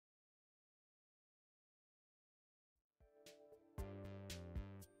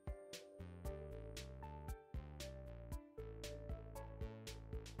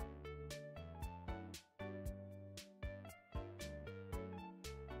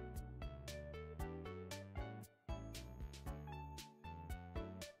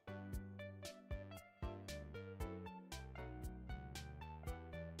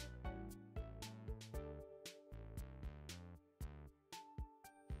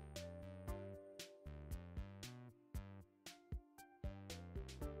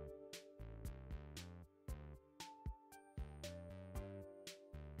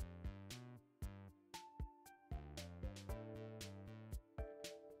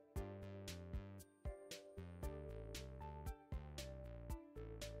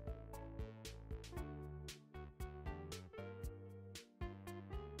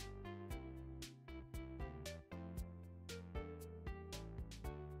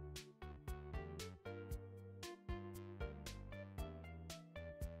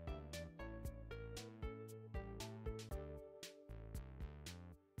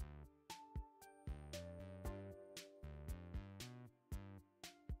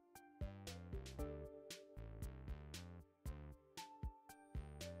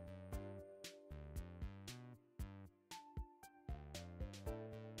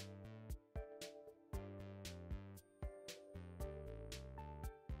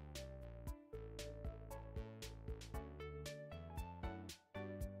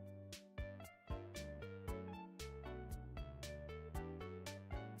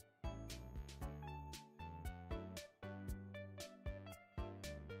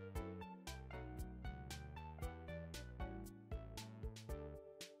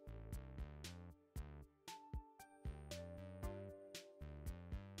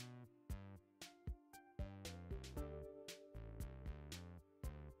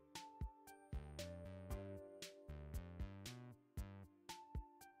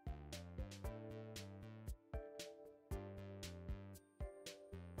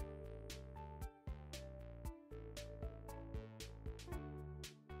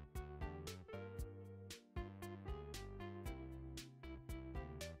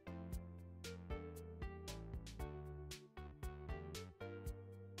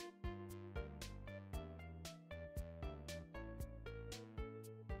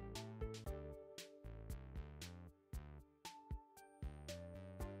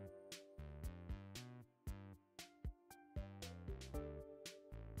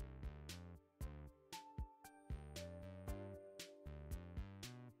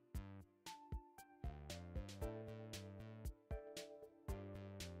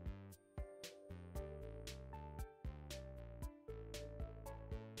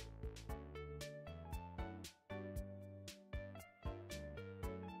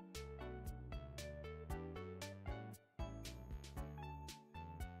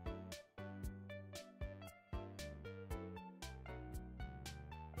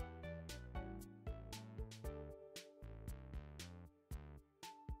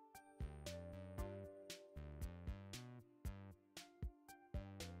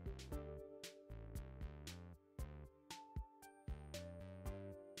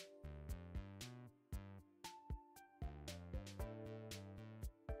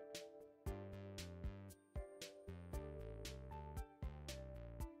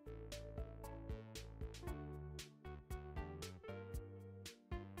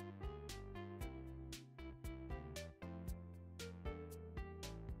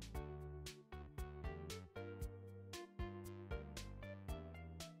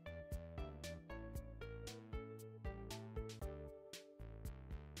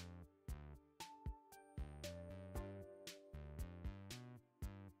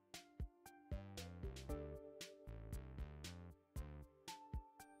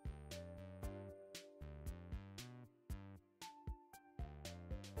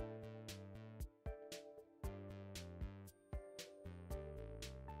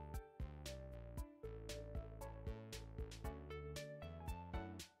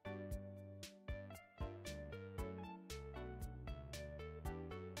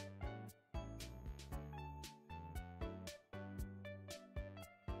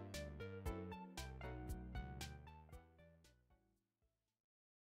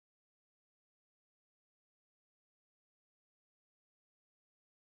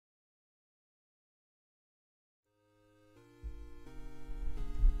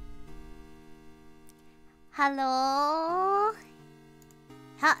Hello?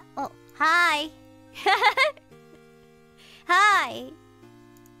 Oh, hi. Hi.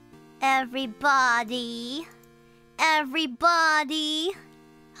 Everybody. Everybody.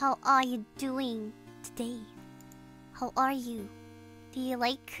 How are you doing today? How are you? Do you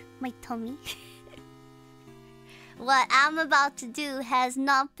like my tummy? What I'm about to do has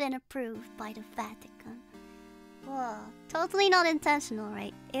not been approved by the Vatican. Whoa, totally not intentional,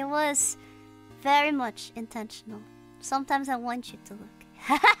 right? It was very much intentional. Sometimes I want you to look.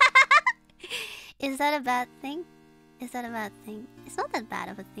 Is that a bad thing? Is that a bad thing? It's not that bad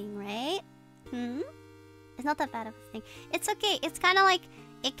of a thing, right? It's not that bad of a thing. It's okay. It's kind of like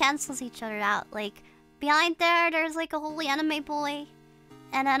it cancels each other out. Like, behind there's like a holy anime boy.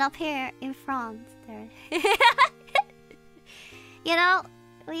 And then up here in front, there. You know,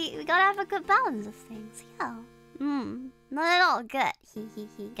 we gotta have a good balance of things. Yeah. Not at all good.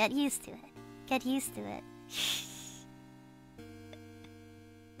 Get used to it. Get used to it.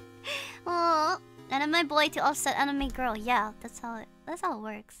 Oh, anime boy to offset anime girl. Yeah, that's how it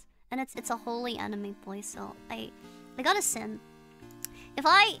works. And it's a holy anime boy, so I gotta sin. If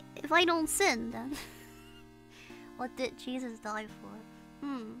I don't sin, then what did Jesus die for?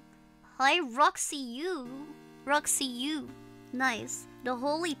 Hi, Roxy, nice. The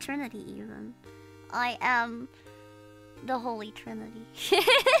Holy Trinity, even. I am the Holy Trinity.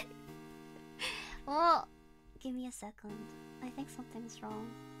 Oh, give me a second. I think something's wrong.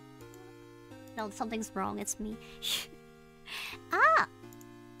 No, something's wrong. It's me. Ah,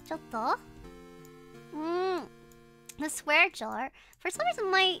 ちょっと? The swear jar. For some reason,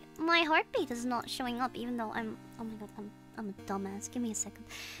 my heartbeat is not showing up, even though I'm. Oh my god, I'm a dumbass. Give me a second.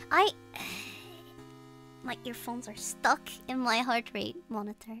 My earphones are stuck in my heart rate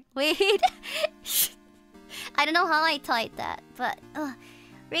monitor. Wait. I don't know how I typed that, but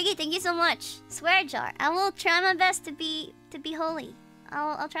Riggy, thank you so much. Swear jar. I will try my best to be holy.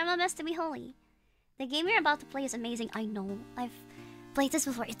 I'll try my best to be holy. The game we're about to play is amazing. I know. I've played this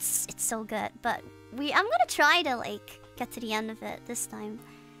before. It's so good. But I'm gonna try to like get to the end of it this time.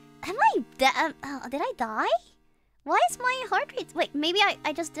 Am I dead? Did I die? Why is my heart rate? Wait, maybe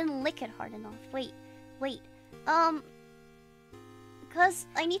I just didn't lick it hard enough. Wait. Because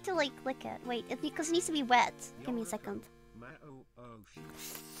I need to like lick it. Wait, because it needs to be wet. Give me a second.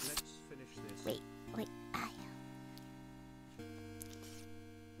 Let's finish this. Wait.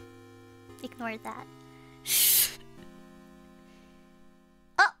 Ignore that.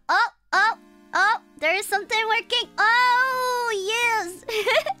 Oh! There is something working. Oh yes!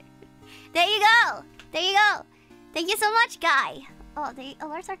 There you go. Thank you so much, guy. Oh, the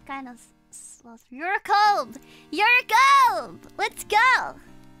alerts are kind of slow. You're cold. Let's go.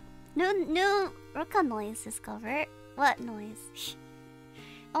 New ROCA noise discovered. What noise?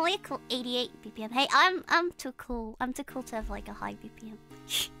 Only a cool 88 BPM. Hey, I'm too cool. I'm too cool to have like a high BPM.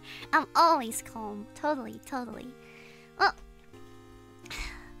 I'm always calm. Totally. Oh.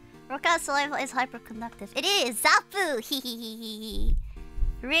 ROCA saliva is hyperconductive. It is! ZAPPU!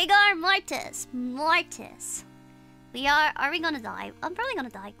 Rigor mortis. Are we gonna die? I'm probably gonna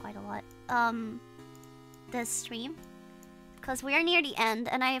die quite a lot. This stream. Because we are near the end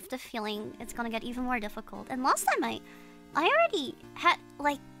and I have the feeling it's gonna get even more difficult. And last time I already had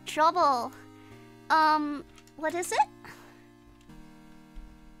like trouble. What is it?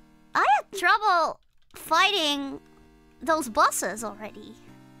 I had trouble fighting those bosses already.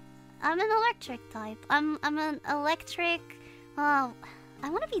 I'm an electric type. I'm an electric. Oh, I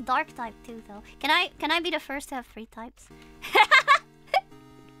want to be dark type too, though. Can I be the first to have 3 types?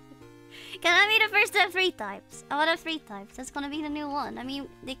 Can I be the first to have 3 types? I want to have 3 types. That's gonna be the new one. I mean,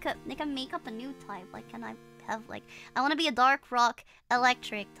 they can make up a new type. Like, can I have like? I want to be a dark rock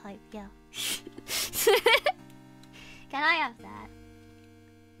electric type. Yeah. Can I have that?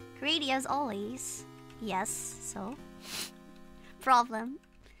 Greedy as always. Yes. So. Problem,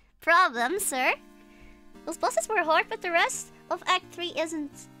 sir. Those bosses were hard, but the rest of Act 3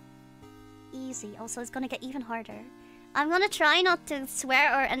 isn't easy. Also, it's gonna get even harder. I'm gonna try not to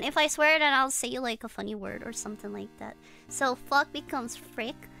swear, and if I swear, then I'll say like a funny word or something like that. So fuck becomes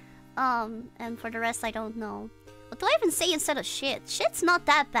frick. And for the rest, I don't know. What do I even say instead of shit? Shit's not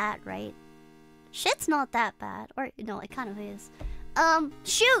that bad, right? Shit's not that bad. Or, no, it kind of is.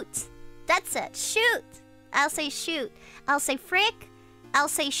 Shoot! That's it. Shoot! I'll say shoot. I'll say frick. I'll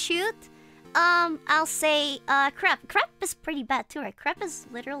say shoot. I'll say, crap. Crap is pretty bad too, right? Crap is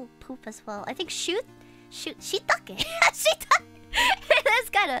literal poop as well. I think shoot. Shiitake. Shiitake. That's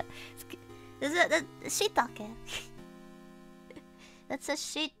kinda... Shiitake. That's a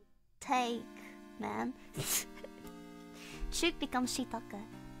shit take, man. Shoot becomes shiitake.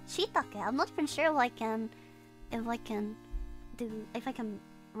 Shiitake. I'm not even sure if I can if I can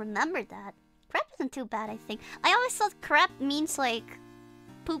remember that. Crap isn't too bad, I think. I always thought crap means like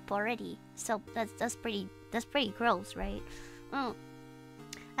poop already, so that's pretty gross, right? I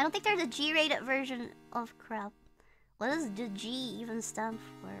don't think there's a G-rated version of crap. What does the G even stand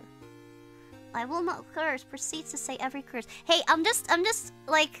for? I will not curse. Proceeds to say every curse. Hey, I'm just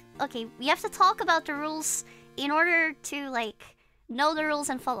like, okay, we have to talk about the rules in order to like know the rules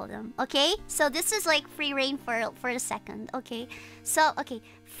and follow them. Okay, so this is like free reign for a second. Okay, so okay,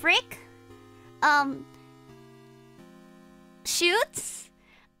 frick, shoots.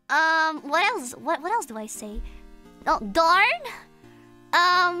 What else? What else do I say? Oh, darn.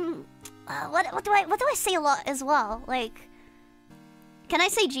 What do I say a lot as well? Like, can I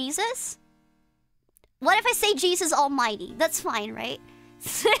say Jesus? What if I say Jesus Almighty? That's fine, right?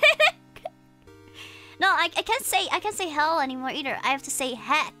 No, I can't say hell anymore either. I have to say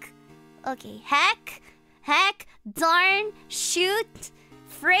heck. Okay, heck, darn, shoot,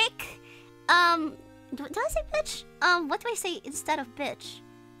 frick. Do I say bitch? What do I say instead of bitch?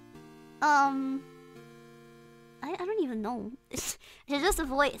 I don't even know. I should just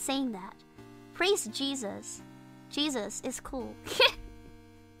avoid saying that. Praise Jesus. Jesus is cool.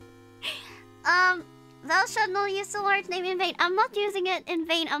 Thou shalt not use the Lord's name in vain. I'm not using it in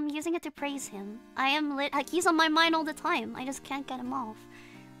vain. I'm using it to praise him. I am like, he's on my mind all the time. I just can't get him off.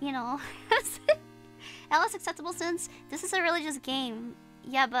 You know. Hell is acceptable since this is a religious game.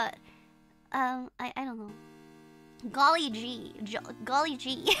 Yeah, but I don't know. Golly gee. Golly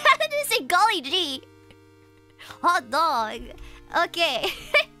gee. How did I say golly gee? Hot dog. Okay.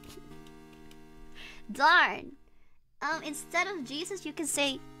 Darn. Instead of Jesus, you can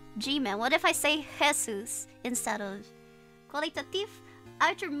say G-man. What if I say Jesus instead of kwalitatief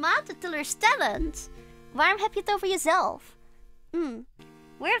uitermate teleurstellend? Waarom heb je het over jezelf?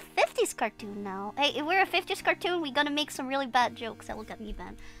 We're a 50s cartoon now. Hey, if we're a 50s cartoon, we're gonna make some really bad jokes that will get me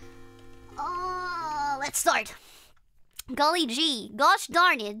banned. Oh, let's start. Golly G. Gosh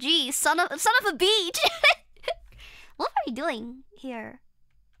darn it. G. Son of a beach. What are we doing here?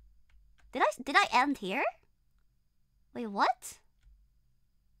 Did I end here? Wait, what?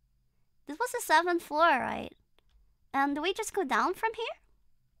 This was the 7th floor, right? And do we just go down from here?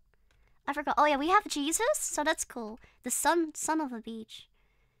 I forgot. Oh yeah, we have Jesus, so that's cool. The son of a beach.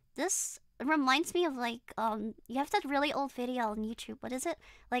 This reminds me of like you have that really old video on YouTube. What is it?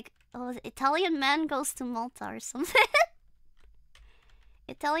 Like, oh, Italian man goes to Malta or something.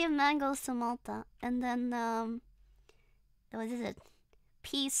 Italian man goes to Malta, and then what is it?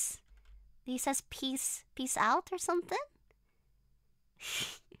 Peace. He says peace out or something.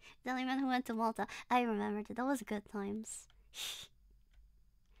 Italian man who went to Malta. I remembered it. That was good times.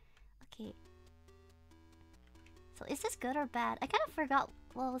 Okay. So is this good or bad? I kind of forgot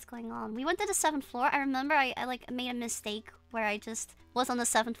what was going on. We went to the 7th floor. I remember I like made a mistake where I just was on the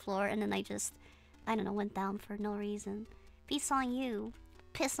 7th floor and then I just, I don't know, went down for no reason. Peace on you.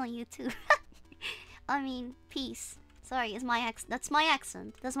 Piss on you too. I mean, peace. Sorry, it's my accent. That's my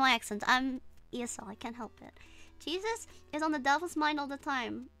accent. That's my accent. I'm ESL. I can't help it. Jesus is on the devil's mind all the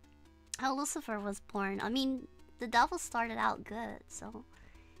time. How Lucifer was born. I mean, the devil started out good, so...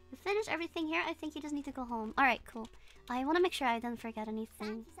 You finished everything here? I think you just need to go home. Alright, cool. I want to make sure I didn't forget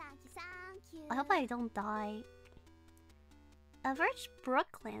anything. Thank you. I hope I don't die. Average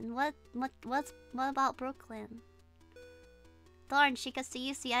Brooklyn? What about Brooklyn? Darn, she gets to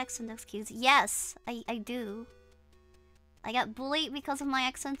use the accent excuse. Yes, I do. I got bullied because of my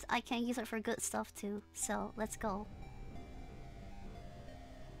accent. I can use it for good stuff too. So, let's go.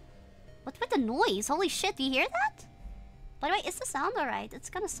 What's with the noise? Holy shit, do you hear that? By the way, is the sound alright? It's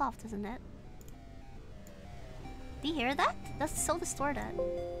kind of soft, isn't it? Do you hear that? That's so distorted.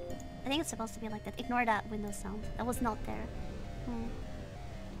 I think it's supposed to be like that. Ignore that window sound. That was not there.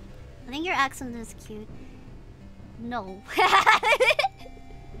 I think your accent is cute. No.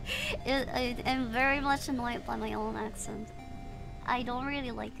 I'm very much annoyed by my own accent. I don't really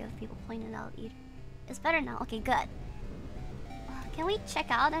like it if people point it out either. It's better now. Okay, good. Can we check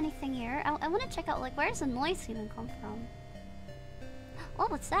out anything here? I want to check out, like, where does the noise even come from? Oh,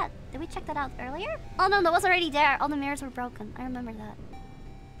 what's that? Did we check that out earlier? Oh no, that was already there. All the mirrors were broken. I remember that.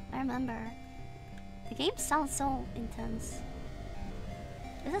 I remember. The game sounds so intense.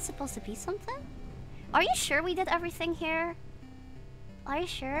 Is it supposed to be something? Are you sure we did everything here? Are you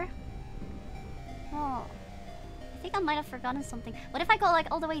sure? Oh, I think I might have forgotten something. What if I go like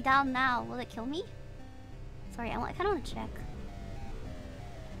all the way down now? Will it kill me? Sorry, I kind of want to check.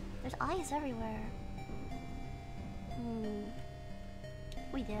 There's eyes everywhere.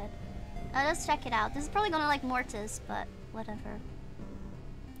 We did. Let's check it out. This is probably gonna like Mortis, but whatever.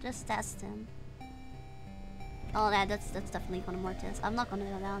 Just testing. Oh, that's definitely gonna mortis. I'm not gonna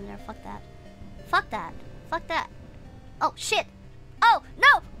go down there. Fuck that. Fuck that. Fuck that. Oh shit. Oh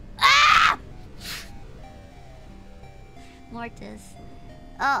no. Ah! Mortis.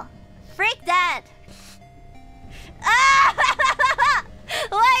 Oh, freak that. Ah!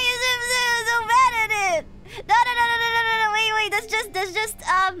 Why is it so bad at it? No. Wait. That's just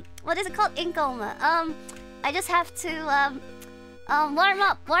what is it called? Incoma. I just have to warming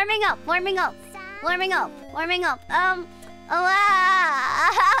up.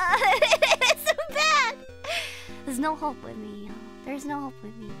 It's so bad. There's no hope with me. There's no hope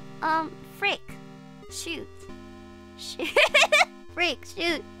with me. Freak. Shoot. Freak.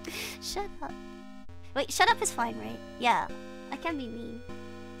 Shoot. Shut up. Wait, shut up is fine, right? Yeah. I can't be mean.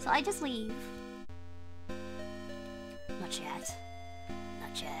 So I just leave. Not yet.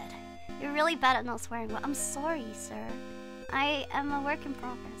 You're really bad at not swearing. Well, I'm sorry, sir. I am a work in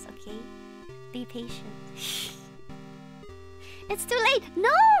progress, okay? Be patient. It's too late!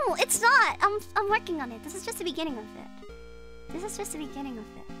 No! It's not! I'm working on it. This is just the beginning of it.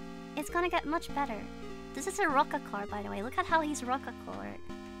 It's gonna get much better. This is a ROCA car, by the way. Look at how he's ROCA colored.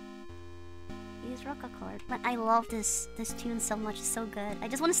 But I love this tune so much. It's so good. I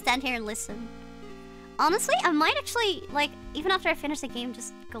just want to stand here and listen. Honestly, I might actually, like, even after I finish the game,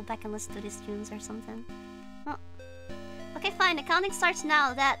 just go back and listen to these tunes or something. Oh. Okay, fine. The counting starts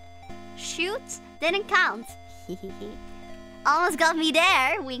now. That shoot didn't count. Almost got me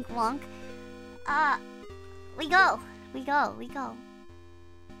there. Wink wonk. We go.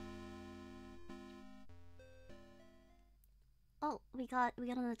 Oh, we got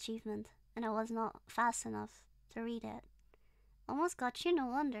an achievement, and I was not fast enough to read it. Almost got you, no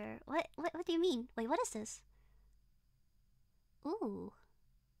wonder. What do you mean? Wait, what is this? Ooh.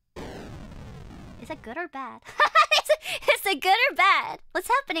 Is it good or bad? Is it good or bad? What's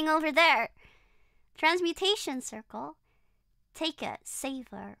happening over there? Transmutation circle. Take it. Save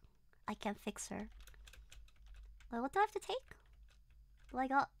her. I can fix her. Wait, what do I have to take? Do I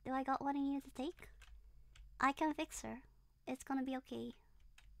got what I need to take? I can fix her. It's gonna be okay.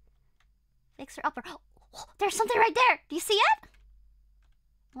 Fix her upper. Oh, there's something right there! Do you see it?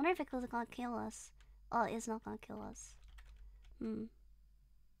 I wonder if it was gonna kill us. Oh, it is not gonna kill us. Can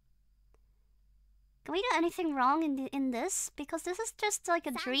we do anything wrong in this? Because this is just like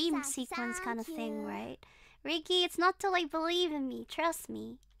a dream sequence kind of thing, right? Riki, it's not to like believe in me. Trust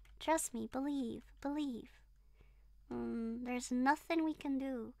me. Believe. There's nothing we can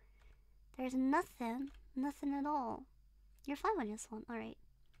do. There's nothing at all. You're fine with this one, alright.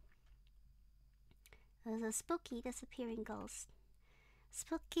 There's a spooky disappearing ghost.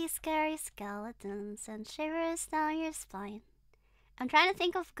 Spooky, scary skeletons and shivers down your spine. I'm trying to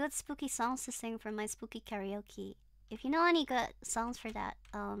think of good spooky songs to sing for my spooky karaoke. If you know any good songs for that,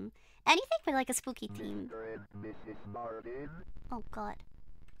 anything with like a spooky theme. Oh god.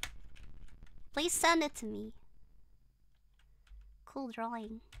 Please send it to me. Cool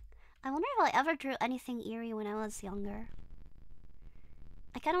drawing. I wonder if I ever drew anything eerie when I was younger.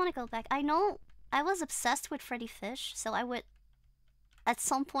 I kinda wanna go back. I know I was obsessed with Freddy Fish, so I would at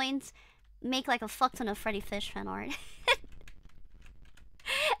some point make like a fuck ton of Freddy Fish fan art.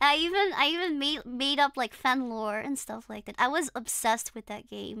 I even made up like fan lore and stuff like that. I was obsessed with that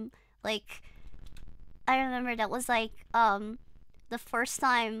game. Like, I remember that was like the first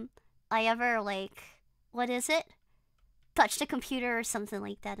time I ever like, what is it? Touched a computer or something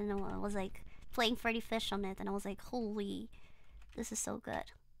like that, and I was like playing Freddy Fish on it, and I was like, holy, this is so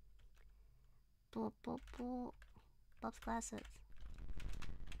good. Bob's glasses.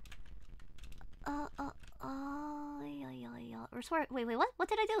 Wait, what? What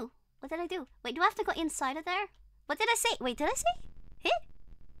did I do? Wait, do I have to go inside of there? What did I say? Wait, did I say? Hey?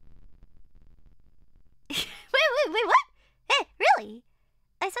 wait, what? Hey, really?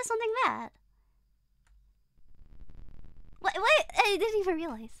 I said something bad. Wait, I didn't even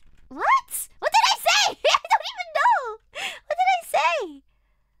realize. What? What did I say? I don't even know. What did I say?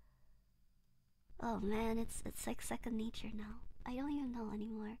 Oh man, it's like second nature now. I don't even know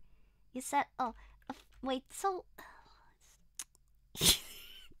anymore. You said, oh, wait, so...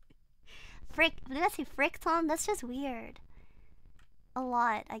 Frick, did I say frickton? That's just weird. A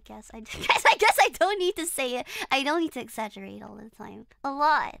lot, I guess. I guess I don't need to say it. I don't need to exaggerate all the time. A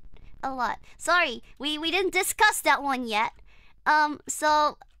lot. Sorry, we didn't discuss that one yet. I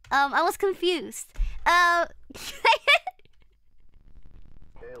was confused.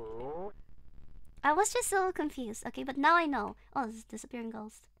 Hello? I was just a little confused. Okay, but now I know. Oh, this is disappearing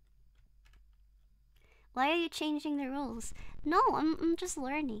ghost. Why are you changing the rules? No, I'm just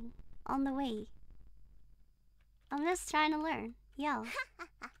learning on the way. I'm just trying to learn. Yo.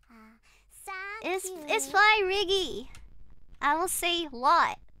 It's fine, Riggy. I will say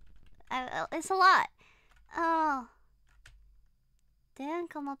what. It's a lot. Oh. Didn't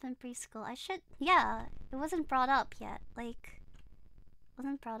come up in preschool. I should. Yeah, it wasn't brought up yet. Like,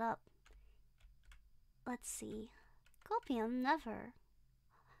 wasn't brought up. Let's see. Copium, never.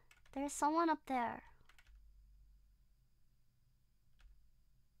 There's someone up there.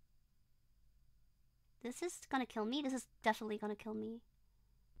 This is gonna kill me. This is definitely gonna kill me.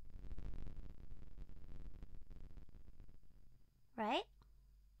 Right?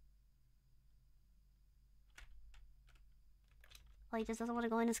 Well, he just doesn't want to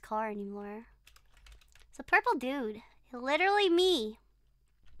go in his car anymore. It's a purple dude. Literally me.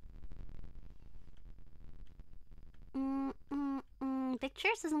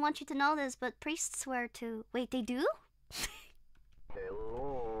 Pictures doesn't want you to know this, but priests swear to. Wait, they do?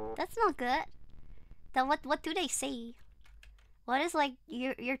 Hello. That's not good. Then what do they say? What is like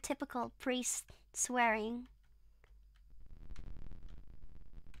your typical priest swearing?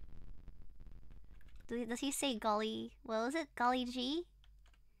 Does he say golly? What was it? 𝐿𝐼𝐺?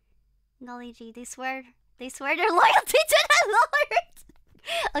 𝐿𝐼𝐺. They swear their loyalty to the Lord.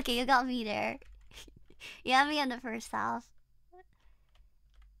 Okay, you got me there. You had me in the first half.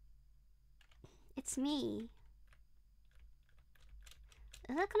 It's me.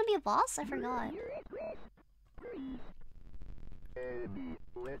 Is that gonna be a boss? I forgot.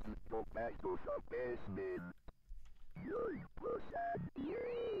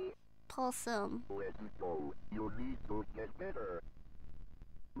 Possum. You need to get better.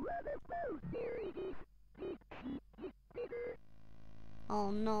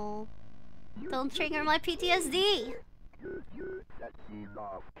 Oh no. Don't trigger my PTSD. That's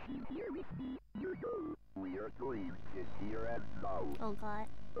enough. We are doing this here and now. Oh god.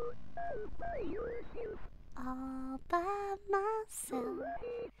 All by myself.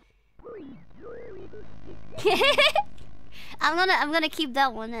 I'm gonna keep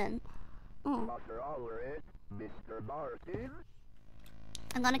that one in. Dr. Alred, Mr. Martin.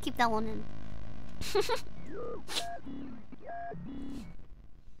 I'm gonna keep that one in.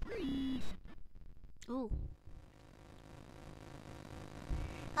 Ooh.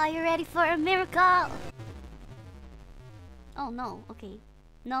 Are you ready for a miracle? Oh no, okay.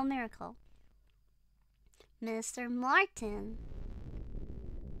 No miracle. Mr. Martin.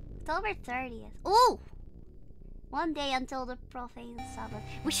 October 30th. Ooh! One day until the profane Sabbath.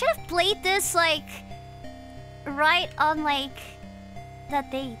 We should have played this like right on like that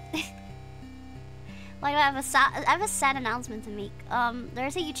date. Like I have a sad announcement to make.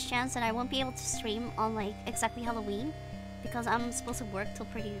 There's a huge chance that I won't be able to stream on like exactly Halloween because I'm supposed to work till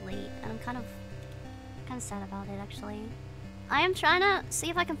pretty late, and I'm kind of sad about it actually. I am trying to see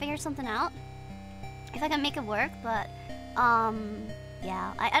if I can figure something out, if I can make it work, but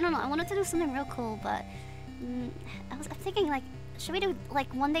yeah, I don't know. I wanted to do something real cool, but I'm thinking like, should we do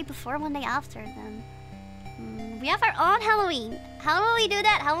like one day before, one day after then? We have our own Halloween. How will we do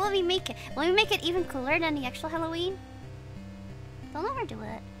that? How will we make it? Will we make it even cooler than the actual Halloween? Don't overdo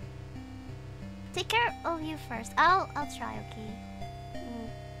it. Take care of you first. I'll try, okay?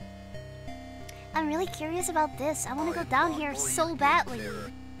 I'm really curious about this. I want to go down here so badly.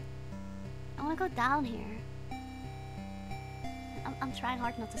 I want to go down here. I'm trying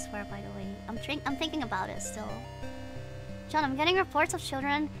hard not to swear, by the way. I'm thinking about it still. John, I'm getting reports of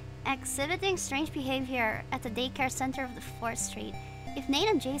children exhibiting strange behavior at the daycare center of the 4th Street. If Nate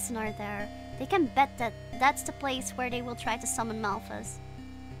and Jason are there, they can bet that that's the place where they will try to summon Malphas.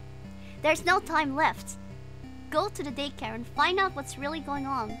 There's no time left. Go to the daycare and find out what's really going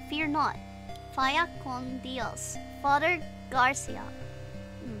on. Fear not. Vaya con Dios. Father Garcia.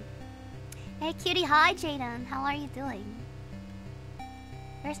 Hey cutie, hi Jaden. How are you doing?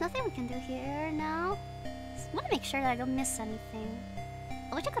 There's nothing we can do here now. Just want to make sure that I don't miss anything.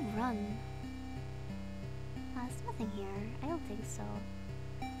 I wish I could run. There's nothing here. I don't think so.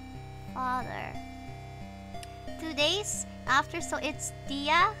 Father. 2 days after, so it's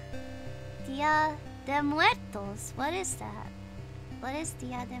Dia de Muertos. What is that? What is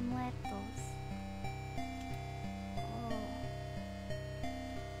Dia de Muertos? Oh.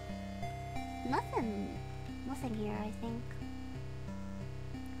 Nothing here, I think.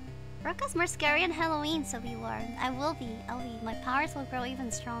 Roca's more scary on Halloween, so be warned. I'll be. My powers will grow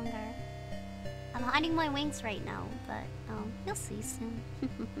even stronger. I'm hiding my wings right now, but you'll see soon.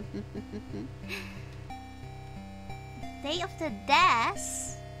 Day of the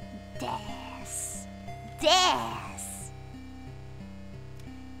Des.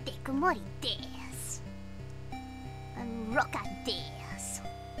 Dekumori Des. And Roca Des.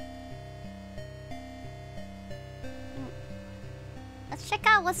 Let's check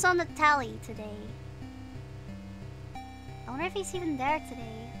out what's on the tally today. I wonder if he's even there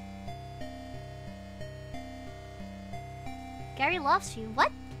today. Gary loves you.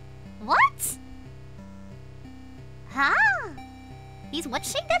 What? What? Huh? He's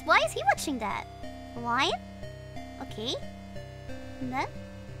watching that? Why is he watching that? Lion? Okay. And then?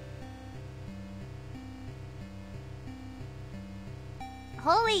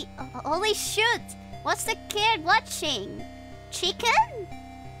 Holy shoot! What's the kid watching? Chicken?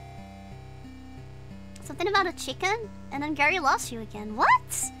 Something about a chicken? And then Gary loves you again. What?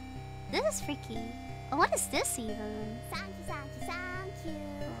 This is freaky. Oh, what is this even? Thank you, thank you, thank you.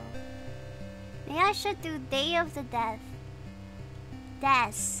 Maybe I should do Day of the Death.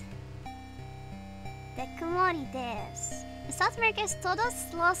 Des. Dekumori des. In South America es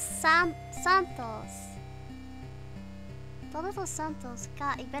todos los santos. Todos los santos.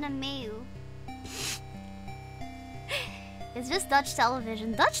 God, ik ben een meeuw. It's just Dutch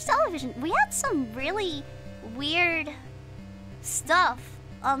television. Dutch television. We had some really weird stuff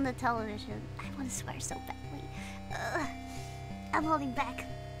on the television. I want to swear so badly. I'm holding back.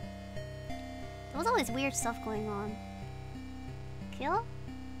 There was always weird stuff going on. Kill?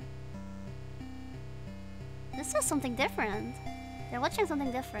 This is something different. They're watching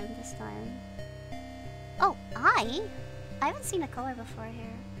something different this time. Oh, I haven't seen a color before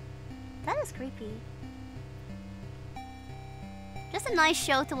here. That is creepy. Just a nice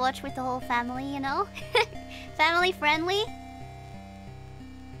show to watch with the whole family, you know? Family friendly.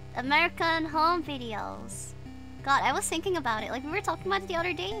 American home videos. God, I was thinking about it. Like, we were talking about it the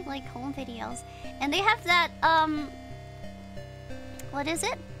other day. Like, home videos. And they have that, what is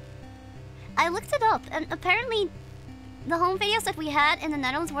it? I looked it up. And apparently, the home videos that we had in the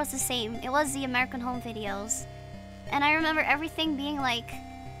Netherlands was the same. It was the American home videos. And I remember everything being, like,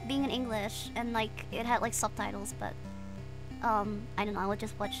 being in English. And, like, it had, like, subtitles, but... I don't know, I would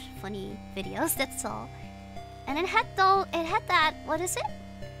just watch funny videos, that's all. And it had that, what is it?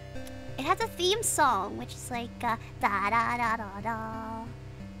 It had the theme song, which is like, da da da da da, da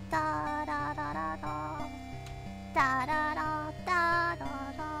da da da da, da da da da da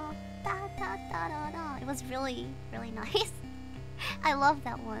da, da da da da da. It was really, really nice. I love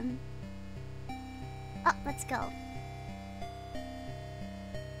that one. Oh, let's go.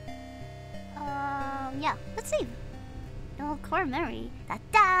 Yeah, let's see. Oh, core memory. Da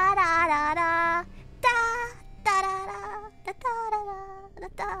da da da da, da da da da, da da da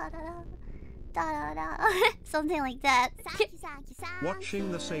da, da da da. Something like that.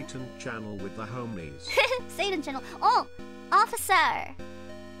 Watching the Satan channel with the homies. Satan channel. Oh, officer.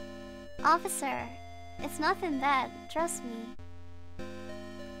 Officer, it's nothing bad. Trust me.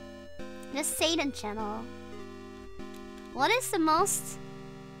 The Satan channel. What is the most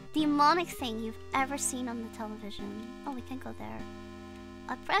demonic thing you've ever seen on the television? Oh, we can't go there.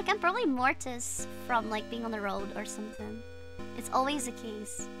 I'm probably Mortis from like being on the road or something. It's always the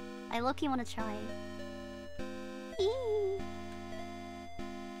case. I low-key want to try. Eee.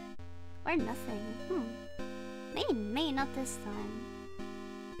 Or nothing. Maybe not this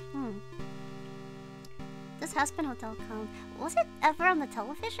time. Does Husband Hotel count? Was it ever on the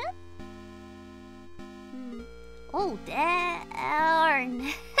television? Oh,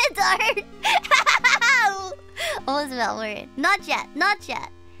 darn. Darn. Almost about word. Not yet, not yet.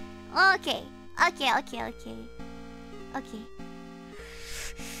 Okay. Okay. That is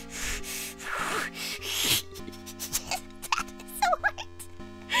so hard.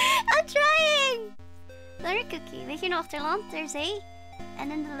 I'm trying. Learn cookie. Weet je nog, ter land, ter zee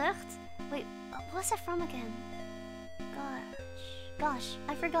en in de lucht. Wait, what was that from again? Gosh,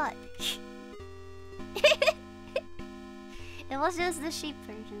 I forgot. It was just the sheep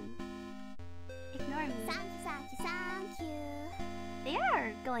version. Ignore me. Thank you. They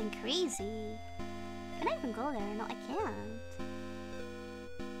are going crazy. Can I even go there? No, I can't.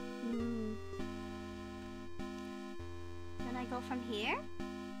 Then I go from here?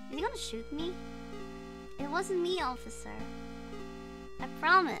 Is he gonna shoot me? It wasn't me, officer. I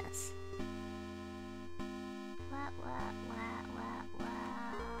promise.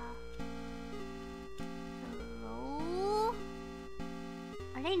 Hello?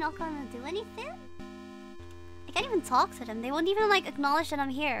 Are they not gonna do anything? I can't even talk to them. They won't even like acknowledge that I'm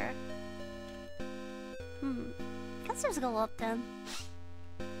here. Let's just go up then.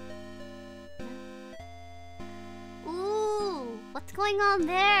 Ooh, what's going on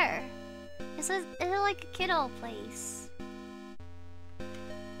there? Is it like a kiddo place?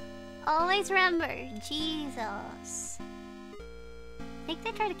 Always remember, Jesus. I think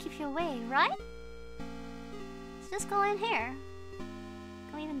they try to keep you away, right? Let's just go in here. What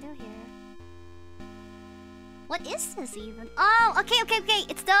can we even do here? What is this even? Oh, okay.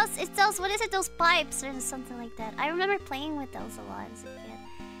 It's those, what is it? Those pipes or something like that. I remember playing with those a lot as a kid.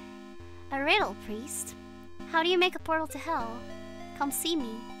 A riddle, priest. How do you make a portal to hell? Come see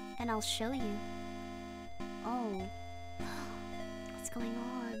me, and I'll show you. Oh. What's going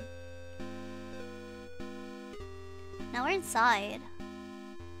on? Now we're inside.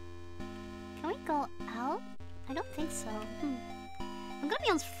 Can we go out? I don't think so. I'm gonna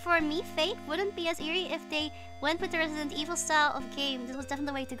be honest, for me, Fate wouldn't be as eerie if they went with the Resident Evil style of game. This was definitely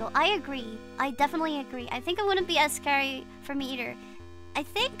the way to go. I agree. I definitely agree. I think it wouldn't be as scary for me either. I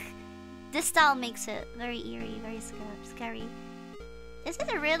think this style makes it very eerie, very scary. Is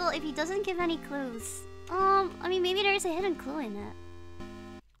it a riddle if he doesn't give any clues? I mean, maybe there is a hidden clue in it.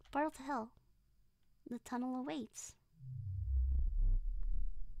 Portal to hell. The tunnel awaits.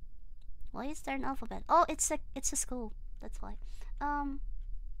 Why is there an alphabet? Oh, it's a school. That's why.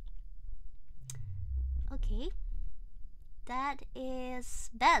 Okay. That is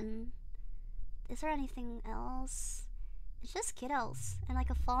Ben. Is there anything else? It's just kiddos and like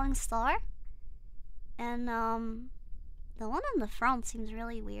a falling star. And the one on the front seems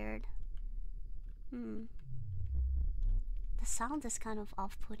really weird. The sound is kind of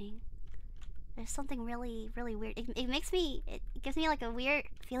off-putting. There's something really weird. It makes me, it gives me like a weird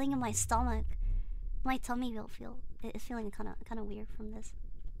feeling in my stomach. My tummy is feeling kind of weird from this.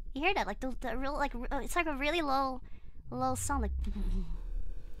 You hear that? Like the real, like it's like a really low sound. Like,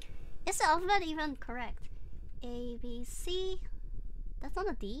 is the alphabet even correct? A B C. That's not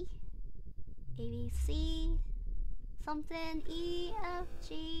a D. A B C. Something E F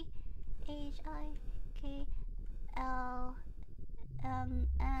G H I K L M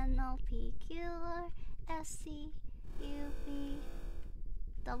N O P Q R S T U V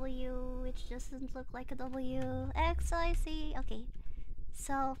W, which doesn't look like a W, X I C. Okay,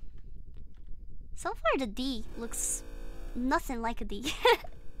 so far the D looks nothing like a D.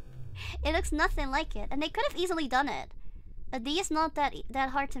 It looks nothing like it, and they could have easily done it. A D is not that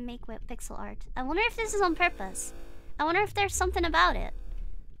hard to make with pixel art. I wonder if this is on purpose. I wonder if there's something about it.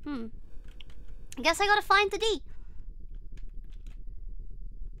 I guess I gotta find the D.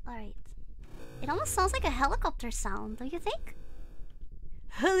 Alright. It almost sounds like a helicopter sound, don't you think?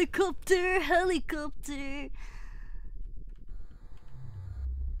 Helicopter!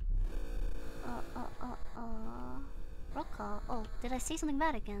 ROCA. Oh, did I say something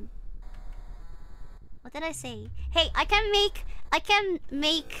bad again? What did I say? Hey, I can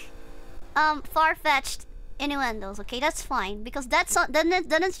make far-fetched innuendos, okay? That's fine, because then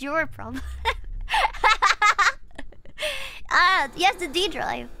it's your problem. Yes, the D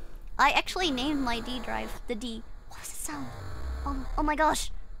drive. I actually named my D drive the D. What's the sound? Oh my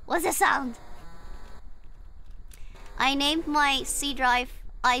gosh. What's the sound? I named my C drive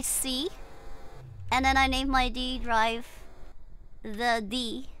IC, and then I named my D drive the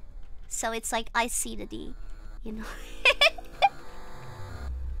D. So it's like I see the D, you know.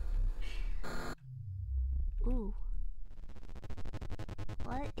 Ooh.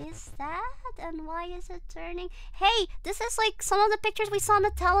 What is that? And why is it turning? Hey, this is like some of the pictures we saw on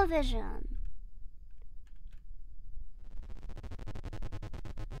the television.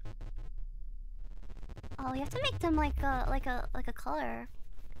 Oh, we have to make them like a color.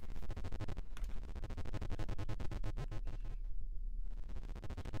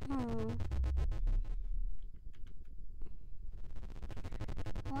 I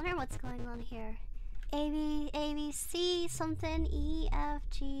wonder what's going on here. A B C something E F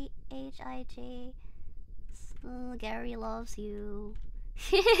G H I J. Gary loves you.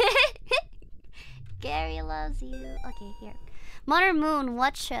 Gary loves you. Okay, here. Mother Moon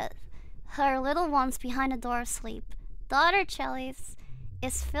watcheth her little ones behind the door of sleep. Daughter Chalice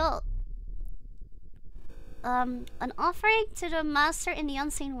is filled. An offering to the master in the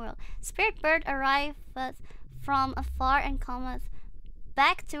unseen world. Spirit bird arriveth from afar and cometh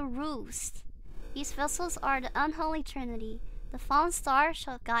back to roost. These vessels are the unholy trinity. The fallen star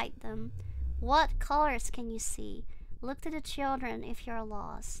shall guide them. What colors can you see? Look to the children if you're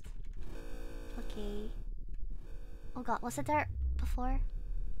lost. Okay. Oh god, was it there before?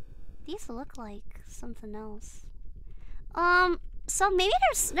 These look like something else. So maybe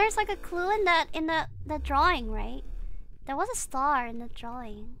there's like a clue in the drawing, right? There was a star in the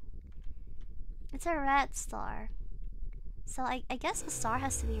drawing. It's a red star. So I guess the star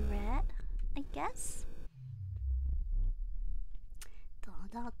has to be red. I guess.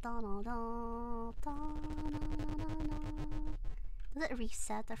 Does it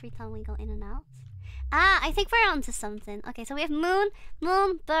reset every time we go in and out? Ah, I think we're onto something. Okay, so we have moon,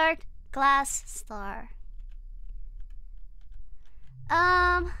 bird, glass, star.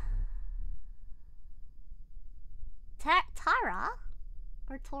 Tara?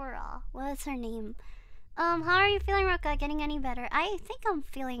 Or Tora? What is her name? How are you feeling, Roca? Getting any better? I think I'm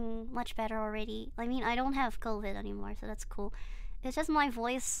feeling much better already. I mean, I don't have COVID anymore, so that's cool. It's just my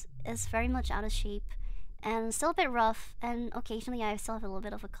voice is very much out of shape and still a bit rough, and occasionally I still have a little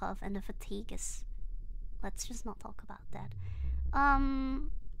bit of a cough, and the fatigue is... Let's just not talk about that.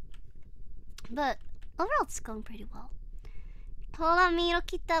 But overall it's going pretty well. Hola, mi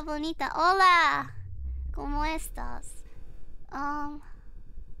roquita bonita. Hola! ¿Cómo estás?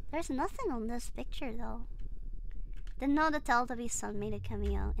 There's nothing on this picture though. Didn't know the Teletubbies son made a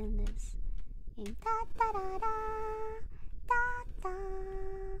cameo in this game. Da da da da, da da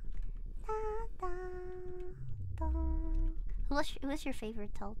da da da. Who's your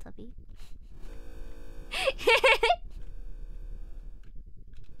favorite Teletubby?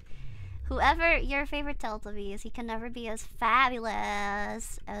 Whoever your favorite Teletubby is, he can never be as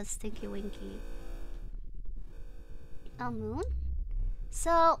fabulous as Tinky Winky. A moon?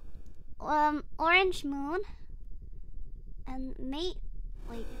 So, Orange Moon and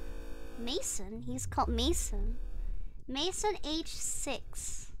Mason. He's called Mason. Mason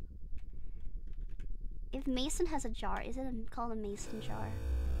H6. If Mason has a jar, is it called a Mason jar?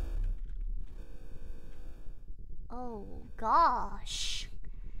 Oh gosh.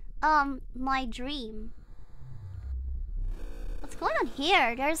 My dream. What's going on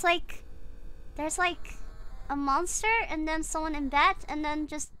here? There's like a monster and then someone in bed and then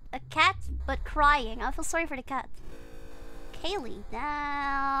just a cat but crying. I feel sorry for the cat. Kaylee.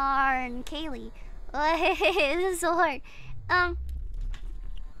 Darn Kaylee. This is so hard.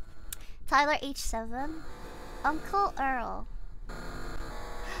 Tyler H7. Uncle Earl.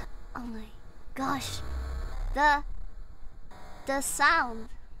 Oh my gosh. The sound.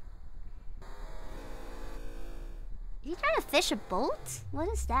 Are you trying to fish a boat? What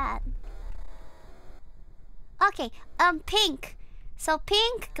is that? Okay, pink. So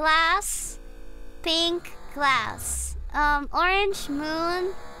pink glass, orange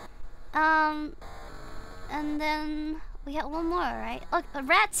moon, and then we got one more, right? Oh, a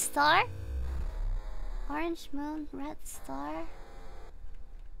red star. Orange moon, red star,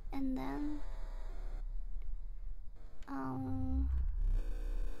 and then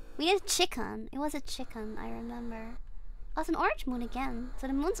we did chicken. It was a chicken, I remember. Oh, it's an orange moon again. So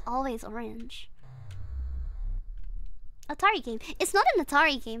the moon's always orange. Atari game. It's not an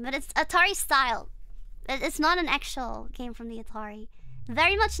Atari game, but it's Atari style. It's not an actual game from the Atari.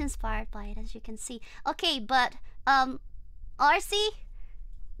 Very much inspired by it, as you can see. Okay, but RC,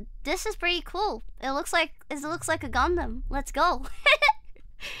 this is pretty cool. It looks like a Gundam. Let's go.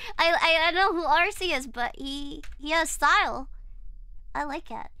 I don't know who RC is, but he has style. I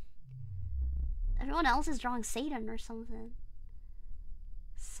like it. Everyone else is drawing Satan or something.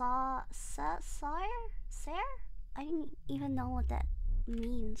 Sire? I didn't even know what that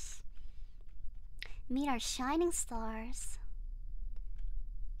means. Meet our shining stars.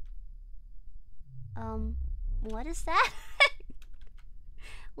 What is that?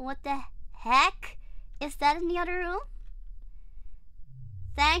 What the heck? Is that in the other room?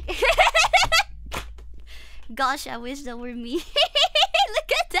 Gosh, I wish that were me.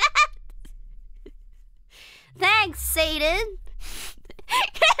 Look at that! Thanks, Satan!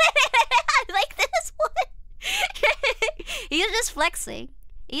 I like this one! He's just flexing.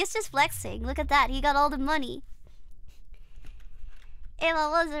 He's just flexing. Look at that. He got all the money. If I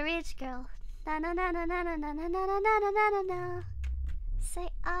was a rich girl. Na na na na na na na na na na na na na. Say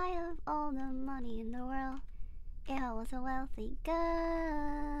I have all the money in the world. If I was a wealthy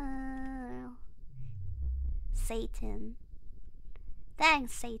girl. Satan.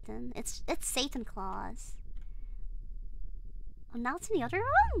 Thanks, Satan. It's Satan Claus. Oh, now it's in the other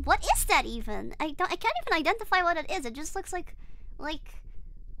room? What is that even? I can't even identify what it is. It just looks like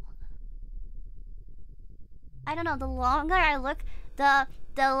I don't know, the longer I look, the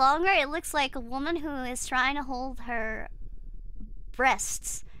longer it looks like a woman who is trying to hold her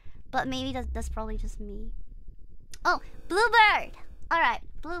breasts. But maybe that's probably just me. Oh, Bluebird! Alright,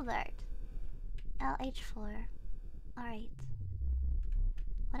 Bluebird. LH4. Alright.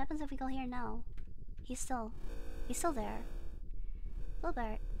 What happens if we go here now? He's still there.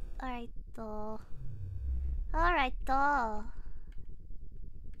 Bluebird. Alright, though. Alright, though.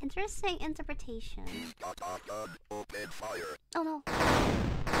 Interesting interpretation. Open fire. Oh no.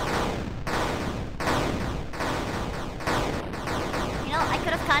 You know, I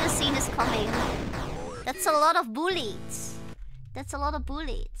could have kind of seen this coming. That's a lot of bullets. That's a lot of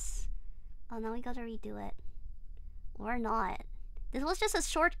bullets. Oh, now we gotta redo it. Or not. This was just a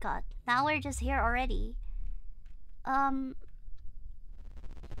shortcut. Now we're just here already.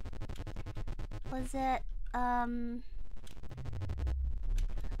 Was it,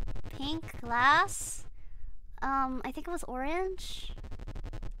 pink glass. I think it was orange.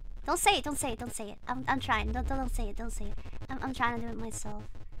 Don't say it, don't say it, don't say it. I'm trying. Don't say it, don't say it. I'm trying to do it myself.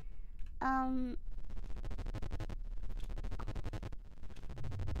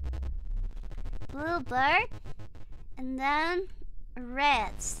 Blue bird. And then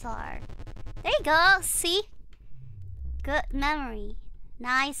red star. There you go, see? Good memory.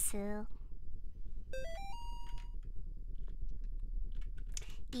 Nice.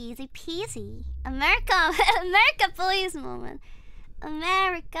 Easy peasy. America! America police moment.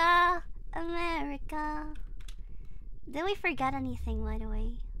 America! America. Did we forget anything, by the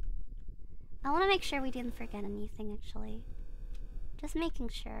way? I want to make sure we didn't forget anything, actually. Just making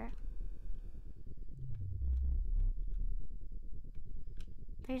sure.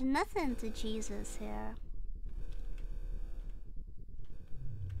 There's nothing to Jesus here.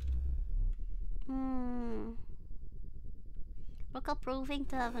 Look up proving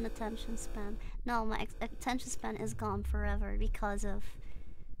to have an attention span. No, my attention span is gone forever because of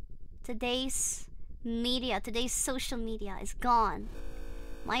today's media. Today's social media is gone.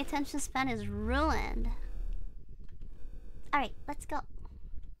 My attention span is ruined. Alright, let's go.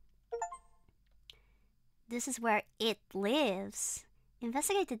 This is where it lives.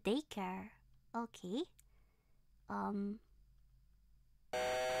 Investigate the daycare. Okay.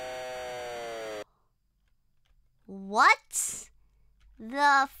 What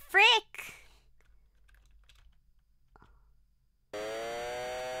the frick?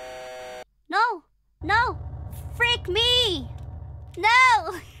 No! No! Frick me!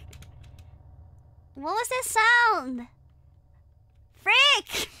 No! What was this sound?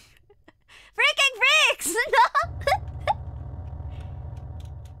 Frick! Freaking fricks! No!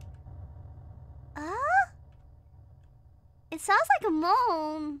 It sounds like a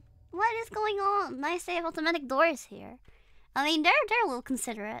moan. What is going on? Nice to have automatic doors here. I mean, they're a little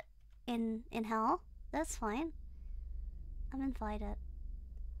considerate in hell. That's fine. I'm invited.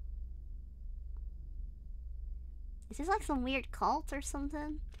 Is this like some weird cult or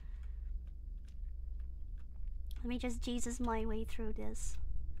something? Let me just Jesus my way through this.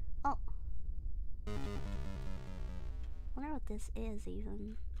 Oh. Wonder what this is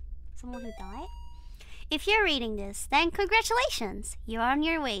even. Someone who died? If you're reading this, then congratulations! You're on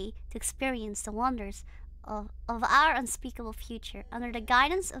your way to experience the wonders of our unspeakable future under the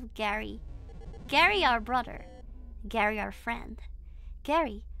guidance of Gary. Gary, our brother. Gary, our friend.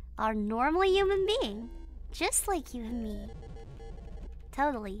 Gary, our normal human being. Just like you and me.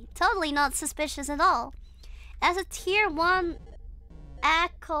 Totally not suspicious at all. As a tier 1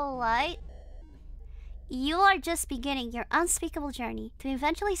 acolyte, you are just beginning your unspeakable journey to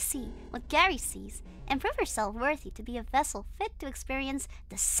eventually see what Gary sees and prove yourself worthy to be a vessel fit to experience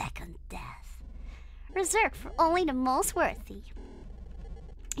the second death. Reserved for only the most worthy.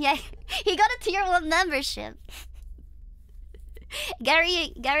 Yeah, he got a tier 1 membership.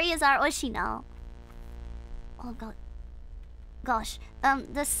 Gary is our Oshi now. Oh god. Gosh.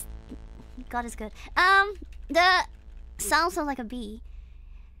 This God is good. The sound sounds like a bee.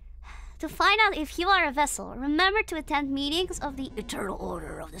 To find out if you are a vessel, remember to attend meetings of the Eternal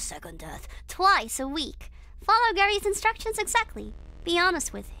Order of the Second Death twice a week. Follow Gary's instructions exactly. Be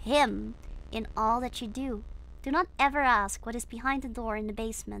honest with him in all that you do. Do not ever ask what is behind the door in the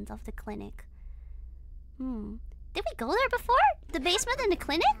basement of the clinic. Did we go there before? The basement in the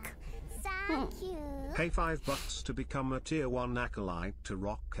clinic? Thank you. Pay $5 to become a tier 1 acolyte to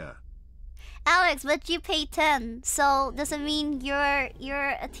ROCA. Alex, but you pay 10, so does it mean you're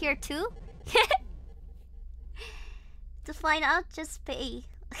a tier 2? To find out, just pay.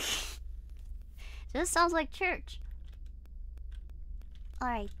 Just sounds like church.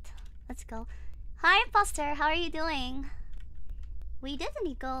 Alright, let's go. Hi, imposter, how are you doing? We did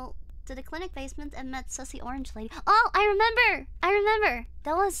indeed go to the clinic basement and met Sussy Orange Lady. Oh, I remember!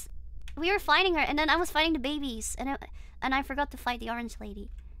 That was... We were fighting her, and then I was fighting the babies, and I forgot to fight the Orange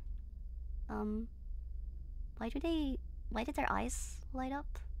Lady. Why did their eyes light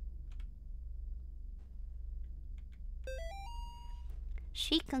up?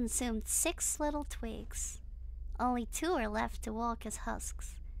 She consumed 6 little twigs. Only 2 are left to walk as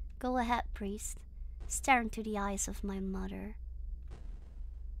husks. Go ahead, priest. Stare into the eyes of my mother.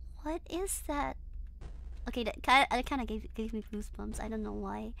 What is that? Okay, that kind of gave me goosebumps. I don't know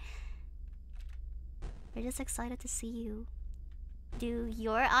why. We're just excited to see you. Do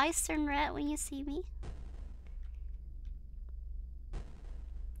your eyes turn red when you see me?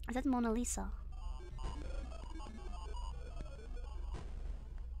 Is that Mona Lisa?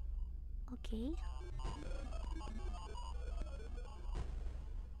 Okay.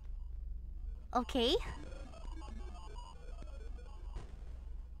 Okay.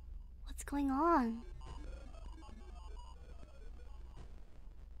 going on?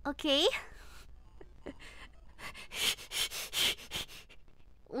 Okay.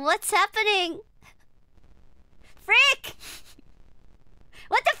 What's happening? Frick!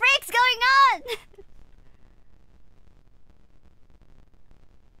 What the frick's going on?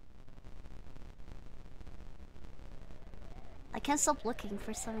 I can't stop looking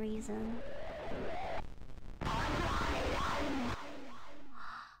for some reason.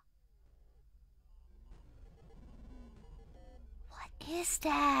 What is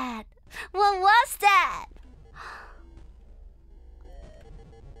that? What was that?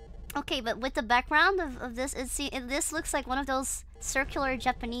 Okay, but with the background of this, this looks like one of those circular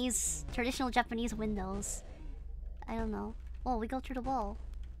Japanese, traditional Japanese windows. I don't know. Oh, we go through the wall.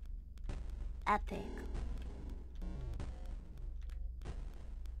 Epic.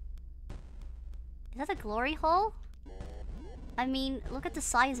 Is that a glory hole? I mean, look at the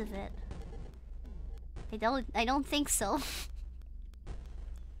size of it. I don't think so.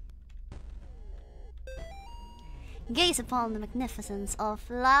 Gaze upon the magnificence of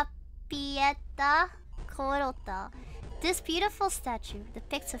𝕊𝕊𝕋. This beautiful statue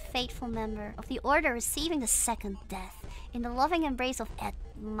depicts a faithful member of the order receiving the second death in the loving embrace of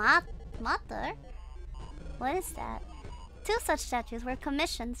𝕊𝕊𝕋. What is that? 2 such statues were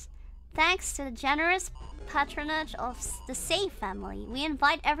commissioned thanks to the generous patronage of the Sei family. We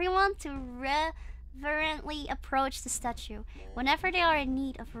invite everyone to reverently approach the statue whenever they are in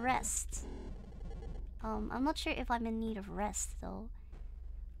need of rest. I'm not sure if I'm in need of rest, though.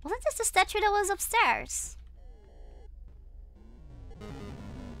 Wasn't this the statue that was upstairs?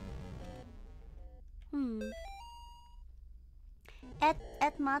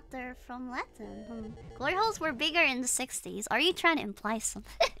 Et mater from Latin. Glory holes were bigger in the 60s. Are you trying to imply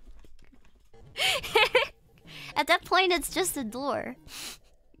something? At that point, it's just a door.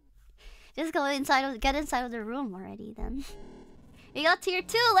 Just go inside get inside of the room already, then. We got tier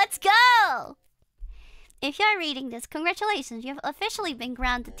 2. Let's go! If you are reading this, congratulations, you have officially been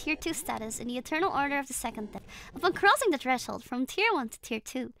granted Tier 2 status in the Eternal Order of the Second Death. Upon crossing the threshold from Tier 1 to Tier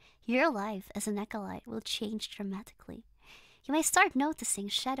 2, your life as an acolyte will change dramatically. You may start noticing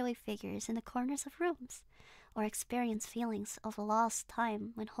shadowy figures in the corners of rooms, or experience feelings of lost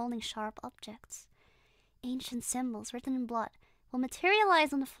time when holding sharp objects. Ancient symbols written in blood will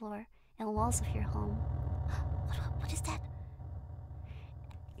materialize on the floor and walls of your home. What is that?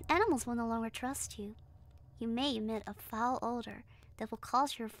 Animals will no longer trust you. You may emit a foul odor that will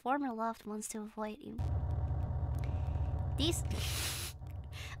cause your former loved ones to avoid you. These...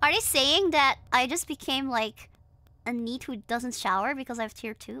 Are they saying that I just became like a NEET who doesn't shower because I have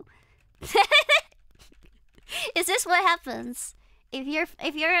Tier 2? Is this what happens if you're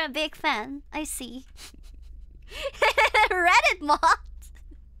a big fan? I see. Reddit mod.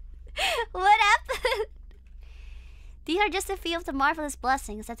 What happened? These are just a few of the marvelous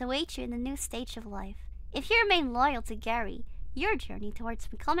blessings that await you in the new stage of life. If you remain loyal to Gary, your journey towards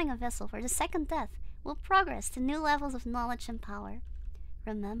becoming a vessel for the second death will progress to new levels of knowledge and power.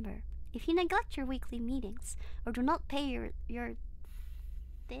 Remember, if you neglect your weekly meetings or do not pay your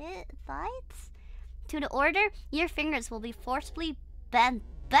tithes to the order, your fingers will be forcibly bent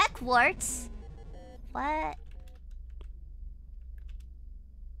backwards. What?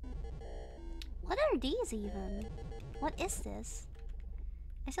 What are these even? What is this?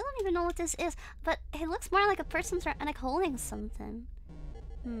 I still don't even know what this is, but it looks more like a person's like holding something.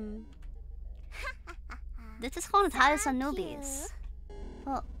 This is called 𝐿𝑄𝐿𝐿𝐿𝐿.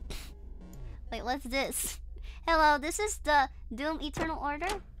 Oh. Wait, what's this? Hello, this is the Doom Eternal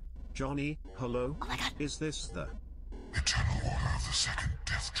Order? Johnny, hello? Oh my god. Is this the Eternal Order of the Second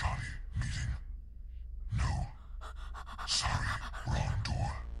Death, Johnny? Meeting? No. Sorry, wrong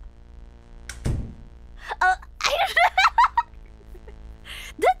door. Oh, I don't know.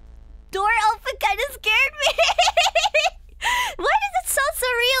 The door open kind of scared me. Why does it sound so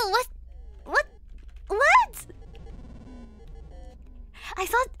real? What?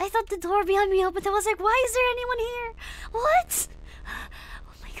 I thought the door behind me opened. I was like, why is there anyone here? What?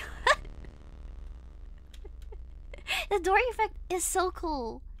 Oh my god. The door effect is so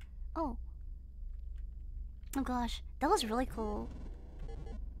cool. Oh. Oh gosh, that was really cool.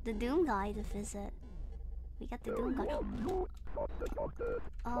 The Doom guy to visit. We got the Doom guy.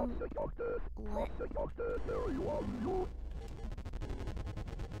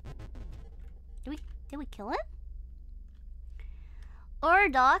 What? Did we kill him?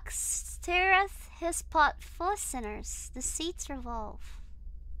 Ordox stirreth his pot full of sinners. The seats revolve.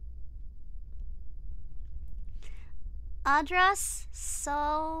 Adras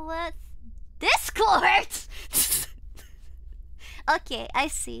soweth discord. Okay, I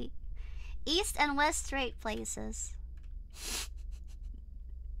see. East and west straight places.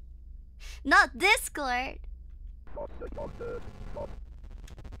 Not Discord!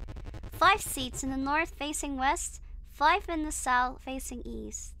 5 seats in the north facing west, 5 in the south facing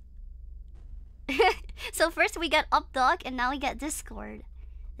east. So first we got up dog and now we get Discord.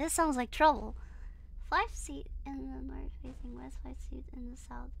 This sounds like trouble. 5 seats in the north facing west, 5 seats in the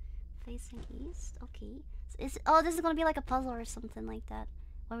south facing east. Okay. Oh, this is gonna be like a puzzle or something like that.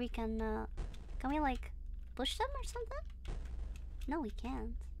 Where we can we like push them or something? No, we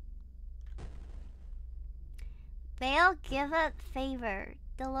can't. 𝕂𝐿𝐿𝐿𝐿𝐿.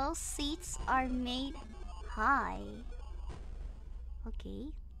 The low seats are made high. Okay.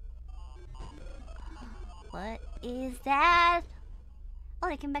 What is that? Oh,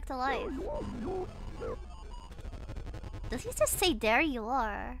 they came back to life. Does he just say there you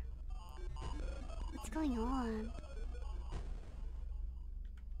are? What's going on?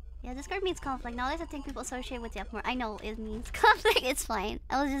 Yeah, Discord means conflict. Nowadays I think people associate with ZAPPU more. I know it means conflict, it's fine.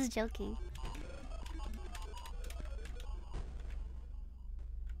 I was just joking.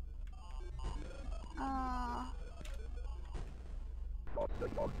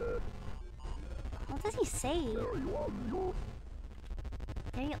 What does he say? There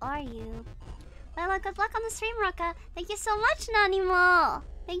you are, you. Well, good luck on the stream, ROCA. Thank you so much, Nanimo.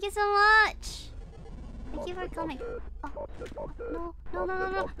 Thank you so much. Thank you for coming. Oh.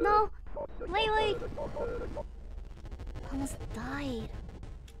 No. Wait. Almost died.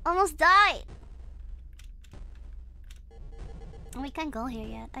 Almost died. We can't go here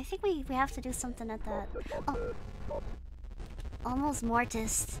yet. I think we have to do something at that. Oh. Almost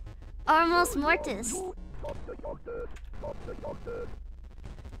mortis. Almost mortis.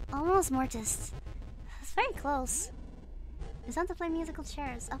 Almost mortis. It's very close. It's time to play musical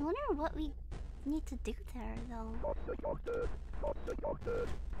chairs. I wonder what we need to do there, though.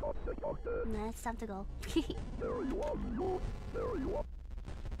 Nah, it's time to go.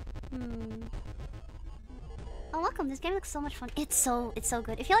 Oh, welcome. This game looks so much fun. It's so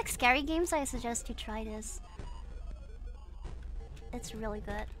good. If you like scary games, I suggest you try this. It's really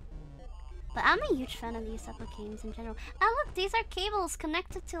good. But I'm a huge fan of these type of games in general. Ah, look, these are cables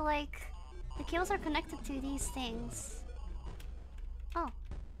connected to, like... The cables are connected to these things. Oh.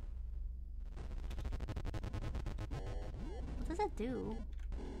 What does that do?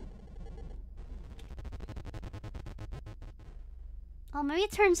 Oh, maybe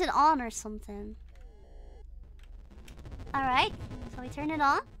it turns it on or something. Alright, so we turn it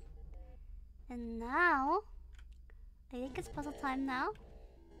on. And now... I think it's puzzle time now.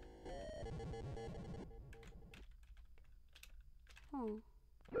 Oh.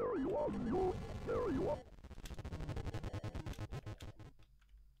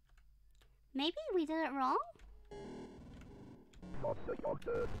 Maybe we did it wrong?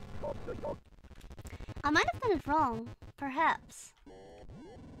 I might have done it wrong, perhaps.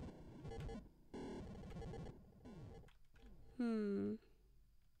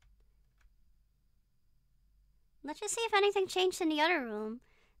 Let's just see if anything changed in the other room.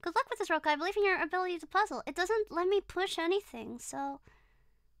 Good luck with this, ROCA. I believe in your ability to puzzle. It doesn't let me push anything, so...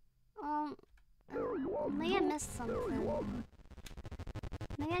 maybe I missed something.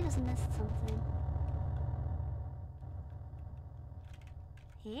 Maybe I just missed something.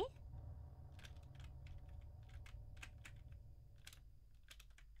 Hey?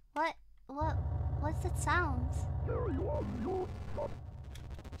 What's that sound?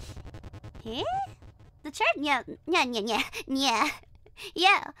 Hey? The chair, yeah,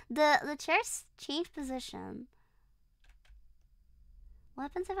 the chairs change position. What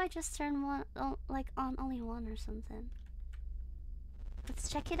happens if I just turn one, like on only one or something? Let's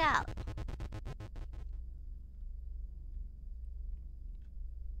check it out.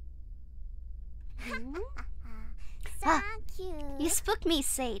 Thank you. You spooked me,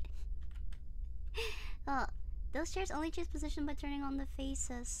 Sade. Those chairs only choose position by turning on the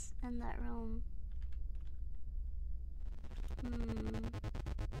faces in that room.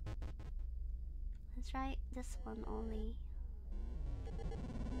 Let's try this one only.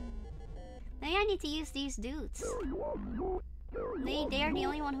 Maybe I need to use these dudes. They are the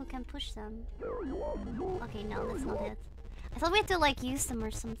only one who can push them. Okay, no, that's not it. I thought we had to like use them or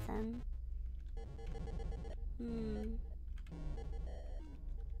something.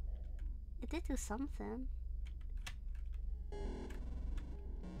 It did do something.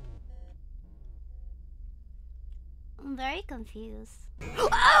 I'm very confused.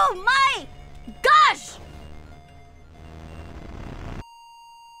 Oh my gosh!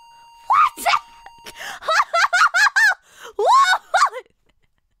 What? Whoa!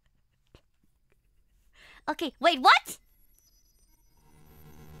 Okay, wait, what?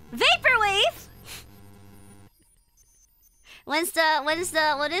 Vaporwave? What is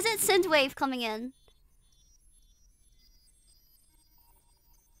it? Synthwave coming in.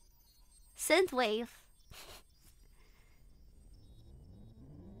 Synthwave.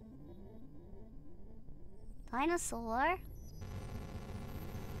 Dinosaur?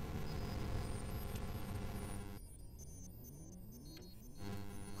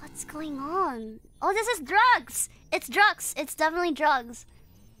 What's going on? Oh, this is drugs! It's drugs! It's definitely drugs.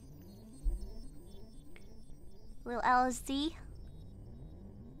 Little LSD.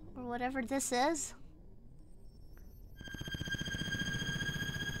 Or whatever this is.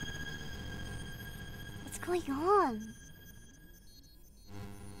 What's going on?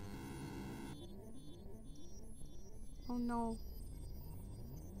 Oh no.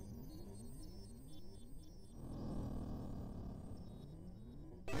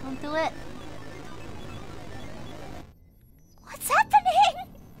 Don't do it. What's happening?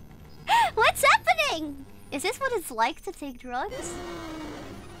 What's happening? Is this what it's like to take drugs?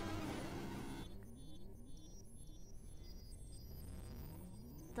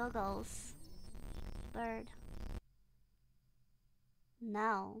 Doggles. Bird.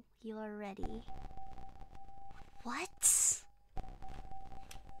 Now you are ready. What?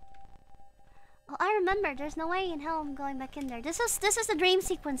 Oh, I remember. There's no way in hell I'm going back in there. This is the dream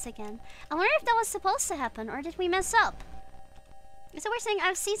sequence again. I wonder if that was supposed to happen, or did we mess up? So we're saying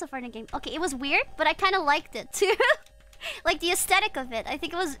I've seen so far in the game. Okay, it was weird, but I kind of liked it too. Like the aesthetic of it. I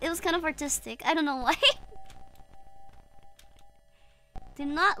think it was kind of artistic. I don't know why. Do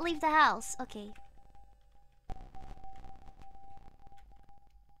not leave the house. Okay.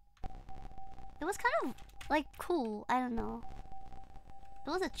 It was kind of like cool. I don't know. It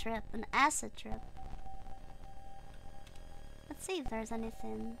was a trip, an acid trip. Let's see if there's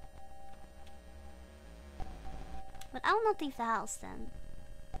anything. But I will not leave the house then.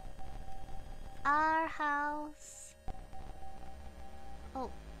 Our house.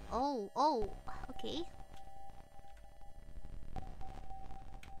 Oh, okay.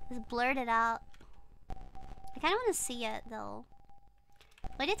 Just blurred it out. I kind of want to see it though.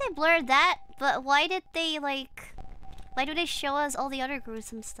 Why did they blur that? But why did they like... Why do they show us all the other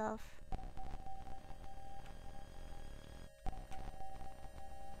gruesome stuff?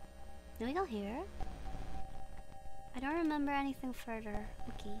 Do we go here? I don't remember anything further.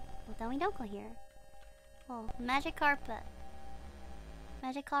 Okay, well then we don't go here. Oh, magic carpet.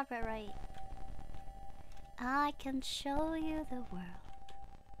 Magic carpet, right. I can show you the world.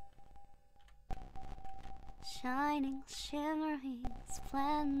 Shining, shimmering,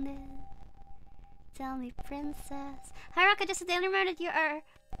 splendid. Tell me, princess. Hi, Rocket. Just a daily reminder that you are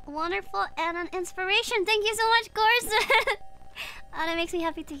wonderful and an inspiration. Thank you so much, Gorson. Oh, that makes me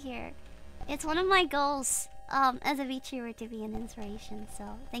happy to hear. It's one of my goals as a VTuber to be an inspiration.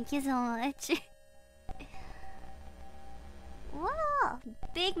 So, thank you so much. Wow,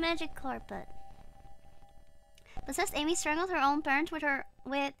 big magic carpet. But says Amy strangled her own parents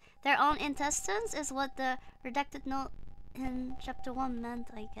with their own intestines is what the redacted note in chapter 1 meant,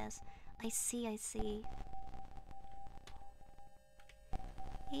 I guess. I see.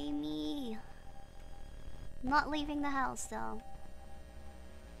 Amy. Not leaving the house though.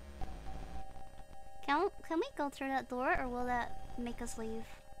 Can we go through that door, or will that make us leave?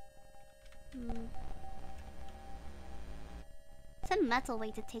 It's a metal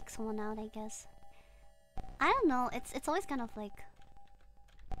way to take someone out, I guess. I don't know. It's always kind of like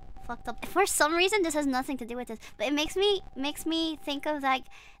fucked up. For some reason, this has nothing to do with this, but it makes me think of like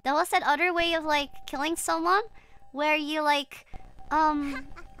that was that other way of like killing someone, where you like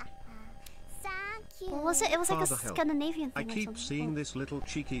what was it? It was like a Scandinavian thing. I keep seeing this little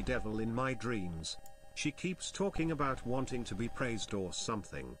cheeky devil in my dreams. She keeps talking about wanting to be praised or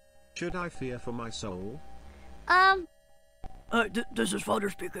something. Should I fear for my soul? This is Father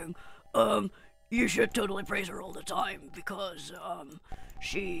speaking. You should totally praise her all the time because,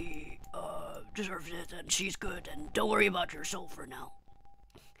 she, deserves it and she's good, and don't worry about your soul for now.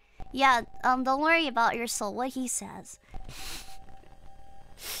 Yeah, don't worry about your soul, what he says.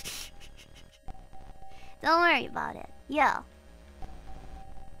 Don't worry about it. Yeah.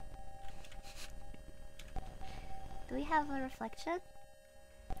 Do we have a reflection?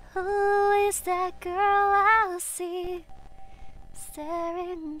 Who is that girl I see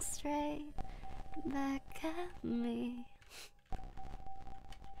staring straight back at me?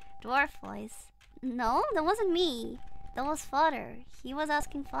 Dwarf voice. No, that wasn't me. That was Father. He was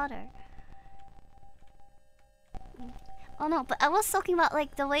asking Father. Oh no, but I was talking about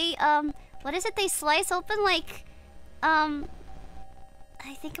like the way what is it they slice open, like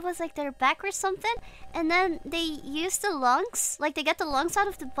I think it was like their back or something, and then they use the lungs, like they get the lungs out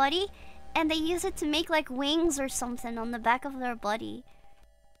of the body and they use it to make like wings or something on the back of their body.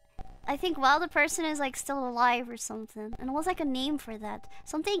 I think while the person is like still alive or something. And it was like a name for that.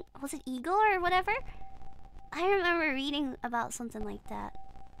 Something, was it eagle or whatever? I remember reading about something like that.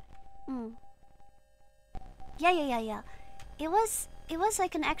 Yeah. It was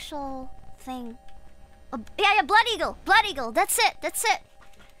like an actual thing. Yeah, blood eagle. Blood eagle. That's it.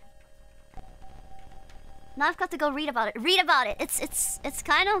 Now I've got to go read about it. It's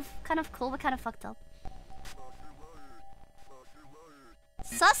kind of cool but kind of fucked up.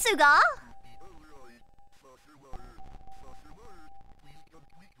 Sasuga?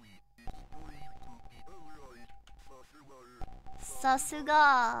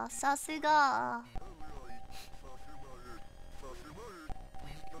 Sasuga.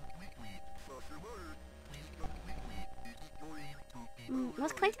 It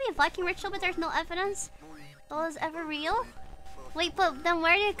was claimed to be a Viking ritual, but there's no evidence it was ever real. Wait, but then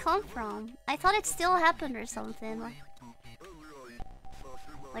where did it come from? I thought it still happened or something.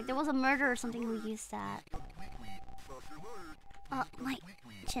 Like there was a murderer or something who used that. Oh, my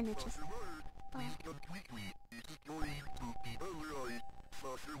chin itches.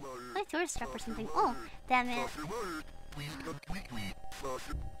 Like tourist trap or something. Oh, damn it.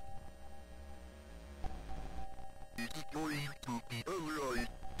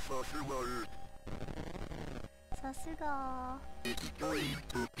 Sasuga.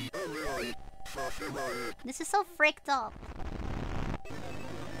 This is so freaked up.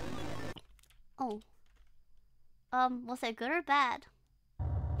 Oh. Was it good or bad?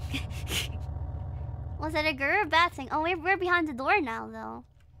 Was it a good or bad thing? Oh, we're behind the door now, though.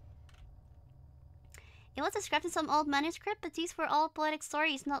 It was described in some old manuscript, but these were all poetic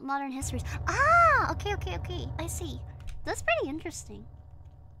stories, not modern histories. Ah! Okay. I see. That's pretty interesting.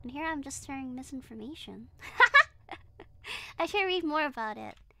 And here I'm just sharing misinformation. I should read more about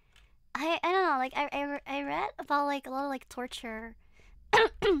it. I don't know, like, I read about, like, a lot of, like, torture.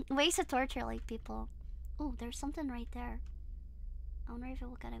 Ways to torture, like, people. Oh, there's something right there. I wonder if it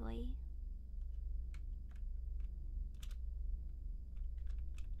will get away.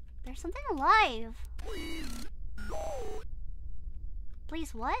 There's something alive.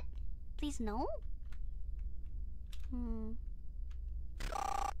 Please what? Please no?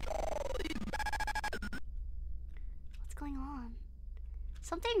 What's going on?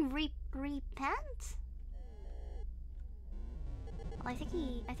 Something repent? Oh, I think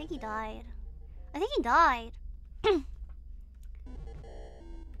he died. Yeah,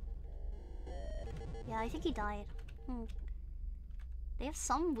 I think he died. They have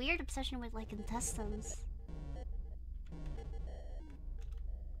some weird obsession with, like, intestines.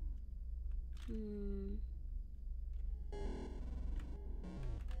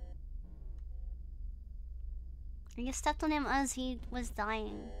 You stepped on him as he was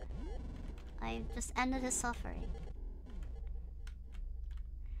dying. I just ended his suffering.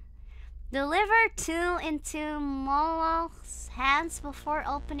 Deliver 2 into Moloch's hands before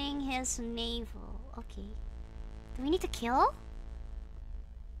opening his navel. Okay. Do we need to kill?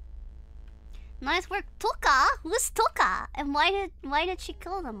 Nice work, Toka. Who's Toka? And why did she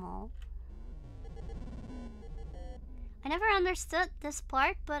kill them all? I never understood this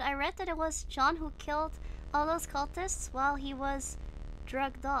part, but I read that it was John who killed all those cultists while he was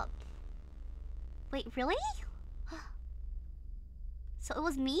drugged up. Wait, really? So it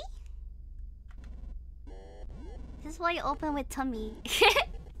was me? This is why you open with tummy.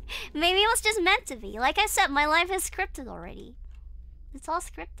 Maybe it was just meant to be. Like I said, my life is scripted already. It's all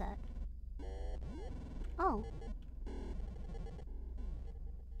scripted. Oh.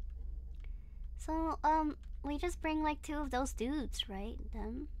 So, we just bring like 2 of those dudes, right?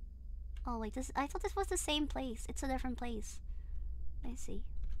 Then. Oh wait, I thought this was the same place. It's a different place. I see.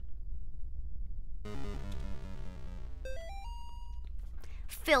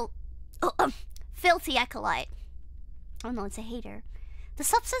 Filthy acolyte. Oh no, it's a hater. The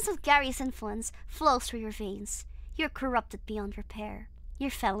substance of Gary's influence flows through your veins. You're corrupted beyond repair.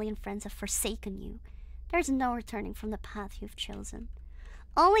 Your family and friends have forsaken you. There's no returning from the path you've chosen.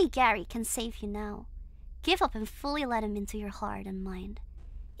 Only Gary can save you now. Give up and fully let him into your heart and mind.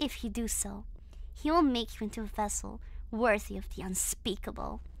 If you do so, he will make you into a vessel worthy of the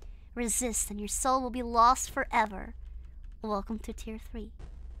unspeakable. Resist and your soul will be lost forever. Welcome to Tier 3.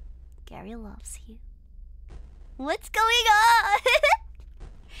 Gary loves you. What's going on?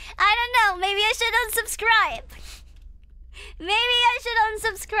 I don't know. Maybe I should unsubscribe. Maybe I should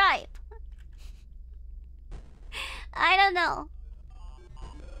unsubscribe. I don't know.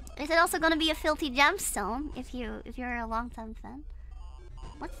 Is it also gonna be a filthy gemstone if you're a long-time fan?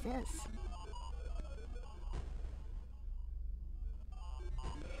 What's this?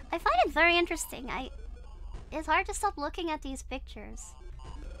 I find it very interesting. It's hard to stop looking at these pictures.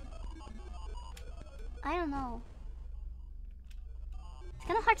 I don't know. It's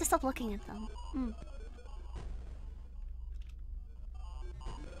kind of hard to stop looking at them.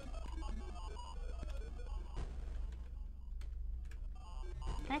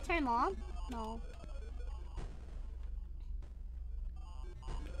 Can I turn them on? No.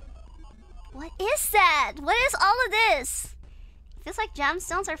 What is that? What is all of this? Feels like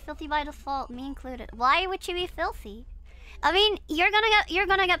gemstones are filthy by default, me included. Why would you be filthy? I mean, you're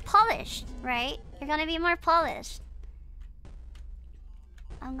gonna get polished, right? You're gonna be more polished.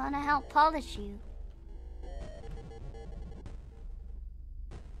 I'm gonna help polish you.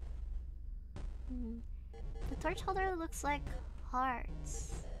 The torch holder looks like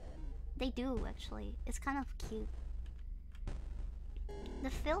hearts. They do, actually. It's kind of cute. The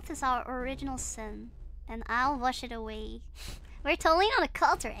filth is our original sin, and I'll wash it away. We're totally not a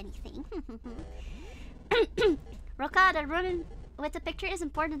cult or anything. ROCA ROURIN with the picture is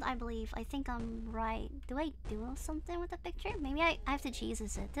important, I believe. I think I'm right. Do I do something with the picture? Maybe I have to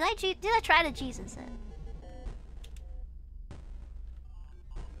Jesus it. Did I try to Jesus it?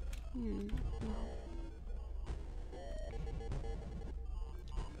 No.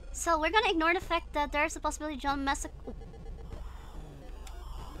 So we're gonna ignore the fact that there's a possibility John messed up.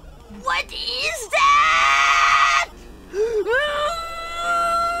 What is that?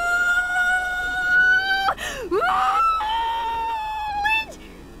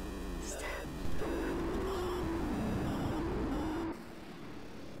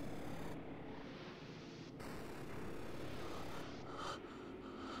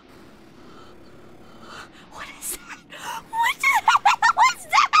 What is that? What's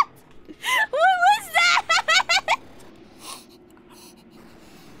that? What was that?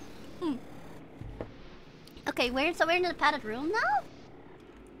 Okay, so we're in the padded room now?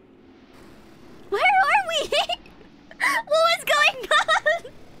 Where are we? What was going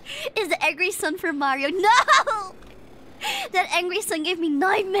on? Is the angry sun for Mario? No! That angry sun gave me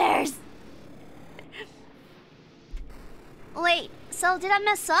nightmares. Wait, so did I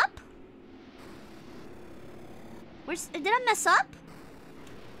mess up? Did I mess up?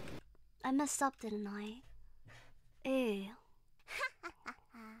 I messed up, didn't I? Ew.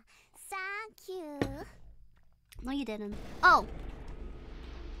 Thank you. No, you didn't. Oh.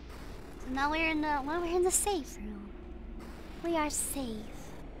 So now we're in the safe room. We are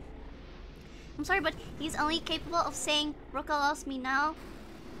safe. I'm sorry, but he's only capable of saying "ROCA loves me now."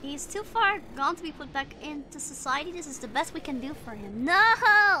 He's too far gone to be put back into society. This is the best we can do for him.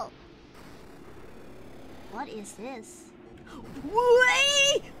 No! What is this?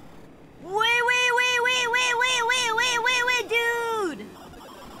 Wait, dude!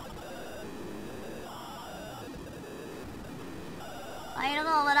 I don't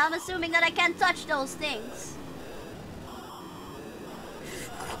know, but I'm assuming that I can't touch those things.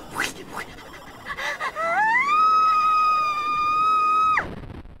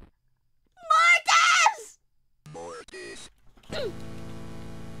 Mortis!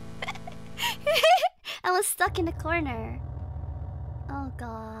 I was stuck in the corner. Oh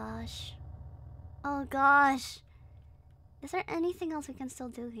gosh. Oh gosh. Is there anything else we can still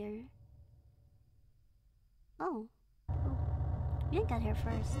do here? Oh. You didn't get here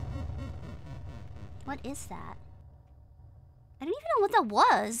first. What is that? I don't even know what that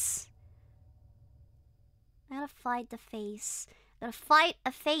was. I gotta fight the face. I gotta fight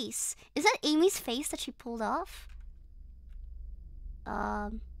a face. Is that Amy's face that she pulled off?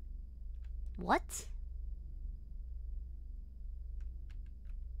 What?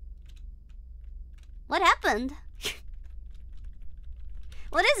 What happened?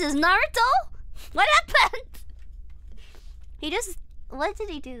 What is this, Naruto? What happened? What did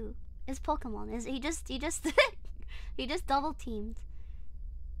he do? His Pokemon he just he just double teamed.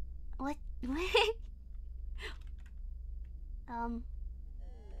 What?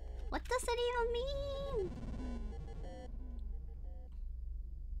 What does it even mean?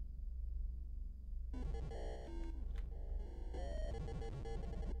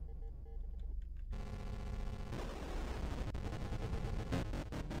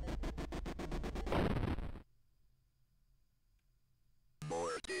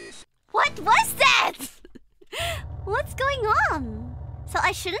 What was that? What's going on? So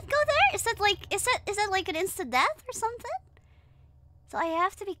I shouldn't go there? Is that like an instant death or something? So I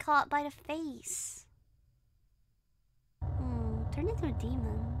have to be caught by the face. Turn into a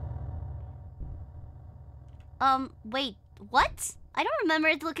demon. Wait, what? I don't remember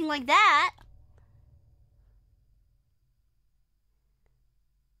it looking like that.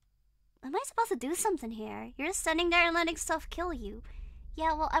 Am I supposed to do something here? You're just standing there and letting stuff kill you.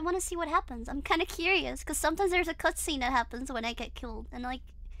 Yeah, well, I want to see what happens. I'm kind of curious, because sometimes there's a cutscene that happens when I get killed. And, like,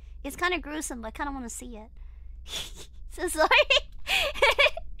 it's kind of gruesome, but I kind of want to see it. So sorry.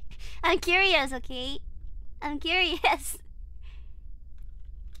 I'm curious, okay? I'm curious.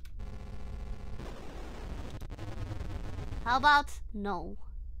 How about no?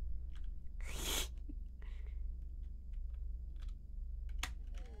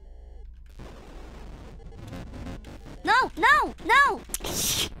 No, no, no!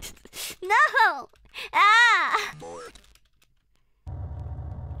 No! Ah!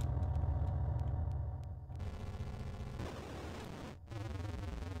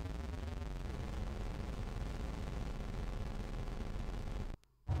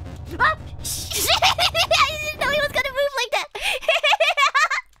 Ah! I didn't know he was gonna move like that!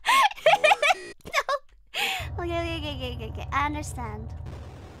 No! Okay. I understand.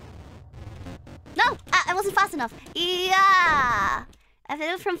 No! I wasn't fast enough. Yeah! I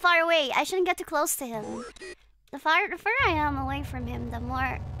did it from far away. I shouldn't get too close to him. The further I am away from him, the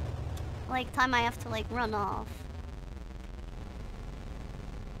more, like, time I have to, like, run off.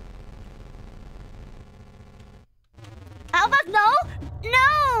 How about no?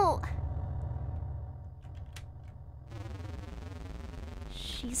 No!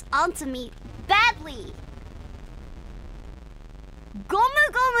 She's onto me badly.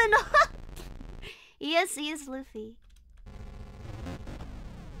 Gomu no. Yes, he is Luffy.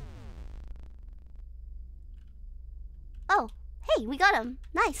 Oh, hey, we got him.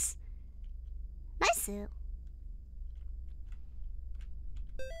 Nice. Nice.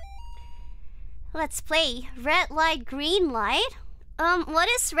 Let's play red light, green light. What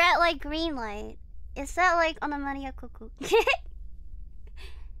is red light, green light? Is that like 𝕄𝔸𝔾𝕀ℂ𝔸𝕃?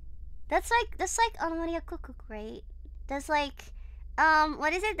 That's like 𝕄𝔸𝔾𝕀ℂ𝔸𝕃, right? There's like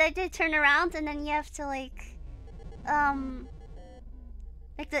what is it that they turn around and then you have to like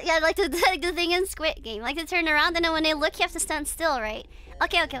like the thing in Squid Game, like to turn around and then when they look you have to stand still, right?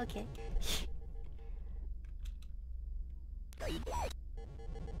 Okay.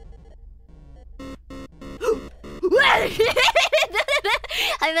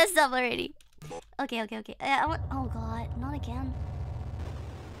 I messed up already. Okay. Oh god, not again.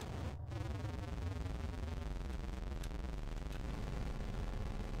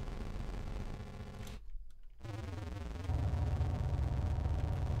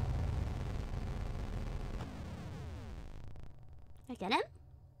 I get him?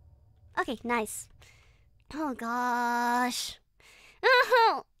 Okay, nice. Oh gosh.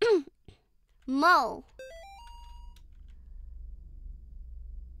 Mo.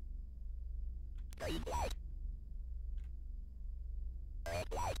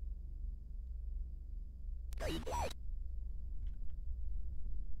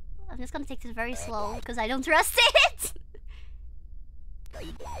 I'm just gonna take this very slow because I don't trust it.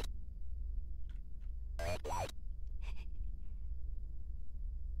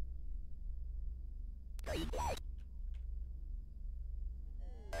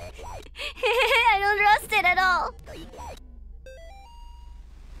 I don't trust it at all.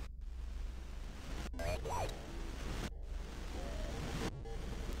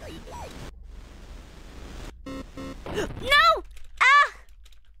 No! Ah!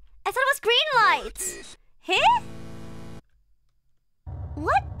 I thought it was green light. Huh?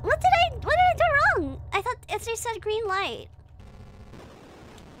 What? What did I do wrong? I thought it just said green light.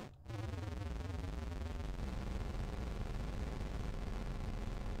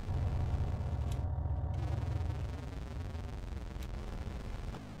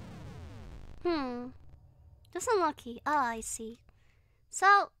 That's unlucky. Ah, I see.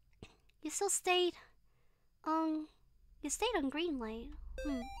 So, you still stayed on green light.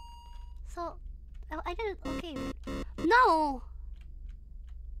 So, I didn't. Okay. No.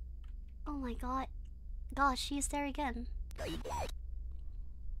 Oh my god. Gosh, she's there again. Thank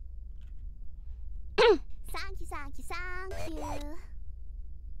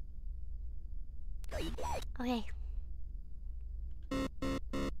you. Okay.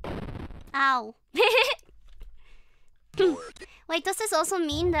 Ow. Wait, does this also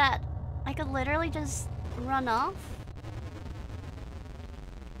mean that I could literally just run off?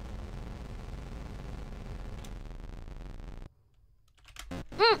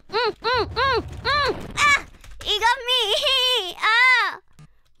 Ah! He got me! Ah!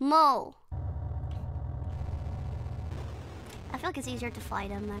 Mo. I feel like it's easier to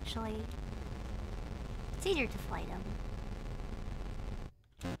fight him, actually. It's easier to fight him.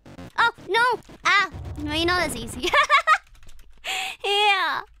 Oh, no! Ah! No, you know that's easy.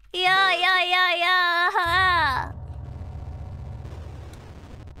 Yeah!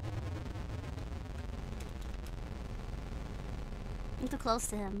 I need to close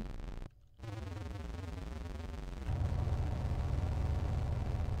to him.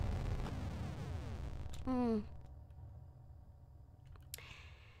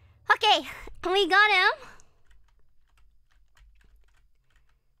 Okay, we got him.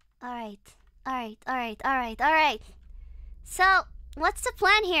 Alright. So, what's the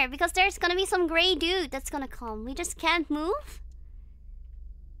plan here? Because there's gonna be some gray dude that's gonna come. We just can't move?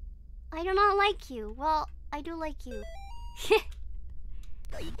 I do not like you. Well, I do like you.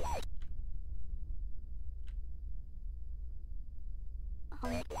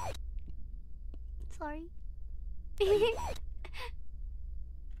 Sorry.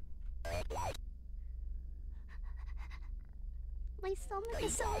 My stomach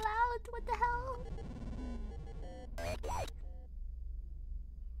is so loud. What the hell?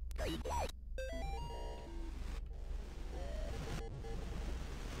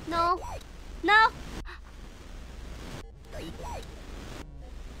 No. No. No.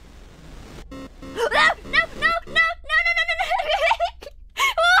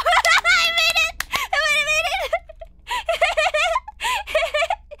 I made it.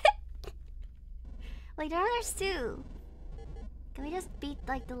 Wait, there's two. Can we just beat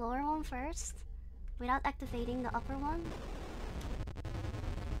like the lower one first? Without activating the upper one?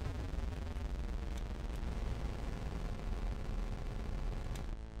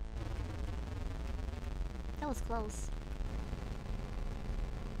 That was close.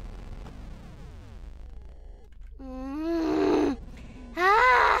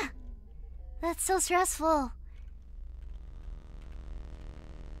 That's so stressful.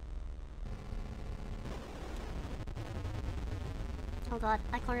 Oh god,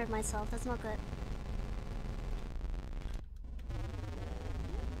 I cornered myself. That's not good.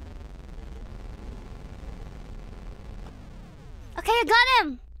 Okay, I got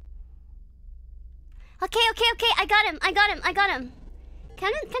him! Okay, I got him.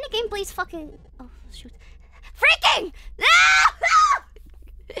 Can the game please fucking... Oh, shoot. Freaking! No!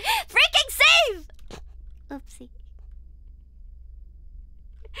 Freaking save! Oopsie.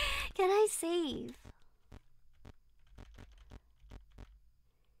 Can I save?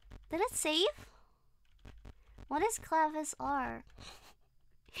 Did it save? What is Clavis R?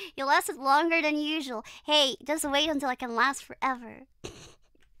 You lasted longer than usual. Hey, just wait until I can last forever.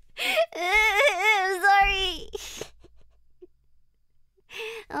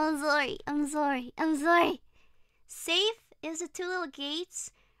 I'm sorry. I'm sorry. Safe is the two little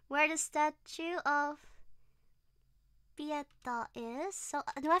gates where the statue of Pieta is. So,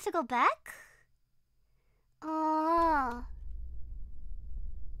 do I have to go back? Oh.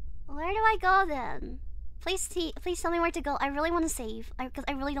 Where do I go then? Please tell me where to go. I really want to save. Because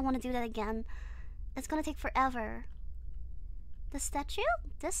I really don't want to do that again. It's gonna take forever. The statue?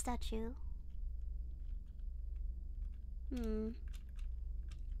 This statue.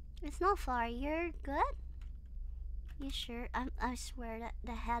 It's not far. You're good? You sure? I swear that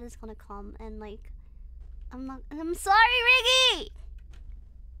the head is gonna come and like... I'm sorry, Riggy!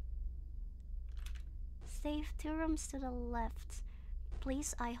 Save 2 rooms to the left.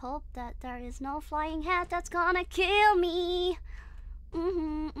 Please, I hope that there is no flying hat that's gonna kill me.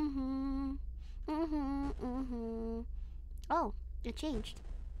 Oh, it changed.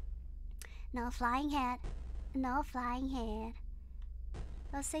 No flying hat. No flying hat.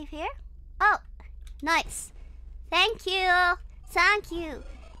 Let's save here. Oh, nice. Thank you.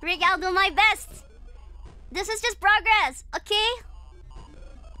 Rick, I'll do my best. This is just progress, okay?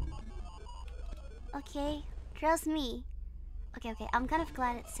 Okay, trust me. Okay, I'm kind of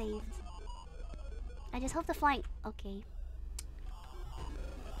glad it's saved. I just hope the flying... Okay.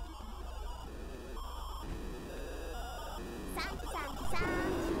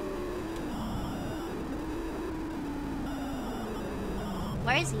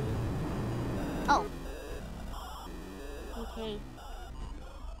 Where is he? Oh. Okay.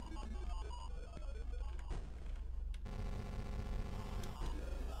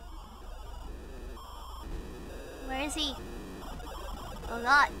 Where is he? Oh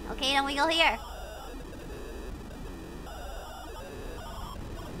god. Okay, then we go here.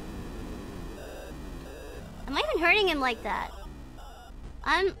 Am I even hurting him like that?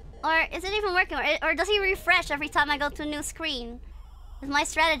 Or is it even working? Or does he refresh every time I go to a new screen? Is my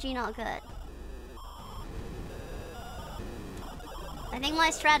strategy not good? I think my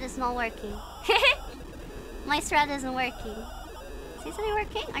strat is not working. My strat isn't working. Is he something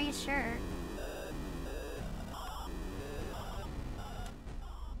working? Are you sure?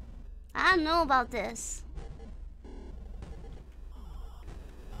 I don't know about this.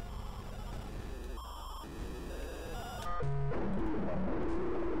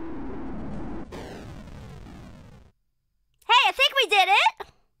 Hey, I think we did it!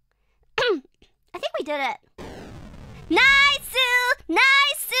 did it. Nice!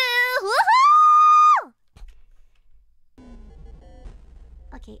 Nice! Woohoo!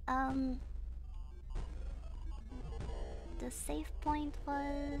 Okay, the save point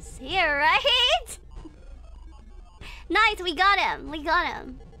was here, right? Nice, we got him. We got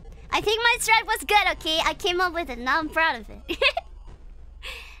him. I think my strat was good, okay? I came up with it. Now I'm proud of it.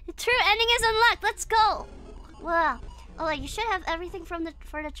 The true ending is unlocked. Let's go. Wow. Oh, you should have everything for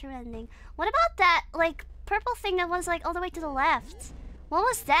the true ending. What about that, like, purple thing that was, like, all the way to the left? What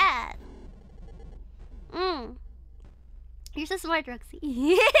was that? You're so smart,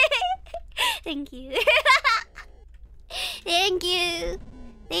 Roxy. Thank you. Thank you.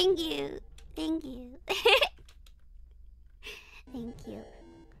 Thank you. Thank you. Thank you.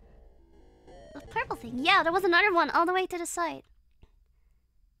 The purple thing. Yeah, there was another one all the way to the side.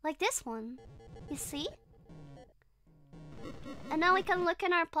 Like this one. You see? And now we can look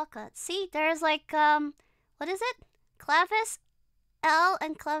in our pocket. See, there's like, what is it? 𝕊𝐵𝐿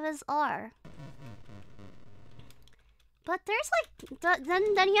and 𝕊𝐵𝐿. But there's like,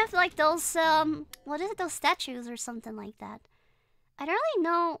 then you have like those, what is it? Those statues or something like that. I don't really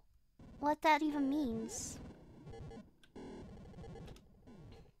know what that even means.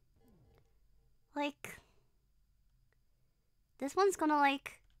 Like, this one's gonna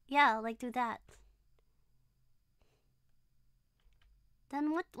like, yeah, like do that.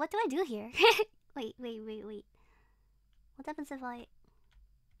 Then what do I do here? Wait. What happens if I...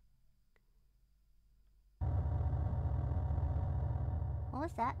 What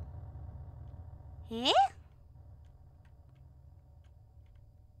was that? Eh?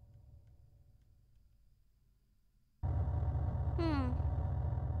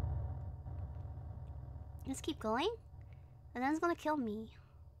 Let's keep going? And then it's gonna kill me.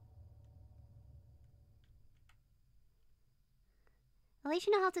 At least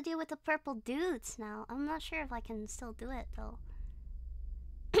you know how to deal with the purple dudes now. I'm not sure if I can still do it though.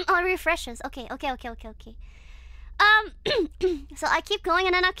 Oh, it refreshes. Okay. So I keep going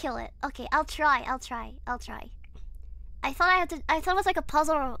and then I'll kill it. Okay, I'll try. I thought it was like a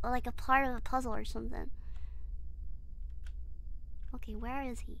puzzle, or like a part of a puzzle or something. Okay, where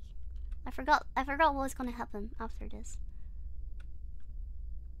is he? I forgot what was gonna happen after this.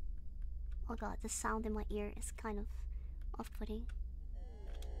 Oh god, the sound in my ear is kind of off-putting.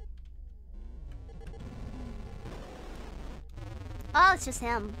 Oh, it's just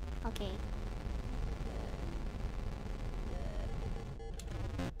him. Okay.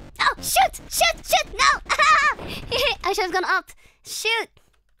 Oh, shoot! No! I should have gone up. Shoot!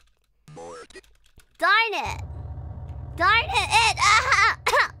 Darn it!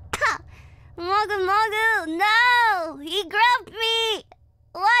 Mogu! No! He grabbed me!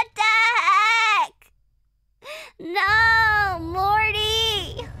 What the heck? No!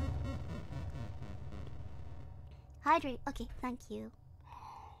 Morty! Hydrate. Okay, thank you.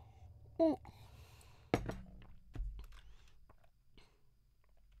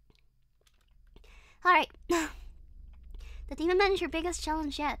 Alright. The demon man is your biggest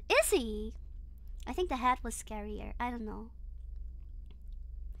challenge yet. Is he? I think the hat was scarier. I don't know.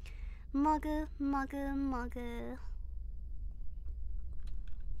 Mogu.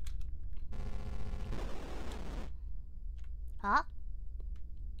 Huh?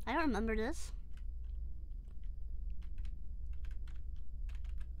 I don't remember this.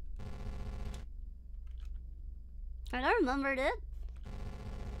 I don't remember it.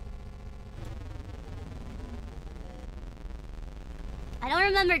 I don't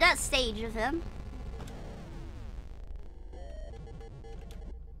remember that stage of him.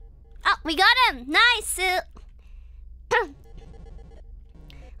 Oh, we got him! Nice!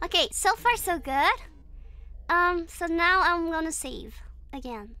 Okay, so far so good. So now I'm gonna save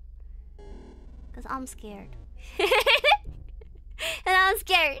again. Cause I'm scared. And I'm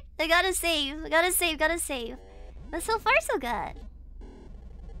scared. I gotta save. But so far so good.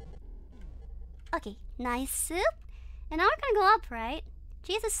 Okay, nice. And now we're gonna go up, right?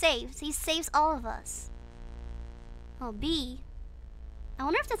 Jesus saves. He saves all of us. Oh, B. I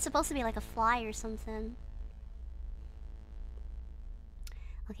wonder if that's supposed to be like a fly or something.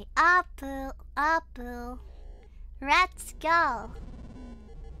 Okay, apple. Let's go.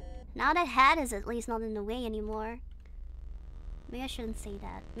 Now that hat is at least not in the way anymore. Maybe I shouldn't say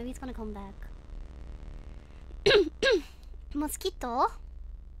that. Maybe it's gonna come back. Mosquito?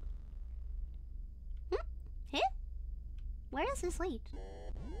 Eh? Where does this lead?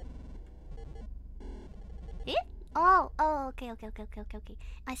 Eh? Oh, okay.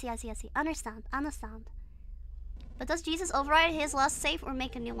 I see. Understand. But does Jesus override his last save or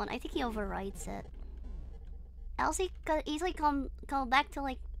make a new one? I think he overrides it. Else he could easily come back to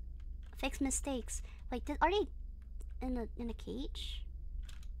like fix mistakes. Wait, are they in a cage?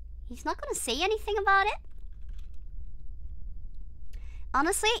 He's not gonna say anything about it?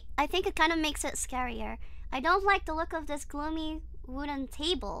 Honestly, I think it kind of makes it scarier. I don't like the look of this gloomy wooden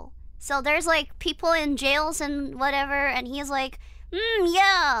table. So there's like people in jails and whatever, and he's like,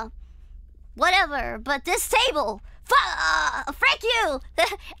 yeah, whatever, but this table, frick you!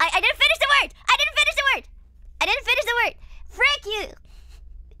 I didn't finish the word! I didn't finish the word! I didn't finish the word! Frick you!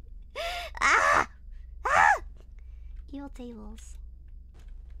 Evil tables.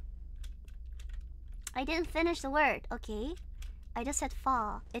 I didn't finish the word, okay? I just said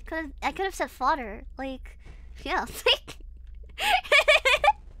fa. I could have said fodder. Like, yeah. Frick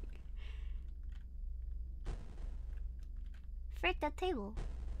that table.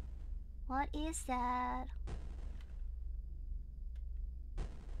 What is that?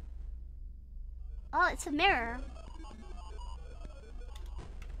 Oh, it's a mirror.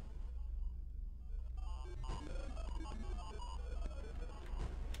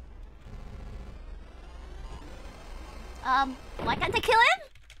 Why can't I kill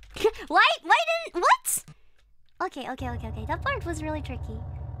him? Why didn't, what? Okay. That part was really tricky.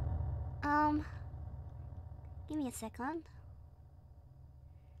 Give me a second.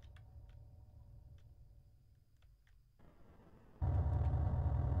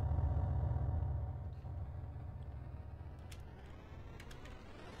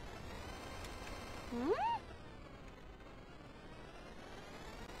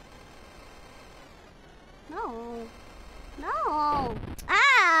 No. No.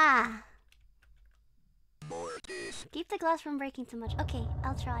 Ah! Keep the glass from breaking too much. Okay,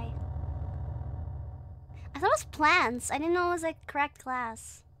 I'll try. I thought it was plants. I didn't know it was like cracked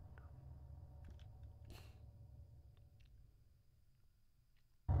glass.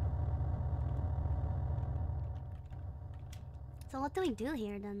 So what do we do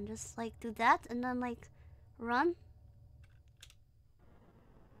here then? Just like do that and then like run?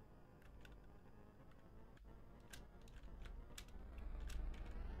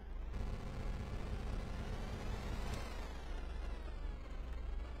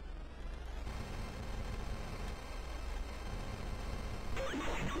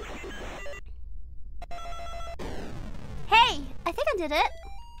 Hey! I think I did it!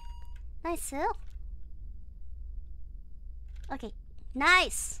 Nice, Sil. Okay,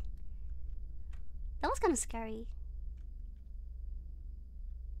 nice! That was kind of scary.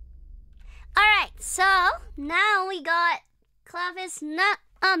 Alright, so now we got Clavis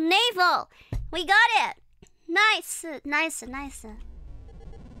navel. We got it! Nice.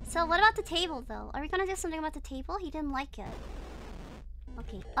 So what about the table though? Are we gonna do something about the table? He didn't like it.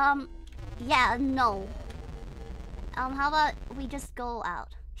 Okay, yeah, no. How about we just go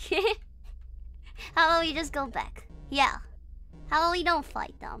out? How about we just go back? Yeah. How about we don't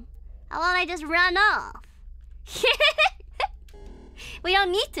fight them? How about I just run off? We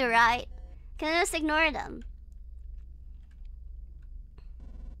don't need to, right? Can I just ignore them?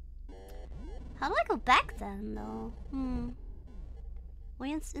 How do I go back then, though?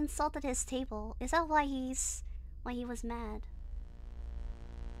 We insulted his table. Is that why he was mad?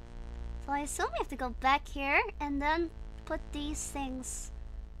 So I assume we have to go back here and then put these things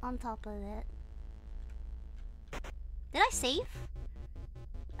on top of it. Did I save?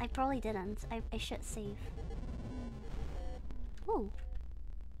 I probably didn't. I should save. Ooh.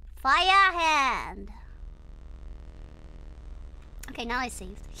 Fire hand! Okay, now I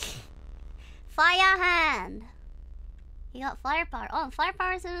saved. Fire hand! He got firepower. Oh,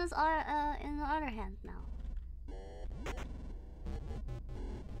 firepower is in his in the other hand now.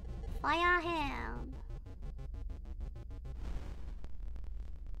 Fire hand.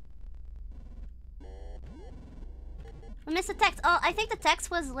 We missed the text. Oh, I think the text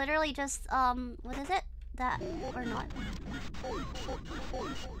was literally just what is it? That or not?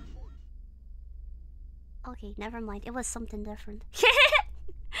 Okay, never mind. It was something different.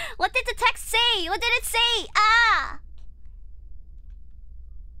 What did the text say? What did it say? Ah!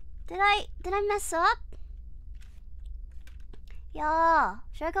 Did I mess up? Yeah.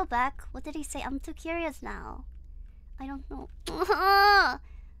 Should I go back? What did he say? I'm too curious now. I don't know.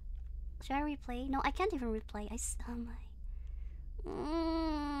 Should I replay? No, I can't even replay. Oh my.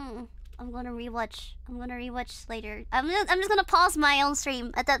 I'm gonna rewatch. I'm gonna rewatch later. I'm just gonna pause my own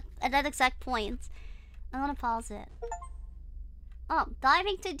stream at that exact point. I'm gonna pause it. Oh,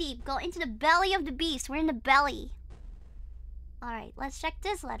 diving too deep. Go into the belly of the beast. We're in the belly. Alright, let's check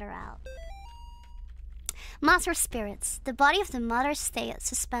this letter out. Master spirits, the body of the mother stayeth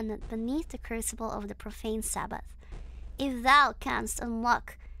suspended beneath the crucible of the profane Sabbath. If thou canst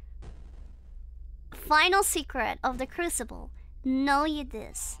unlock final secret of the crucible, know ye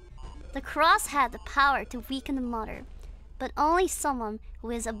this. The cross had the power to weaken the mother, but only someone who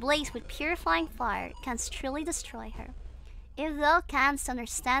is ablaze with purifying fire can truly destroy her. If thou canst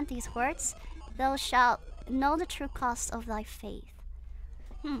understand these words, thou shalt know the true cost of thy faith.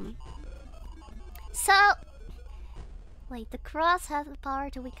 So, wait, the cross has the power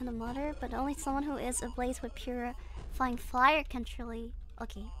to weaken the mother, but only someone who is ablaze with purifying fire can truly...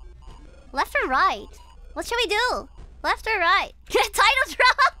 Okay. Left or right? What should we do? Left or right? Title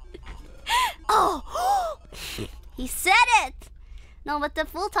drop! Oh! He said it! No, but the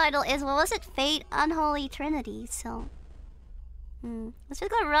full title is, what was it? Fate, Unholy Trinity, so... let's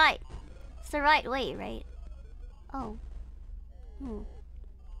just go right. It's the right way, right? Oh.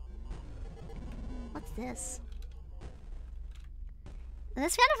 What's this?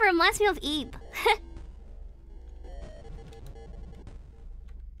 This kind of reminds me of 𝕊𝐵.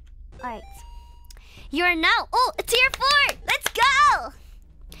 Alright. You are now... Oh, a tier 4! Let's go!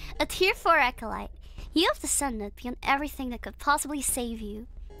 A tier 4 acolyte. You have descended beyond everything that could possibly save you.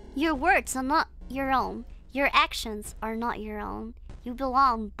 Your words are not your own. Your actions are not your own. You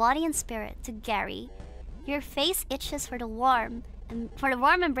belong, body and spirit, to Gary. Your face itches for the warm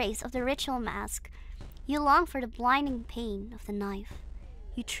embrace of the ritual mask. You long for the blinding pain of the knife.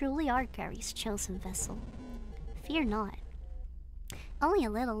 You truly are Gary's chosen vessel. Fear not. Only a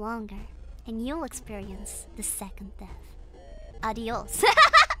little longer, and you'll experience the second death. Adios.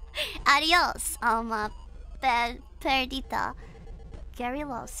 Adios, alma perdita. Gary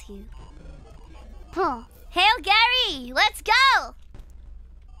loves you. Huh. Hail Gary! Let's go!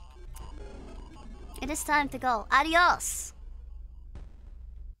 It is time to go. Adios!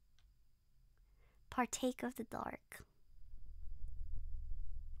 Partake of the dark.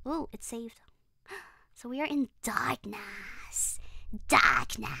 Ooh, it saved. So we are in darkness.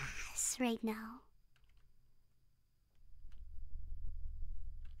 Darkness right now.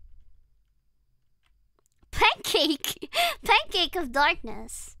 Pancake! Pancake of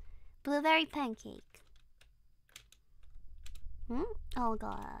darkness. Blueberry pancake. Oh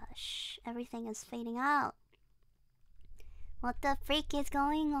gosh. Everything is fading out. What the freak is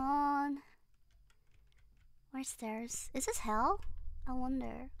going on? Where's stairs? Is this hell? I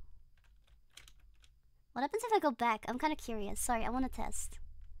wonder. What happens if I go back? I'm kind of curious. Sorry, I want to test.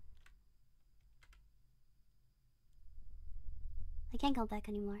 I can't go back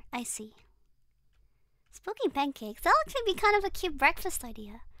anymore. I see. Spooky pancakes. That looks like be kind of a cute breakfast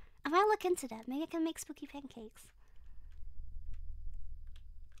idea. I might look into that. Maybe I can make spooky pancakes.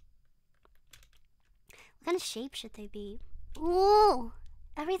 What kind of shape should they be? Ooh!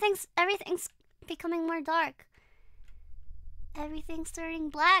 Everything's becoming more dark. Everything's turning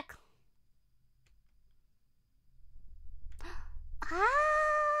black.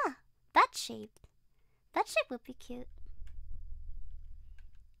 Ah! Bat shaped. Bat shape would be cute.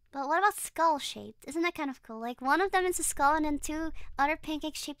 But what about skull shaped? Isn't that kind of cool? Like one of them is a skull and then two other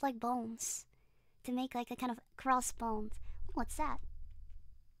pancakes shaped like bones. To make like a kind of cross bones. What's that?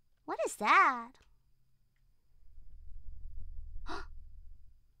 What is that?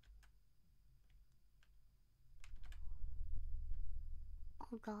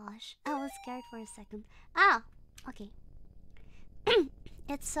 Oh gosh, I was scared for a second. Ah, okay.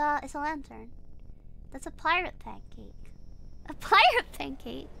 It's a lantern. That's a pirate pancake. A pirate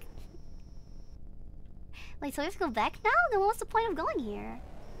pancake. Wait, so we have to go back now? Then what's the point of going here?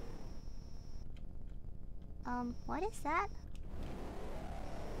 What is that?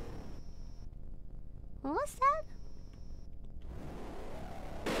 What was that?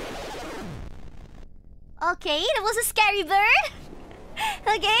 Okay, that was a scary bird.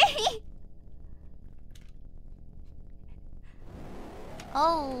 Okay.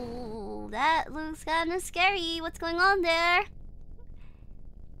 Oh, that looks kind of scary. What's going on there?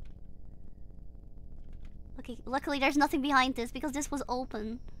 Okay, luckily there's nothing behind this because this was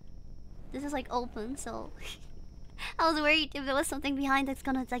open. This is like open, so I was worried if there was something behind that's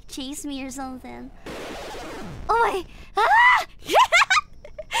gonna like chase me or something. Oh my! Ah!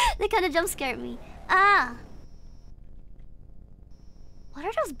 They kind of jump scared me. Ah! What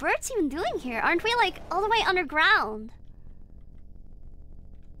are those birds even doing here? Aren't we like all the way underground?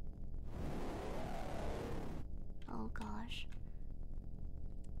 Oh gosh.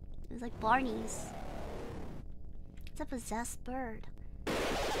 It's like Barney's. It's a possessed bird.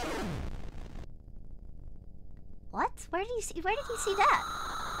 What? Where did you see that?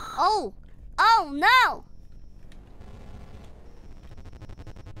 Oh! Oh no!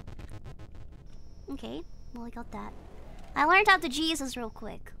 Okay, well I got that. I learned how to Jesus real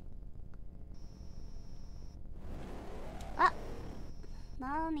quick. Ah!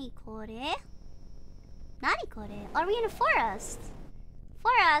 Nani kore? Nani kore? Are we in a forest?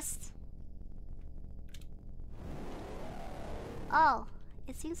 Forest! Oh,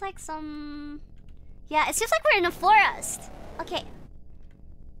 it seems like some... Yeah, it seems like we're in a forest. Okay.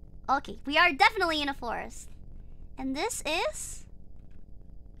 Okay, we are definitely in a forest. And this is...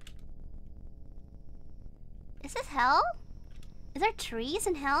 Is this hell? Is there trees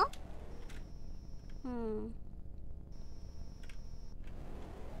in hell?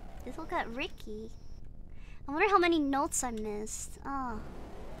 This will get Ricky. I wonder how many notes I missed. Oh,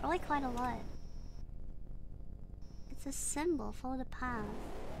 probably quite a lot. It's a symbol, follow the path.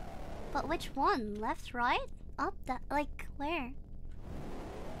 But which one? Left, right? Up, that, like, where?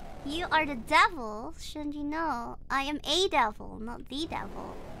 You are the devil, shouldn't you know? I am a devil, not the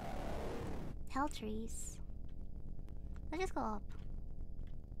devil. Hell trees. Let's just go up.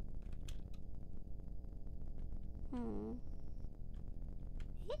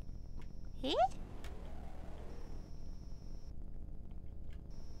 Hey?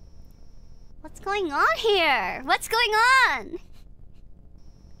 What's going on here? What's going on?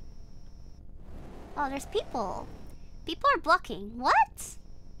 Oh, there's people. People are blocking. What?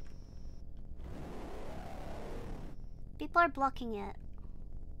 People are blocking it.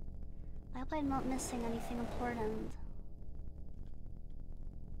 I hope I'm not missing anything important.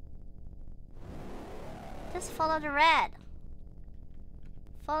 Just follow the red.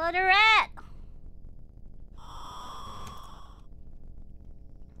 Follow the red.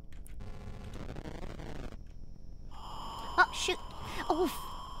 Oh, shoot. Oh,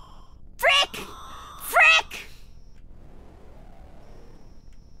 frick! Frick!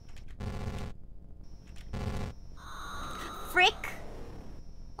 Frick.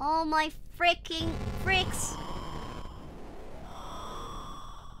 Oh my freaking fricks.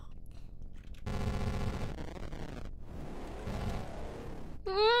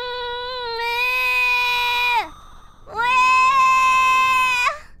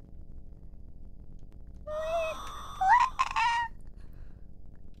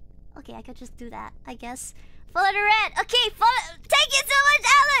 Okay, I could just do that, I guess. Follow the red. Okay, follow. Thank you so much,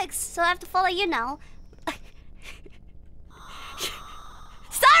 Alex. So I have to follow you now.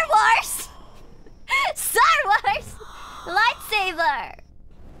 Star Wars. Star Wars. Lightsaber.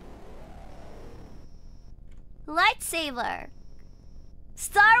 Lightsaber.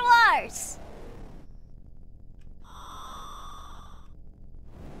 Star Wars.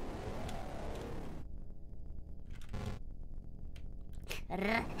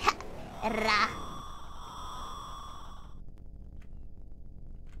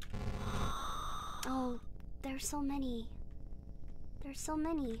 Oh, there's so many. There's so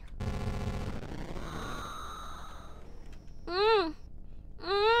many.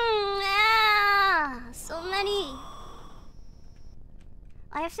 Yeah, so many.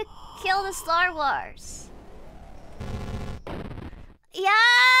 I have to kill the Star Wars.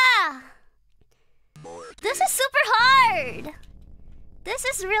 Yeah! This is super hard! This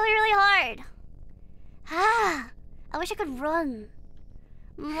is really, really hard. Ah, I wish I could run.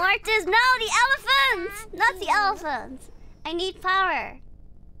 Mortis, no, the elephant! Not the elephant. I need power.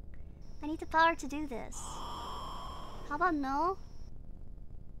 I need the power to do this. How about no?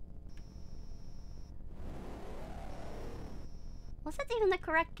 Was that even the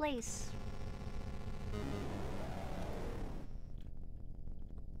correct place?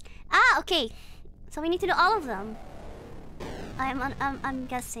 Ah, okay. So we need to do all of them. I'm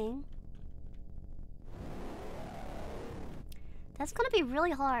guessing. That's gonna be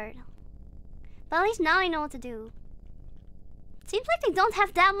really hard. But at least now I know what to do. Seems like they don't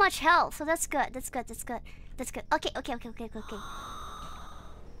have that much health, so that's good. That's good. That's good. That's good. Okay.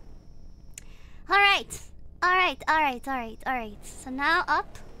 Alright. So now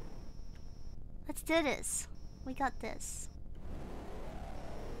up. Let's do this. We got this.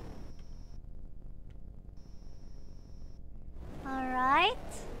 Alright.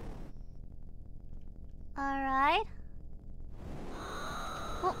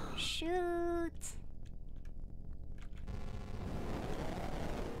 Oh, shoot.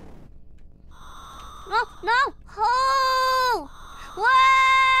 No! Oh!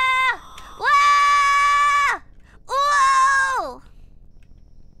 Whoa! Whoa!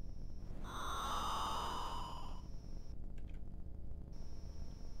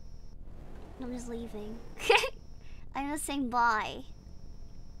 I'm just leaving. I'm just saying bye.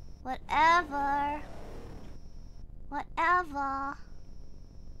 Whatever.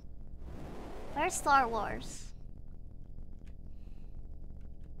 Where's Star Wars?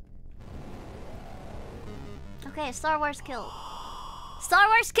 Okay, Star Wars killed. Star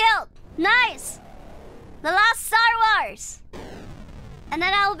Wars killed! Nice! The last Star Wars! And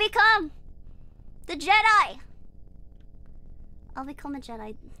then I'll become the Jedi. I'll become a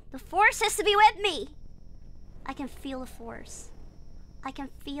Jedi. The Force has to be with me. I can feel the Force. I can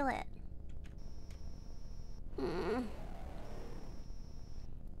feel it.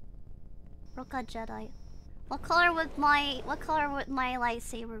 ROCA Jedi. What color would my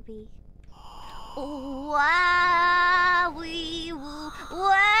lightsaber be? Wowee woo,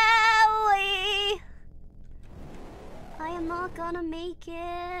 wowee. I am not gonna make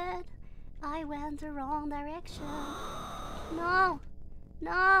it. I went the wrong direction. No,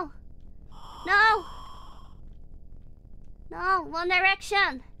 no, no, no. One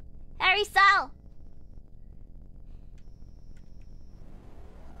direction. Harry Sal.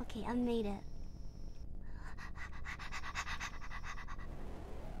 Okay, I made it.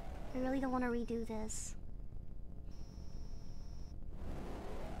 I really don't want to redo this.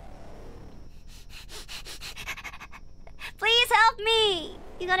 Please help me!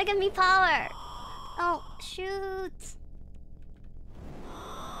 You gotta give me power. Oh, shoot.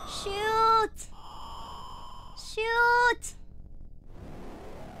 Shoot! Shoot!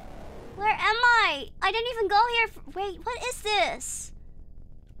 Where am I? I didn't even go here. Wait, what is this?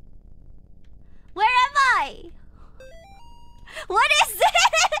 Where am I? What is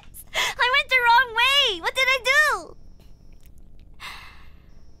this? I went the wrong way. What did I do?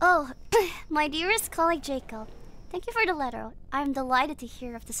 Oh, my dearest colleague Jacob, thank you for the letter. I am delighted to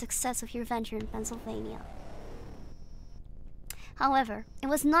hear of the success of your venture in Pennsylvania. However, it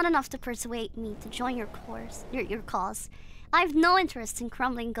was not enough to persuade me to join your cause. I have no interest in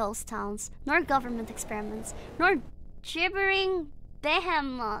crumbling ghost towns, nor government experiments, nor gibbering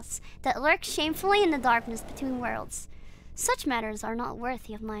behemoths that lurk shamefully in the darkness between worlds. Such matters are not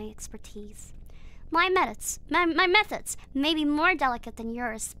worthy of my expertise. My methods may be more delicate than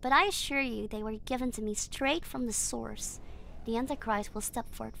yours, but I assure you they were given to me straight from the source. The Antichrist will step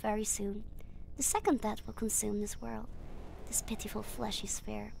forth very soon. The second death will consume this world. This pitiful fleshy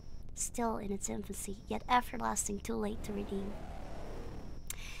sphere, still in its infancy, yet everlasting, too late to redeem.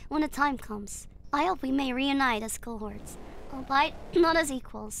 When the time comes, I hope we may reunite as cohorts, albeit not as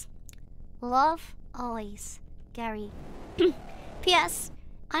equals. Love, always, Gary. P.S.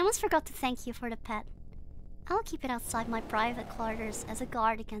 I almost forgot to thank you for the pet. I'll keep it outside my private quarters as a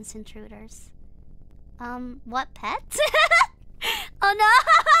guard against intruders. What pet? Oh no!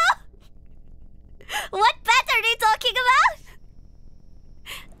 What pet are they talking about?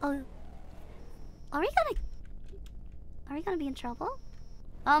 Oh, are we gonna be in trouble?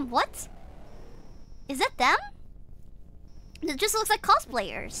 What? Is it them? It just looks like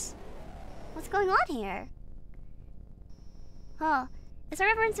cosplayers. What's going on here? Huh. It's a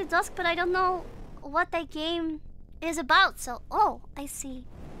reference to Dusk, but I don't know what that game is about, so... Oh, I see.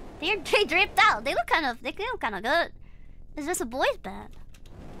 They dripped out. They look kind of good. Is this a boys band?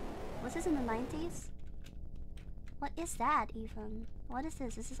 Was this in the 90s? What is that even? What is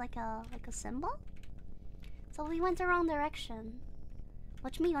this? This is like a symbol? So we went the wrong direction.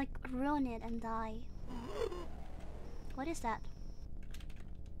 Watch me like ruin it and die. What is that?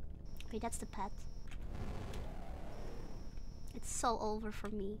 Wait, that's the pet. It's so over for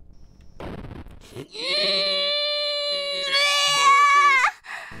me.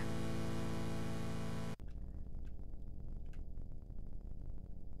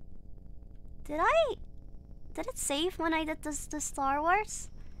 Did it save when I did the Star Wars?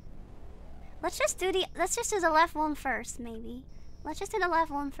 Let's just do the left one first, maybe. Let's just do the left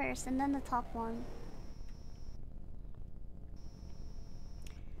one first and then the top one.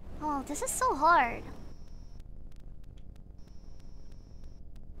 Oh, this is so hard.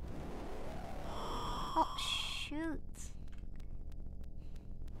 Oh, shoot.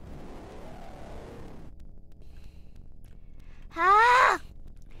 Ah!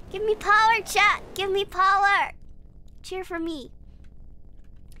 Give me power, chat! Give me power! Cheer for me.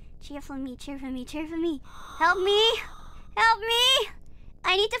 Cheer for me, cheer for me, cheer for me. Help me! Help me!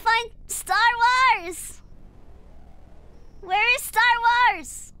 I need to find Star Wars! Where is Star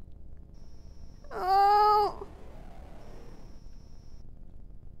Wars? Oh!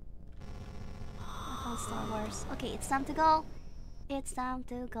 I found Star Wars. Okay, it's time to go. It's time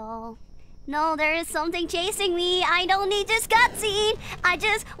to go. No, there is something chasing me. I don't need this cutscene. I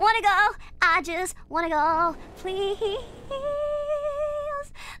just wanna go. I just wanna go. Please, let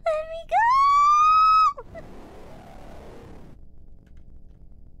me go.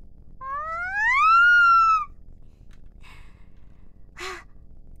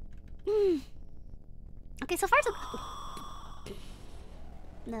 Okay, so far so.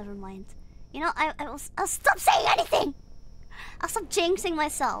 Never mind. You know, I'll stop saying anything. I'll stop jinxing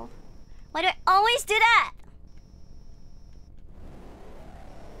myself. Why do I always do that?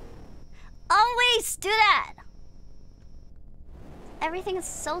 Always do that. Everything is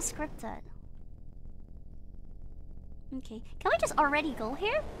so scripted. Okay, can we just already go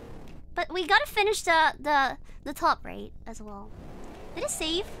here? But we gotta finish the top right as well. Did it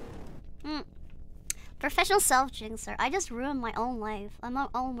save? Professional self-jinxer. I just ruined my own life. I'm my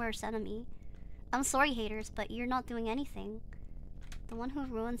own worst enemy. I'm sorry, haters, but you're not doing anything. The one who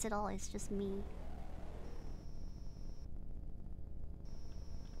ruins it all is just me.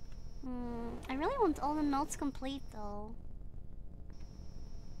 I really want all the notes complete though.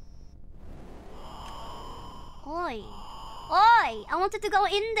 Oi! Oi! I wanted to go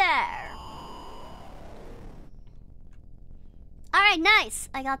in there! Alright, nice!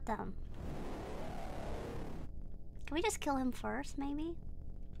 I got them. Can we just kill him first, maybe?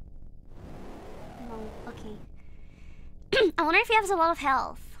 No, okay. I wonder if he has a lot of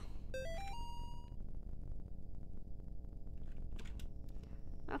health.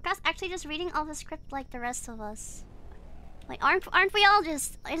 Roka's actually just reading all the script like the rest of us. Like, aren't we all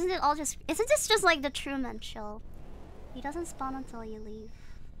just... Isn't this just like the Truman Show? He doesn't spawn until you leave.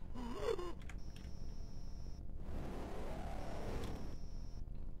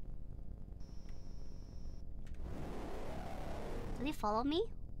 Did he follow me?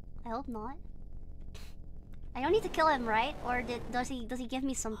 I hope not. I don't need to kill him, right? Or does he give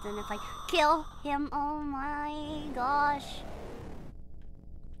me something if I kill him? Oh my gosh.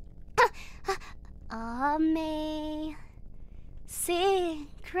 Amazing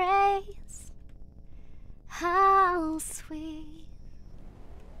grace, how sweet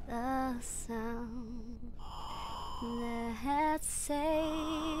the sound that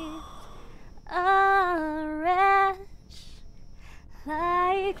saved a wretch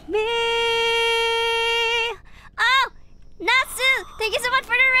like me. Oh, Natsu, thank you so much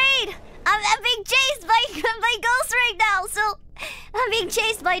for the raid. I'm being chased by ghosts right now, so I'm being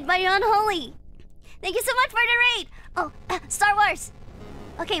chased by unholy. Thank you so much for the raid. Oh, Star Wars.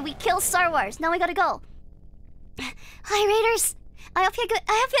 Okay, we killed Star Wars. Now we gotta go. Hi, raiders. I hope you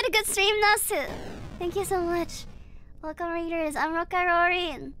had a good stream, Natsu. Thank you so much. Welcome, raiders. I'm ROCA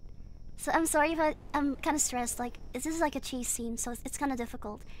ROURIN. So I'm sorry if I'm kind of stressed. Like, this is like a chase scene, so it's kind of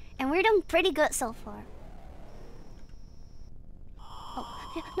difficult. And we're doing pretty good so far.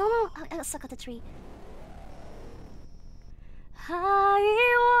 Oh, no, I got stuck at the tree. I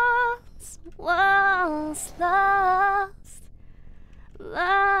was lost, but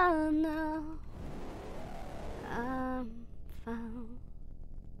now I'm found.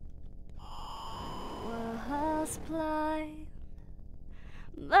 Was blind,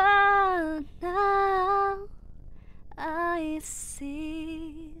 but now I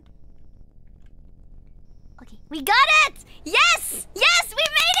see. Okay, we got it! Yes! Yes, we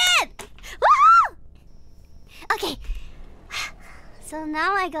made it! Woo! Okay. So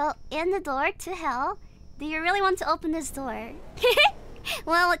now I go in the door to hell. Do you really want to open this door?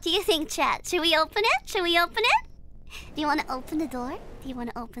 Well, what do you think, chat? Should we open it? Should we open it? Do you want to open the door? Do you want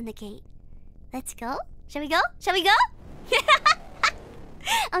to open the gate? Let's go. Shall we go? Shall we go?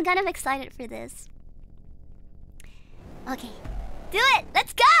 I'm kind of excited for this. Okay. Do it!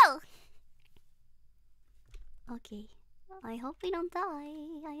 Let's go! Okay. I hope we don't die.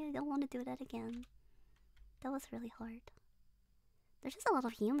 I don't want to do that again. That was really hard. There's just a lot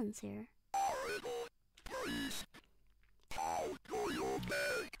of humans here.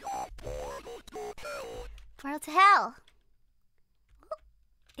 Portal to hell!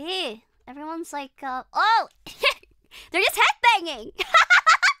 Ew. Everyone's like, oh! They're just headbanging!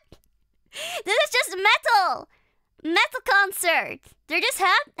 This is just metal! Metal concert! They're just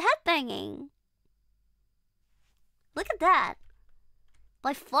headbanging. Look at that.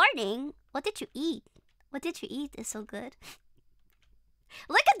 By farting, what did you eat? What did you eat is so good.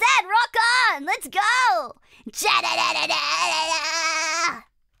 Look at that! Rock on! Let's go!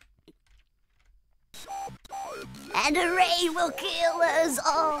 And the rain will kill us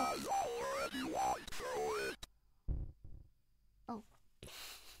all. Oh.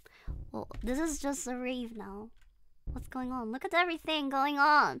 Well, this is just a rave now. What's going on? Look at everything going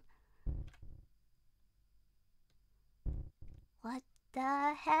on. What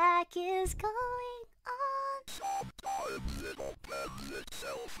the heck is going on?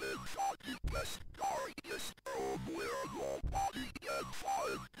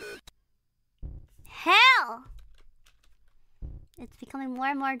 Hell! It's becoming more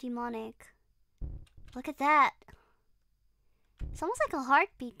and more demonic. Look at that. It's almost like a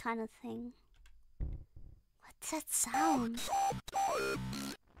heartbeat kind of thing. What's that sound?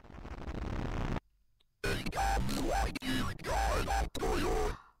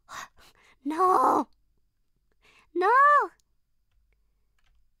 No! No!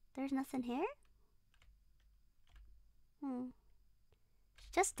 There's nothing here? It's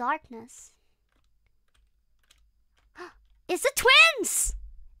just darkness. It's the twins!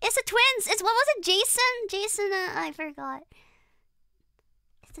 It's the twins! It's, what was it, Jason? Jason, I forgot.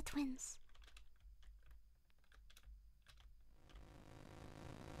 It's the twins.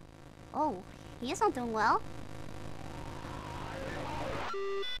 Oh, he is not doing well.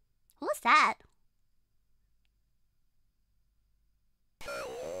 Who is that?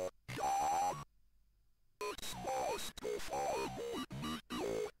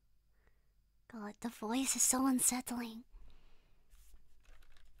 God, the voice is so unsettling.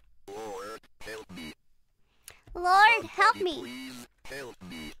 Lord, help me. Lord, help me! Please help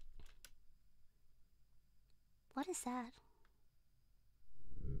me. What is that?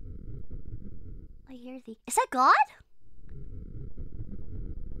 I hear thee. Is that God?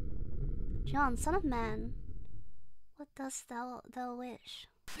 John, son of man, what dost thou wish?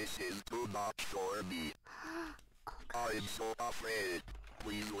 This is too much for me. Oh, God. I'm so afraid.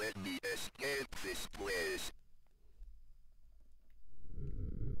 Please let me escape this place.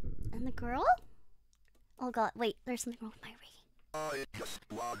 And the girl? Oh God, wait, there's something wrong with my reading. I just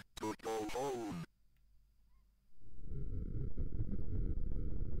want to go home.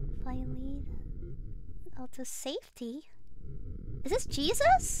 If I lead to safety? Is this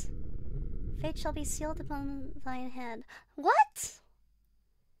Jesus? Fate shall be sealed upon thine head. What?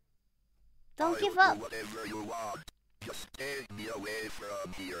 Don't give I'll up. do whatever you want. Just take me away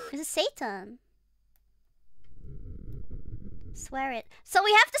from here. This is Satan. Swear it. So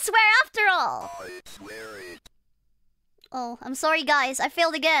we have to swear after all. I swear it. Oh, I'm sorry guys. I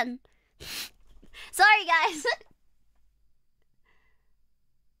failed again. Sorry guys.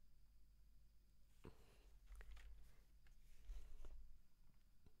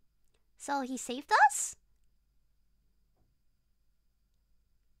 So he saved us?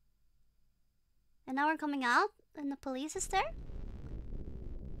 And now we're coming out and the police is there?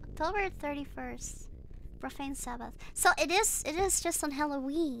 October 31st. Profane Sabbath. So it is just on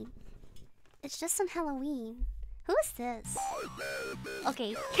Halloween. It's just on Halloween. Who is this?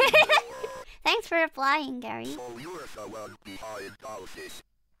 Okay. Thanks for replying, Gary. So you're the one behind all this.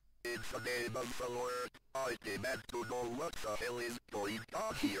 In the name of the Lord, I demand to know what the hell is going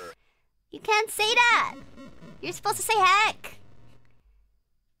on here. You can't say that! You're supposed to say heck!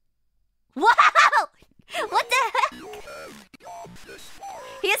 Wow! What the heck? You have come this far.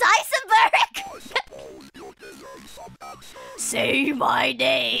 He is Heisenberg! I suppose you deserve some answers. Say my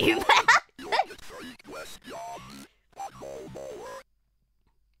name. You get 3 questions, but no more.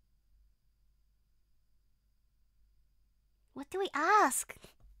 What do we ask?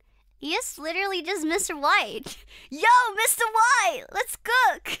 He is literally just Mr. White. Yo, Mr. White! Let's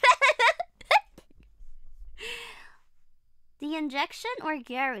cook! The injection or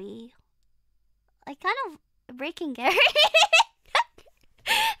Gary? I kind of... Breaking Gary?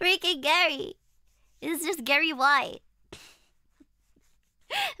 Breaking Gary. It's just Gary White.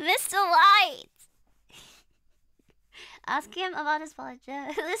 Mr. White! Ask him about his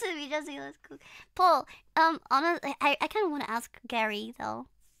project. Listen to me, Jesse, let's cook. Paul, honestly, I kind of want to ask Gary, though.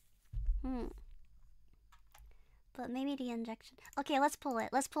 But maybe the injection. Okay, let's pull it.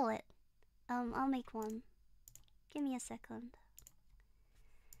 Let's pull it. I'll make one. Give me a second.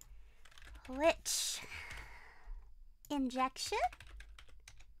 Which injection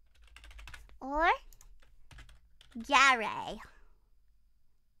or Gary?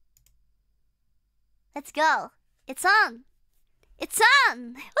 Let's go. It's on. It's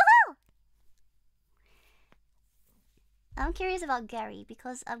on. Woohoo! I'm curious about Gary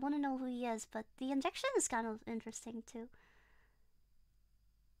because I want to know who he is, but the injection is kind of interesting too.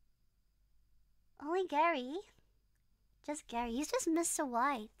 Only Gary. Just Gary. He's just Mr.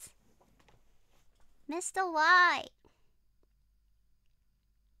 White. Mr. White.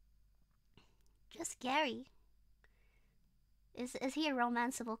 Just Gary. Is he a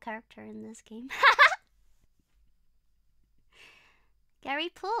romanceable character in this game? Gary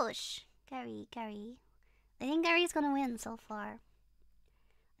push. Gary. I think Gary's gonna win so far.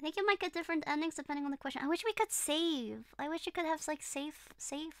 I think you might get different endings depending on the question. I wish we could save. I wish you could have like save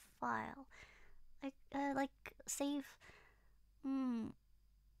file. Like save.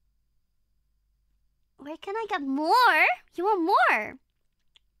 Where can I get more? You want more?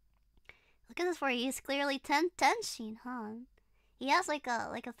 Look at this for you. He's clearly Tenshin, huh? He has like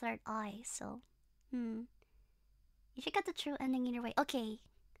a third eye, so you should get the true ending either way. Okay.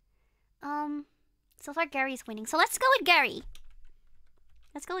 So far Gary's winning. So let's go with Gary.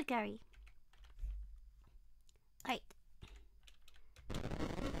 Let's go with Gary. Alright.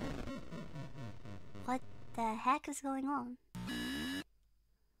 What the heck is going on?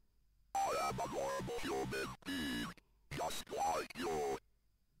 I am a normal human being, just like you.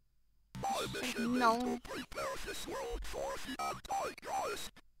 My No.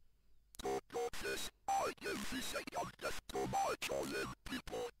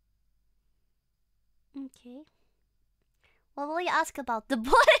 Okay. What will you ask about the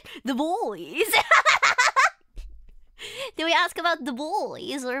the boys? Do we ask about the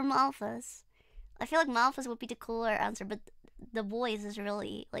boys or Malphas? I feel like Malphas would be the cooler answer, but the boys is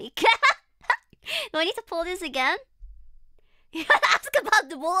really like. Do I need to pull this again? You gotta ask about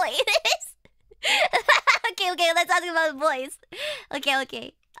the boys. Okay, let's ask about the boys.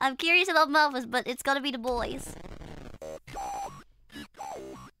 Okay. I'm curious about Malphas, but it's gotta be the boys.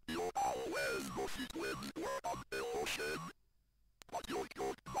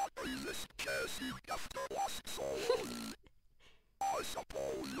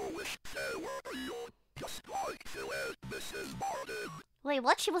 Wait,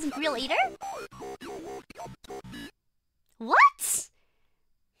 what? She wasn't real either? What?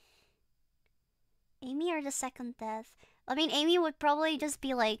 Amy or the second death? I mean, Amy would probably just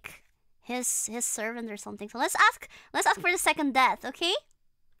be like his servant or something. So let's ask for the second death, okay?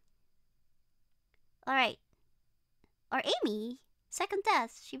 All right. Or Amy, second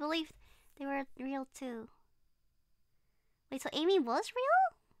death. She believed they were real too. Wait, so Amy was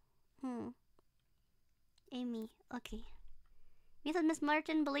real? Amy, okay. You said Miss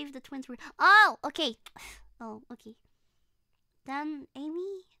Martin believed the twins were. Oh, okay. Oh, okay. Then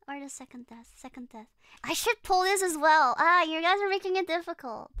Amy or the second death? Second death. I should pull this as well. Ah, you guys are making it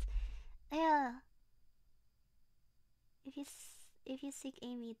difficult. Yeah. If you seek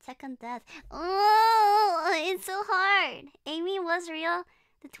Amy, second death. Oh, it's so hard. Amy was real.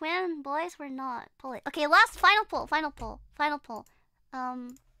 The twin boys were not. Pull it. Okay, final pull.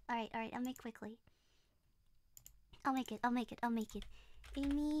 Alright, I'll make quickly. I'll make it.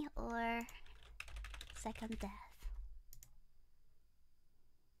 Amy or second death.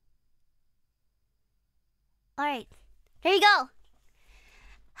 Alright. Here you go.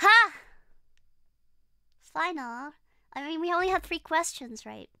 Ha! Final. I mean, we only had 3 questions,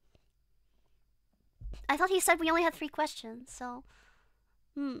 right? I thought he said we only had 3 questions, so...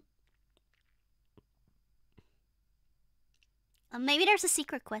 Maybe there's a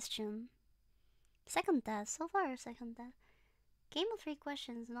secret question. Second death. So far, second death. Game of 3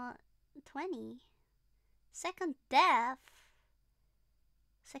 questions, not 20. Second death.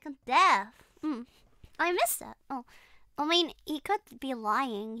 I missed that. Oh. I mean, he could be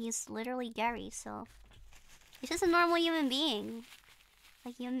lying. He's literally Gary, so... He's just a normal human being.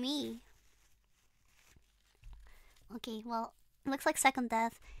 Like you and me. Okay, well, looks like second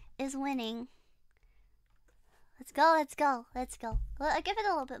death is winning. Let's go. I'll give it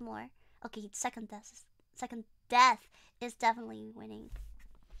a little bit more. Okay, second death is definitely winning.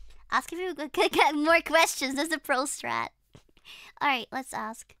 Ask if you could get more questions. That's the pro strat. Alright, let's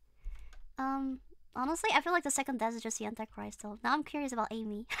ask. Honestly, I feel like the second death is just the Antichrist, though. Now I'm curious about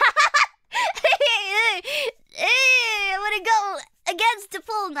Amy. I'm gonna go against the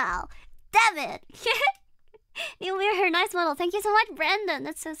pool now. Damn it. You wear her nice model. Thank you so much, Brandon.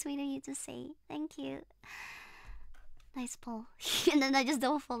 That's so sweet of you to say. Thank you. Nice pull. And then I just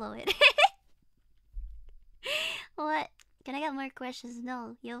don't follow it. What? Can I get more questions?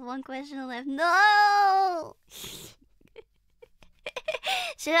 No. You have 1 question left. No!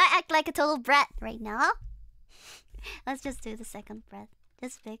 Should I act like a total brat right now? Let's just do the second breath.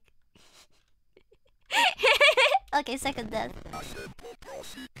 Just pick. Okay, second death.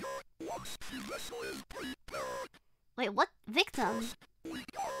 Wait, what? Victim?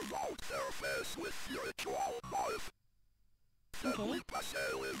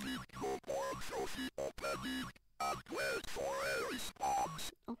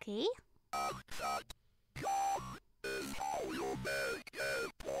 Okay. Okay.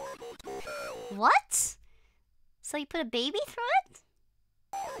 What? So you put a baby through it?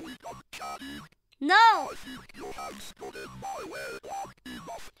 No!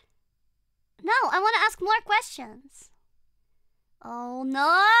 No, I want to ask more questions. Oh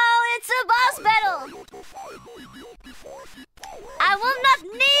no, it's a boss battle! I will not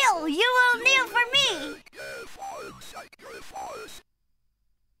kneel! You will kneel for me!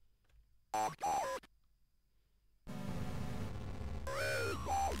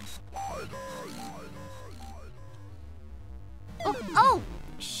 Oh,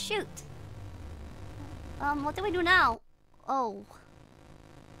 shoot. What do we do now? Oh.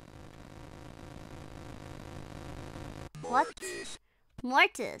 What?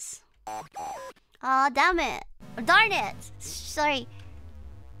 Mortis. Aw, damn it. Darn it. Sorry.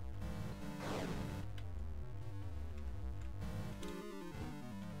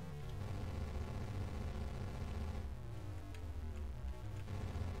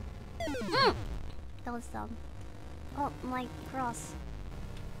 That was dumb. Oh, my cross.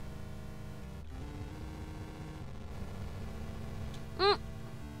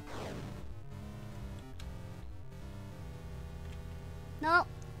 No,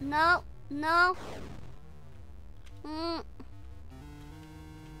 no, no.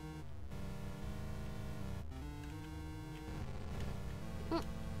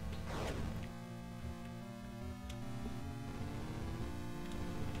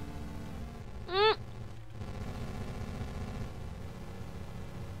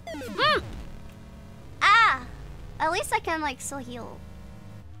 Ah! At least I can like still heal.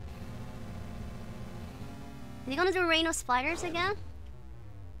 Are you gonna do Rain of Spiders again?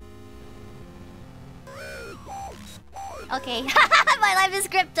 Okay, my life is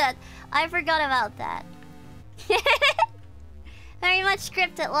scripted. I forgot about that. Very much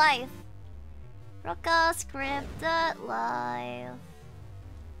scripted life. ROCA scripted life.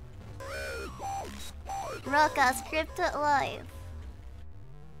 ROCA scripted life.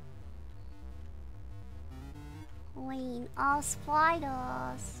 Rain of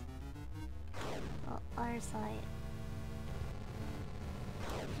Spiders. Oh, other side.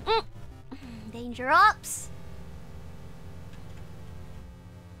 Danger ups.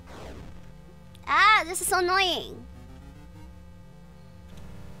 Ah, this is so annoying.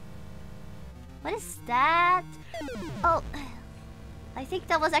 What is that? Oh, I think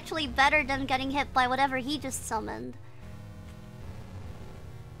that was actually better than getting hit by whatever he just summoned.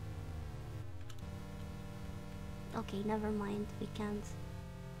 Okay, never mind. We can't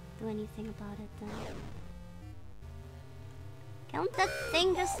do anything about it then. Can't that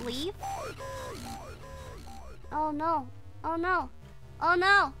thing just leave? Oh no. Oh no. Oh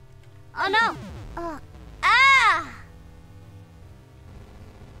no. Oh no! Ah!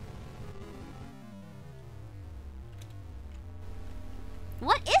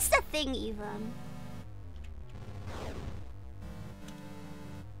 What is the thing even?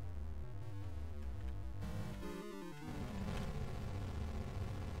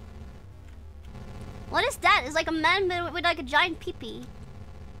 What is that? It's like a man with like a giant peepee.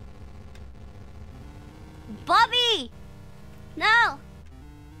 Bobby! No!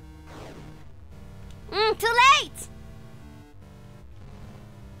 Too late!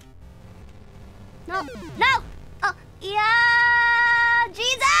 No, no! Oh, yeah!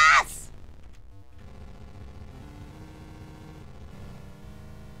 Jesus!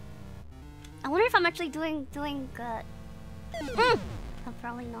 I wonder if I'm actually doing good. I'm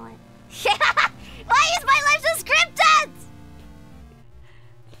probably not. Why is my life so scripted?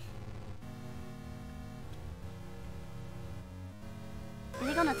 Is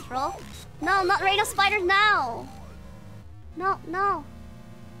he gonna throw? No, not Rain of Spiders now! No, no.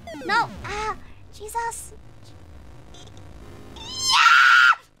 No! Ah! Jesus!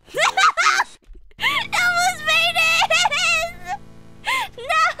 Yeah! Almost made it! No!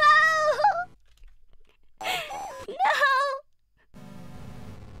 No!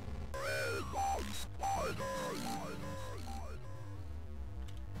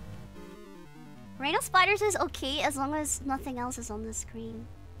 Rain of Spiders is okay as long as nothing else is on the screen.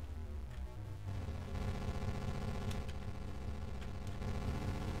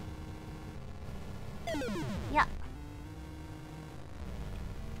 Yeah.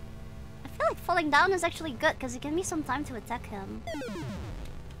 I feel like falling down is actually good because it gives me some time to attack him.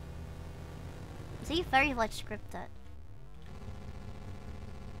 See, very much scripted.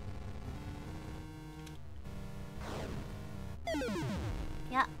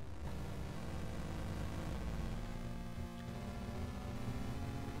 Yeah.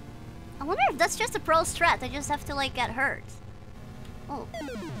 I wonder if that's just a pro strat. I just have to like get hurt. Oh.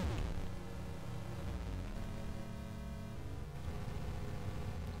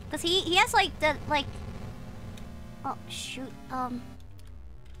 Cause he has like the like. Oh shoot. Oh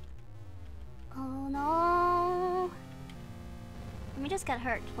no. Let me just get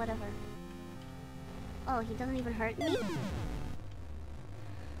hurt. Whatever. Oh, he doesn't even hurt me.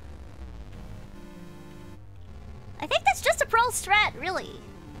 I think that's just a pro strat, really.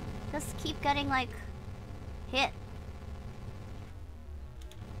 Just keep getting like hit.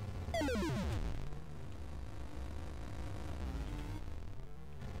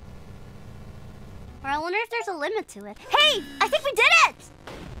 Or I wonder if there's a limit to it. Hey! I think we did it!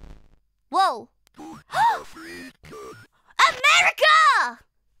 Whoa. America!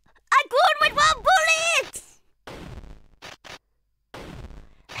 I glued with one bullet!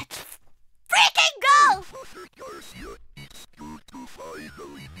 Let's freaking go! 𝕖𝐿𝐻𝕋!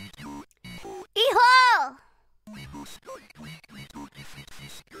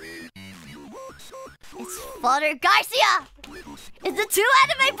 It's Father Garcia! It's the 2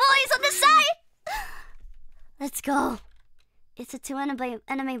 anime boys on the side! Let's go. It's the 2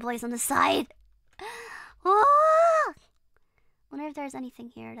 anime boys on the side. Oh! Wonder if there's anything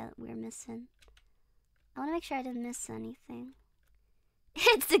here that we're missing. I want to make sure I didn't miss anything.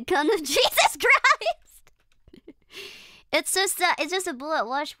 It's the gun of Jesus Christ! It's just a bullet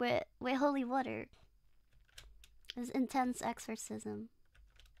wash with holy water. It's intense exorcism.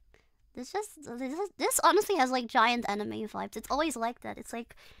 This honestly has like giant anime vibes. It's always like that. It's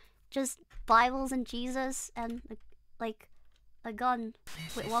like just Bibles and Jesus and like a gun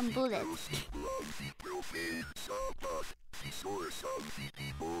with 1 bullet.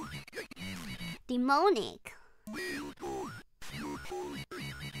 Demonic.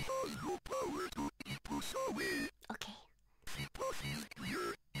 Okay.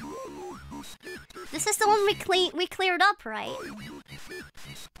 This is the one we cleared up, right?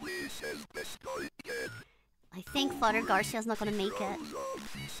 I think Father Garcia's not gonna make it.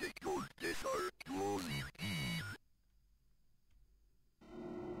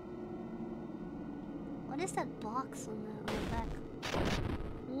 What is that box on the back?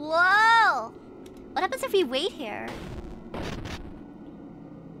 Whoa! What happens if we wait here?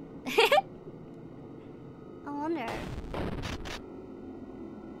 I wonder.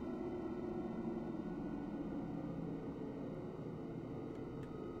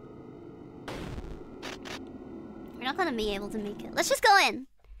 We're not gonna be able to make it. Let's just go in.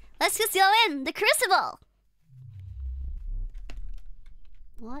 Let's just go in. The Crucible.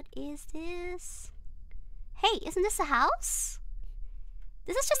 What is this? Hey, isn't this a house?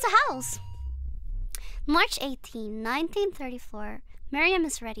 This is just a house. March 18, 1934. Miriam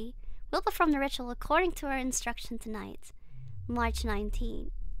is ready. We'll perform the ritual according to our instruction tonight. March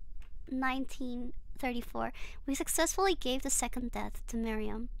 19, 1934. We successfully gave the second death to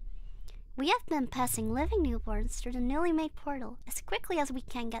Miriam. We have been passing living newborns through the newly made portal as quickly as we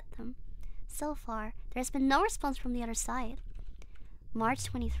can get them. So far, there has been no response from the other side. March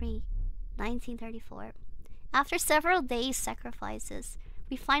 23, 1934. After several days' sacrifices,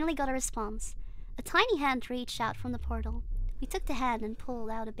 we finally got a response. A tiny hand reached out from the portal. We took the hand and pulled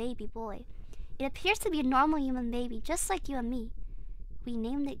out a baby boy. It appears to be a normal human baby, just like you and me. We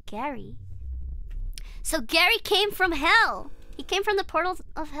named it Gary. So Gary came from hell! He came from the portals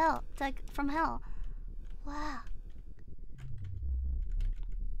of hell, like from hell. Wow.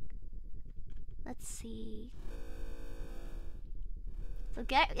 Let's see. So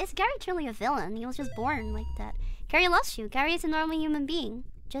is Gary truly a villain? He was just born like that. Gary loves you. Gary is a normal human being,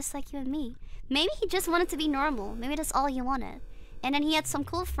 just like you and me. Maybe he just wanted to be normal. Maybe that's all he wanted. And then he had some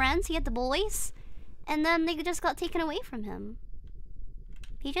cool friends. He had the boys. And then they just got taken away from him.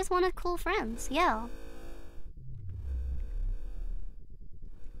 He just wanted cool friends. Yeah.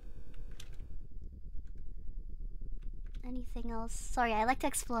 Anything else? Sorry, I like to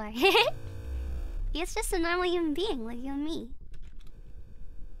explore. He's just a normal human being, like you and me.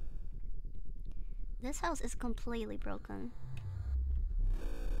 This house is completely broken.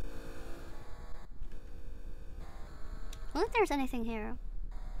 I don't think there's anything here.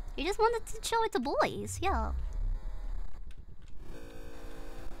 You just wanted to chill with the boys, yeah.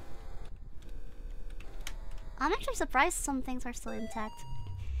 I'm actually surprised some things are still intact.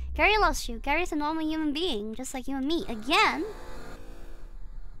 Gary loves you. Gary's a normal human being, just like you and me. Again?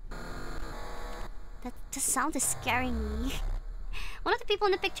 The sound is scaring me. One of the people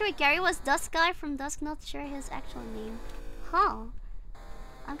in the picture with Gary was Dusk Guy from Dusk, not sure his actual name. Huh.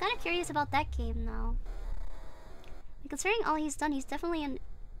 I'm kind of curious about that game now. And considering all he's done, he's definitely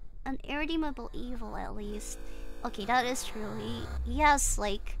an irredeemable evil, at least. Okay, that is true. He has,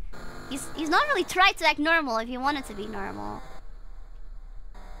 like... He's not really tried to act normal if he wanted to be normal.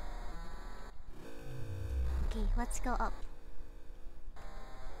 Okay, let's go up.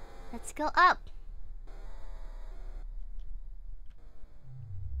 Let's go up.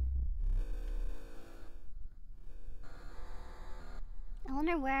 I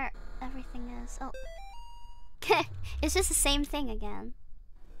wonder where everything is. Oh. It's just the same thing again.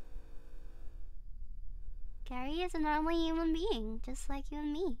 Gary is a normal human being, just like you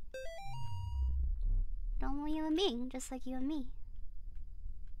and me. Normal human being, just like you and me.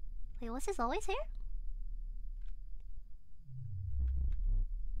 Wait, was this always here?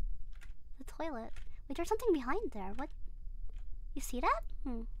 The toilet. Wait, there's something behind there. What? You see that?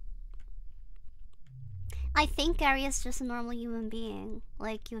 I think Gary is just a normal human being,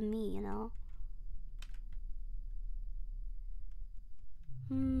 like you and me, you know?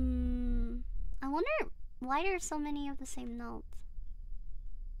 I wonder why there's so many of the same notes.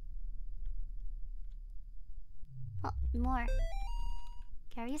 Oh, more.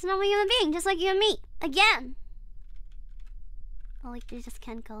 Gary is a normal human being, just like you and me. Again! Well, like, they just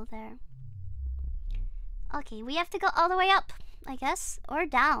can't go there. Okay, we have to go all the way up, I guess. Or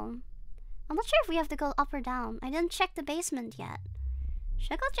down. I'm not sure if we have to go up or down. I didn't check the basement yet.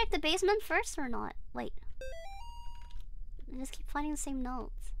 Should I go check the basement first or not? Wait. I just keep finding the same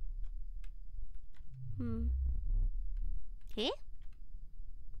notes. Okay.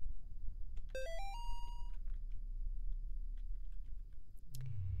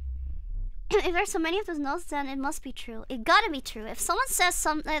 If there's so many of those notes, then it must be true. It gotta be true. If someone says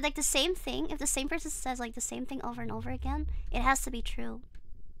something like the same thing, if the same person says like the same thing over and over again, it has to be true.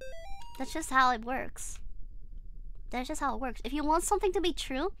 That's just how it works. That's just how it works. If you want something to be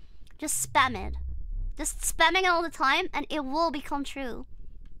true, just spam it. Just spamming it all the time and it will become true.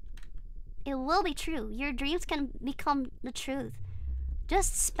 It will be true. Your dreams can become the truth.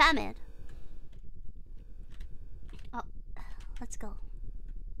 Just spam it. Oh, let's go.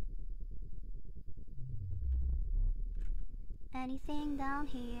 Anything down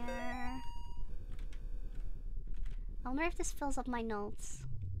here? I wonder if this fills up my notes.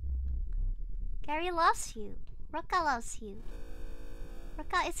 Gary loves you. ROCA loves you.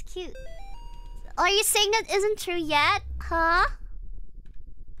 ROCA is cute. Are you saying that isn't true yet? Huh?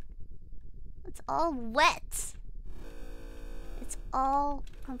 It's all wet. It's all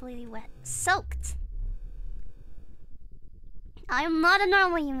completely wet. Soaked. I am not a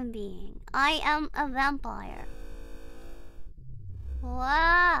normal human being. I am a vampire.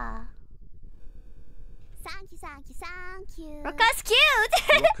 Wow. Thank you, thank you, thank you. ROCA's cute!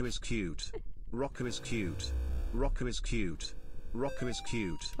 ROCA is cute. ROCA is cute. ROCA is cute. ROCA is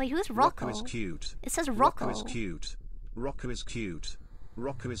cute. Wait, who's ROCA Rocco? is cute. It says ROCA Rocco. is cute. ROCA is cute.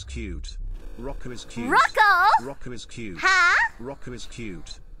 ROCA is cute. ROCA is cute. Rocco? ROCA is cute. Huh? ROCA is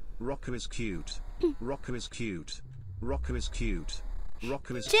cute. ROCA is cute. ROCA is cute. ROCA is cute.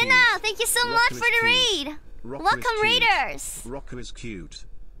 ROCA is cute. Jenna, thank you so much for the raid. Welcome, Raiders. ROCA is cute.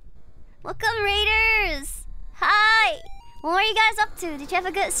 Welcome, Raiders. Hi. What were you guys up to? Did you have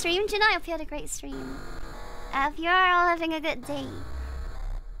a good stream, Jenna? I hope you had a great stream. I hope you're all having a good day.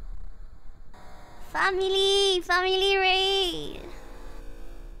 Family raid.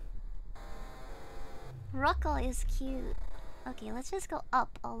 Rocco is cute. Okay, let's just go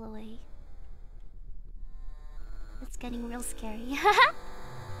up all the way. It's getting real scary.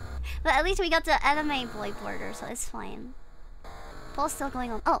 But at least we got the anime boy border, so it's fine. Poll's still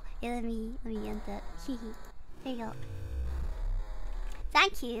going on. Oh, yeah, let me end that. Hee hee. There you go.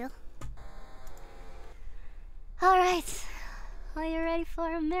 Thank you. Alright. Are you ready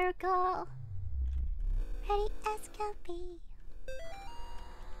for a miracle? Ready as can be.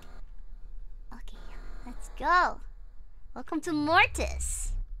 Okay, let's go. Welcome to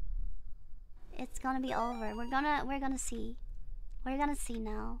Mortis. It's gonna be over. We're gonna see. We're gonna see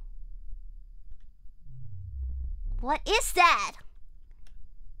now. What is that?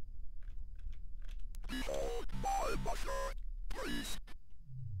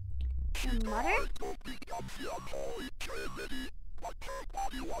 Your mother?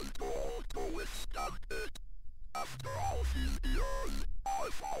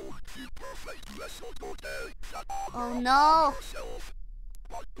 Oh no!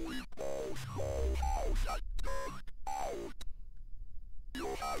 You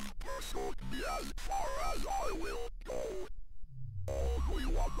have pursued me as far as I will go. All we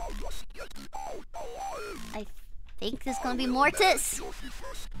want us get out alive. I think this is gonna be Mortis.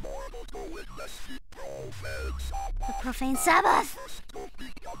 The profane Sabbath.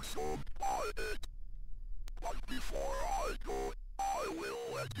 But before I go, I will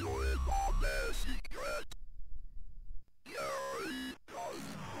let you in on their secret.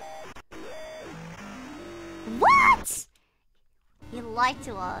 What? You lied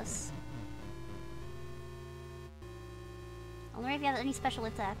to us. I wonder if you have any special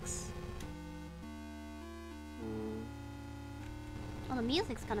attacks. Oh, the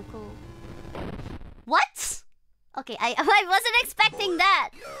music's kind of cool. What? Okay, I wasn't expecting that.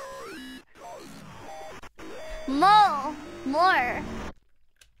 More.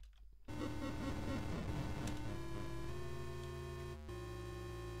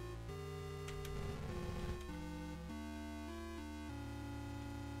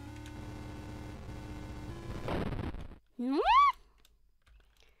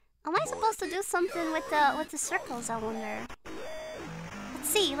 Am I supposed to do something with the circles, I wonder?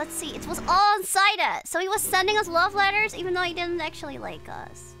 Let's see. It was all inside us. So he was sending us love letters even though he didn't actually like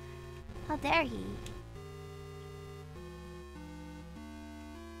us. How dare he?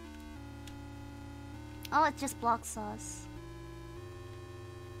 Oh, it just blocks us.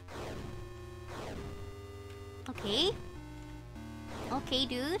 Okay. Okay,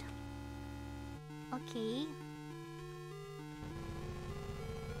 dude. Okay.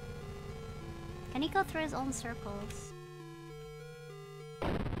 Can he go through his own circles?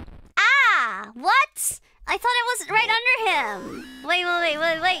 Ah! What? I thought it was right under him.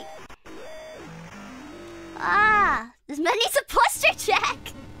 Wait. Ah! This man needs a posture check!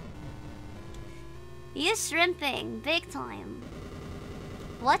 He is shrimping. Big time.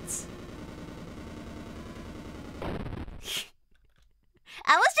 What?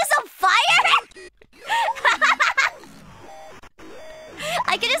 I was just on fire?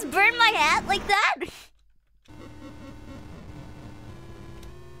 I can just burn my hat like that?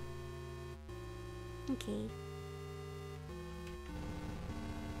 Okay.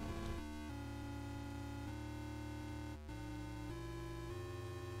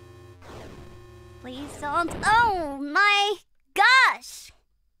 Please don't. Oh my gosh!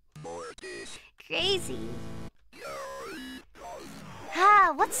 Crazy.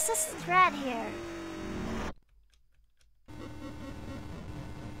 Ah, what's this thread here?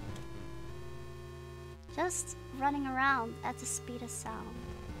 Just running around at the speed of sound.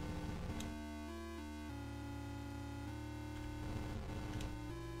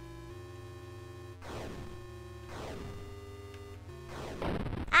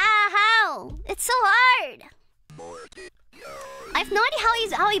 It's so hard! I have no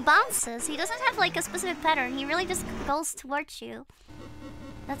idea how he bounces. He doesn't have like a specific pattern. He really just goes towards you.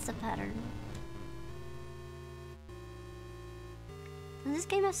 That's the pattern. Does this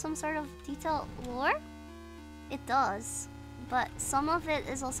game have some sort of detailed lore? It does. But some of it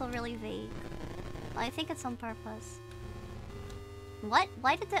is also really vague. I think it's on purpose. What?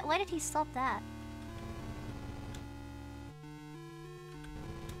 Why did he stop that?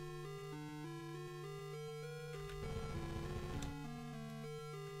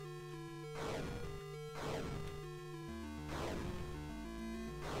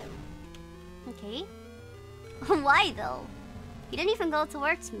 Okay. Why though? He didn't even go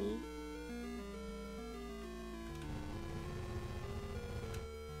towards me.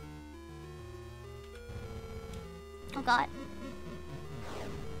 Oh god.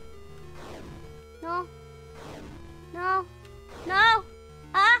 No. No. No!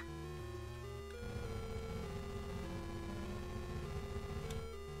 Ah!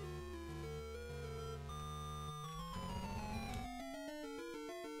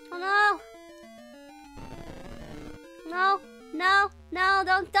 Oh no! No,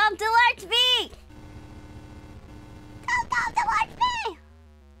 don't come towards me! Don't come towards me!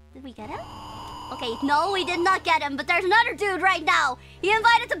 Did we get him? Okay, no, we did not get him, but there's another dude right now! He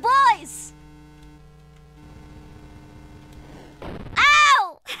invited the boys!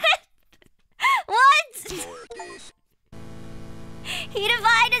 Ow! What? He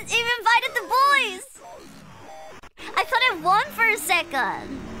invited the boys! I thought I won for a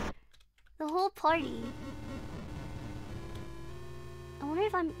second! The whole party. I wonder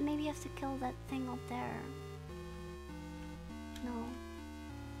if I maybe have to kill that thing up there. No.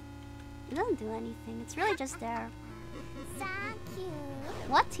 It doesn't do anything. It's really just there. Thank you.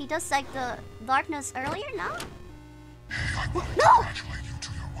 What? He does like the darkness earlier now? I want to No! congratulate you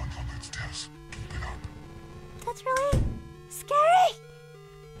to your 100th test. Keep it up. That's really scary!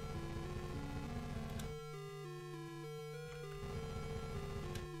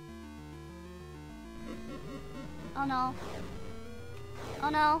 Oh no. Oh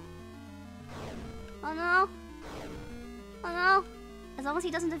no. Oh no. Oh no. As long as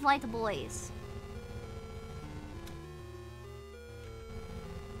he doesn't invite the boys.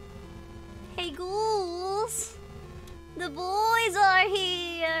 Hey ghouls! The boys are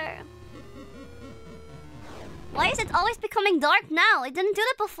here! Why is it always becoming dark now? It didn't do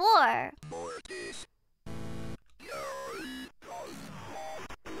that before.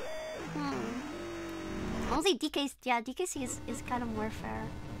 Honestly, DKC is kind of more fair.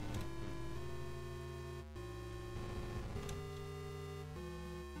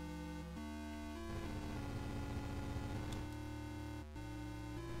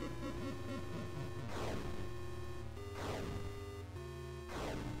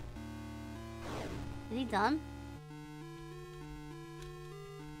 Is he done?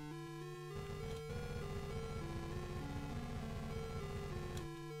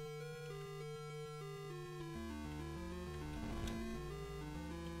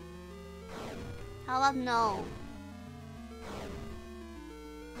 How about no?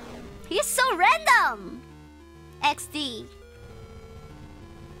 He's so random! XD.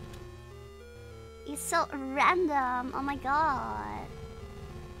 He's so random. Oh my god.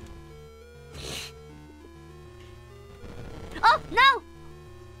 Oh, no!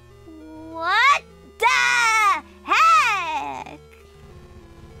 What the heck?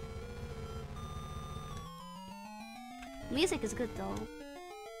 Music is good though.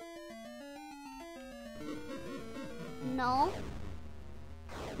 No.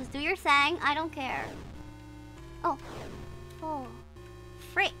 Just do your thing. I don't care. Oh. Oh.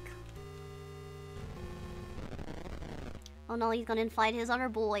 Frick. Oh no, he's gonna fight his other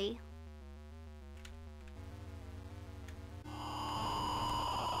boy.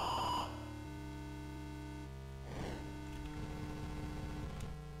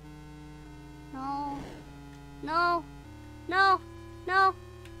 No. No. No. No.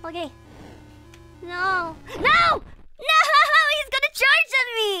 Okay. No. No! No! He's gonna charge at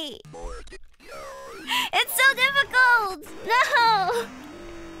me! It's so difficult! No!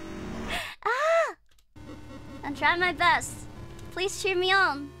 Ah! I'm trying my best. Please cheer me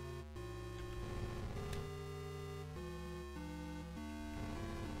on.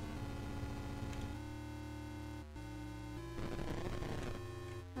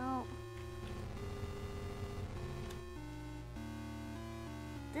 No.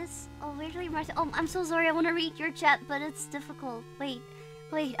 This... Oh, weirdly, Martha. Oh, I'm so sorry. I want to read your chat, but it's difficult. Wait.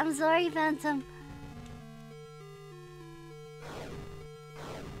 Wait. I'm sorry, Phantom.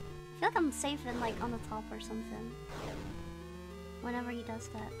 I feel like I'm safe in, like, on the top or something. Whenever he does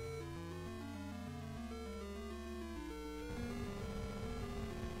that.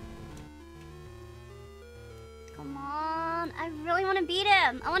 Come on. I really want to beat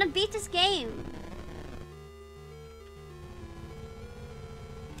him. I want to beat this game.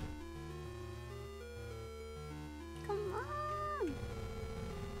 Come on.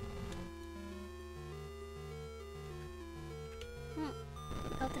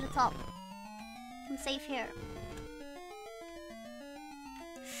 Go to the top. I'm safe here.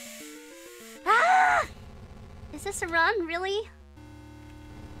 Ah! Is this a run? Really?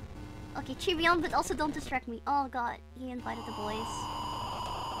 Okay, cheer me on, but also don't distract me. Oh god, he invited the boys.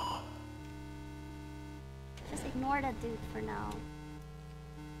 Just ignore that dude for now.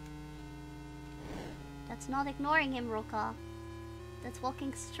 That's not ignoring him, ROCA. That's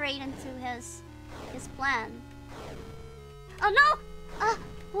walking straight into his plan. Oh no!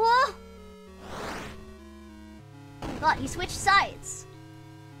 Whoa! Oh god, he switched sides.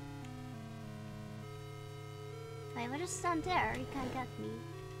 Wait, if I just stand there, he can't get me.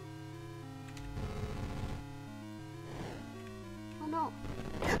 Oh no.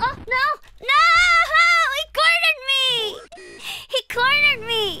 Oh no! No! He cornered me! He cornered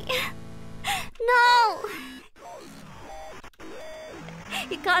me! No!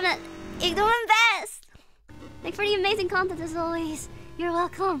 You got it. You're doing best! Thanks for the amazing content as always. You're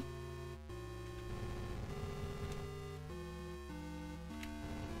welcome.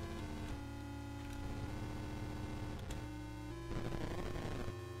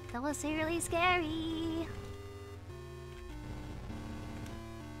 That was really scary.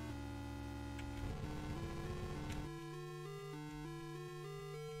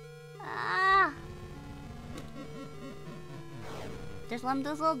 Ah! Just let him do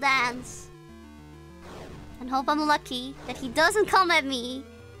his little dance. And hope I'm lucky that he doesn't come at me.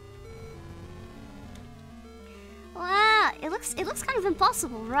 Wow, it looks kind of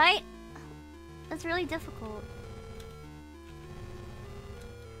impossible, right? That's really difficult.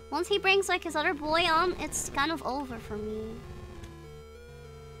 Once he brings like his other boy on, it's kind of over for me.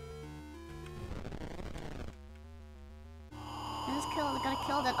 I gotta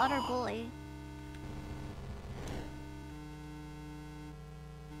kill that other boy.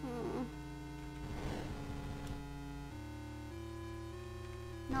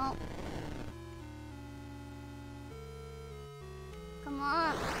 No. Come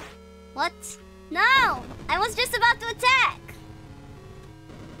on. What? No! I was just about to attack!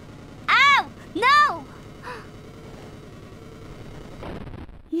 Ow! No!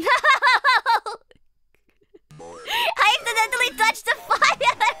 No! I accidentally touched the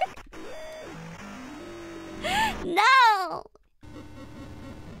fire! No!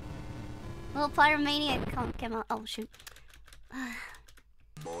 Well, 𝕊𝕋𝸃 came out. Oh, shoot.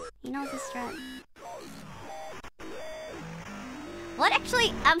 He knows his strat. What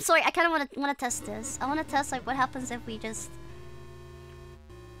actually? I'm sorry. I kind of want to test this. I want to test like what happens if we just.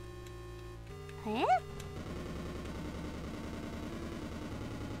 Eh?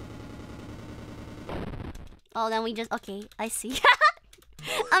 Oh, then we just. Okay, I see.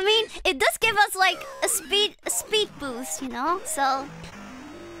 I mean, it does give us like a speed boost, you know. So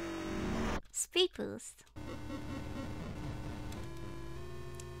speed boost.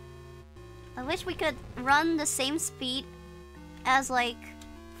 I wish we could run the same speed as like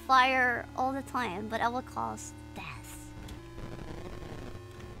fire all the time, but at what cost? Death.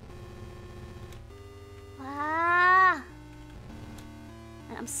 Ah!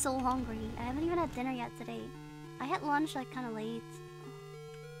 And I'm so hungry. I haven't even had dinner yet today. I had lunch like kind of late.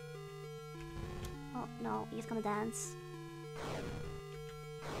 Oh, Oh, no, he's gonna dance.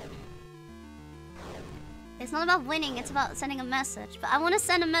 It's not about winning, it's about sending a message. But I want to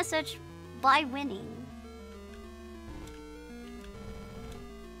send a message by winning.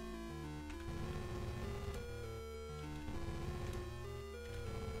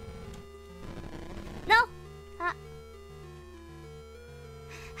 No! Ah.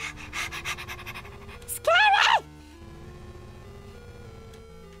 Scary!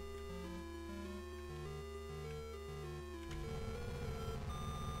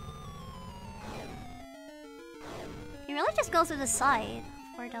 You really just go through the side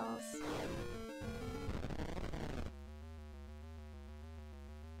for those.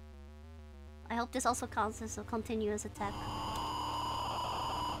 I hope this also counts as a continuous attack.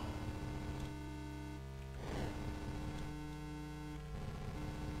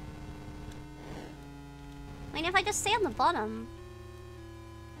 I mean, if I just stay on the bottom.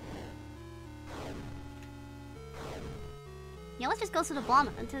 Yeah, let's just go to the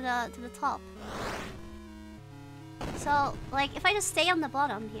bottom, to the top. So, like, if I just stay on the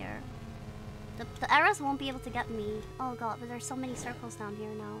bottom here, the arrows won't be able to get me. Oh god, but there's so many circles down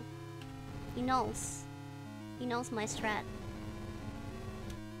here now. He knows. He knows my strat.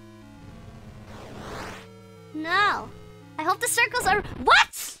 No! I hope the circles are—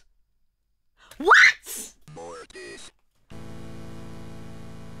 What?! What?!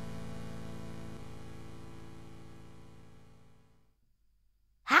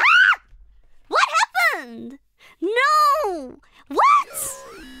 Huh?! What happened?! No! What?!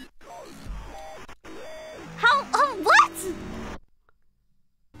 How? What?!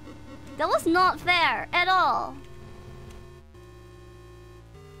 That was not fair at all.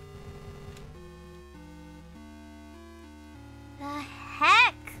 The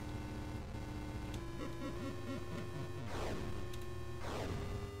heck?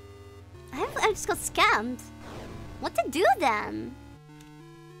 I just got scammed. What to do then?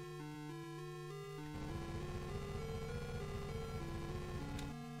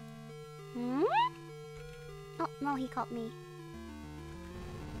 Hmm? Oh, no, he caught me.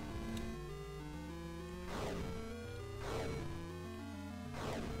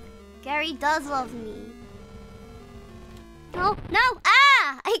 Gary does love me. No, no!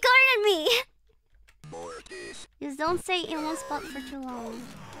 Ah! He cornered me! Just don't stay in one spot for too long.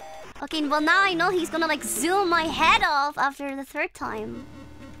 Okay, well now I know he's gonna like zoom my head off after the third time.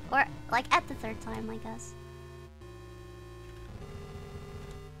 Or like at the third time, I guess.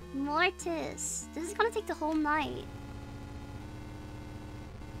 Mortis. This is gonna take the whole night.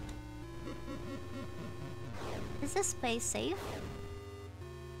 Is this space safe?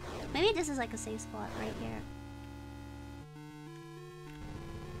 Maybe this is like a safe spot right here.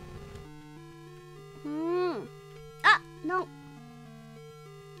 Ah! No!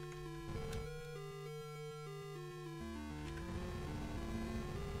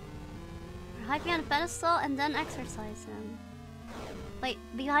 Hide behind a pedestal and then exercise him. Wait,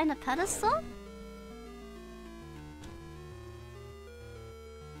 behind a pedestal?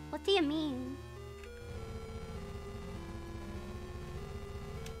 What do you mean?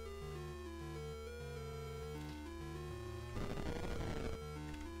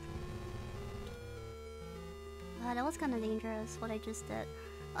 Wow, that was kind of dangerous, what I just did.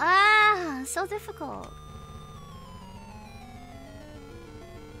 Ah, so difficult.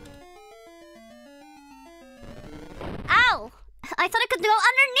 Ow! I thought I could go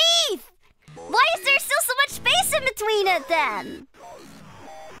underneath! Why is there still so much space in between it then?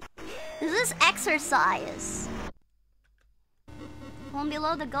 This is exercise. One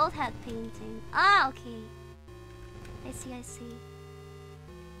below the goat head painting. Ah, okay. I see, I see.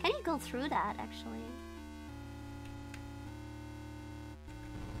 Can you go through that, actually?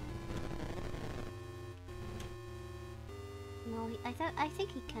 No, I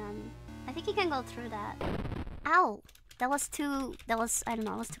think he can. I think he can go through that. Ow! That was, I don't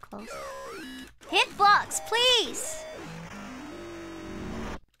know, it was too close. Hitbox, please!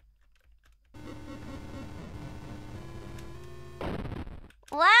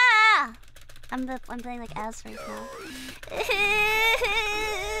 Wow! I'm playing like ass right now.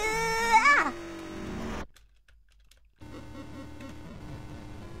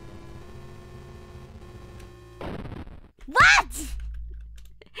 What?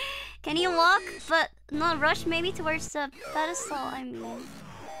 Can you walk, but not rush maybe towards the pedestal, I mean.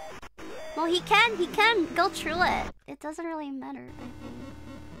 Well, he can go through it. It doesn't really matter, I think.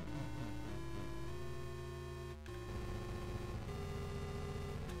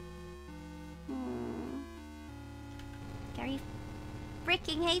 Gary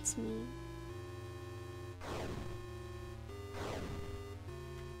freaking hates me.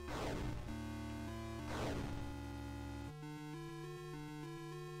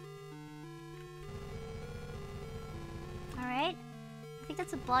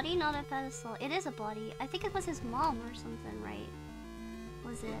 It's a body, not a pedestal. It is a body. I think it was his mom or something, right?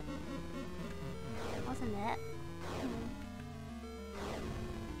 Was it? Wasn't it?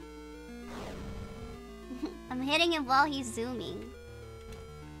 I'm hitting him while he's zooming.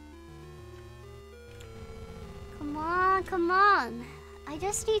 Come on, come on. I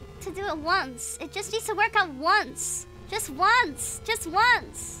just need to do it once. It just needs to work out once. Just once. Just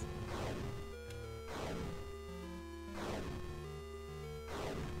once.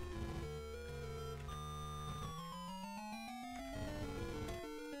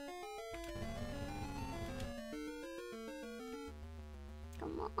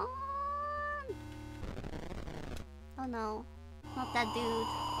 Come on. Oh no. Not that dude.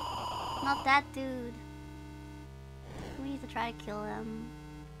 Not that dude. We need to try to kill him.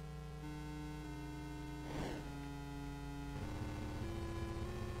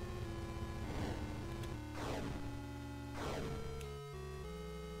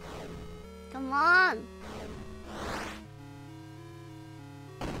 Come on.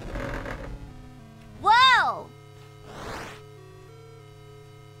 Whoa!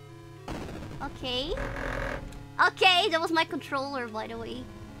 Okay. Okay, that was my controller, by the way.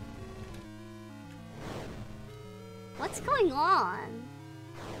 What's going on?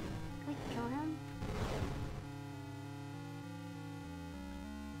 Can we kill him?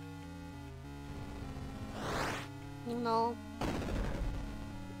 Oh no.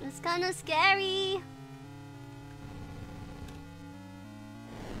 It's kinda scary.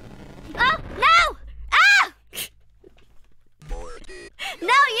 Oh, no! Ah!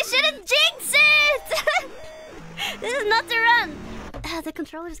 No, you shouldn't jinx it! This is not the run! The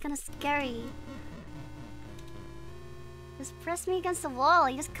controller is kinda scary. Just press me against the wall.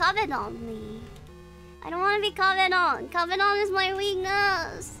 You just covet on me. I don't want to be covet on. Covet on is my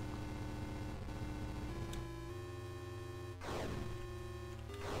weakness.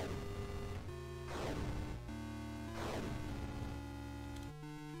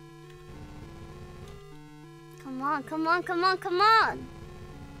 Come on, come on, come on, come on.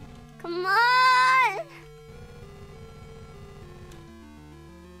 Come on.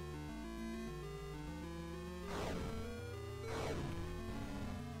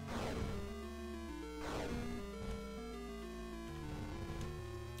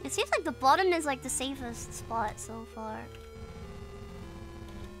 It seems like the bottom is like the safest spot so far.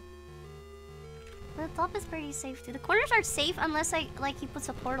 But the top is pretty safe too. The corners are safe unless he puts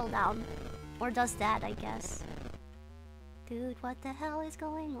a portal down. Or does that, I guess. Dude, what the hell is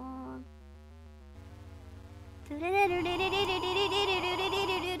going on?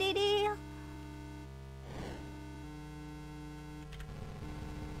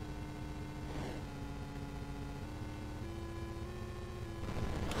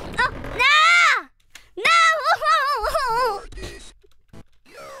 Oh, no! No!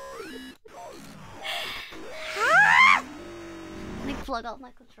 Let me plug out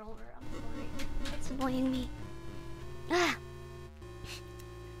my controller. I'm sorry. It's annoying me.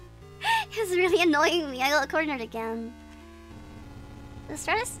 It's really annoying me. I got cornered again. The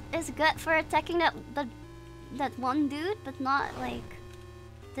strat is good for attacking that one dude, but not like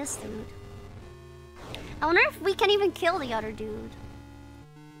this dude. I wonder if we can even kill the other dude.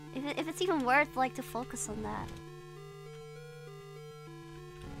 If it's even worth like to focus on that.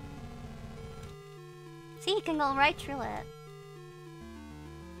 See, he can go right through it.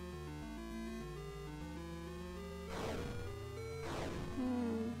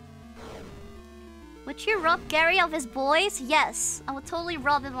 Would you rob Gary of his boys? Yes, I would totally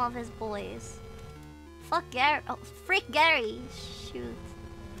rob him of his boys. Fuck Gary. Oh, freak Gary. Shoot.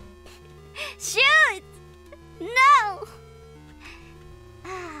 Shoot! No!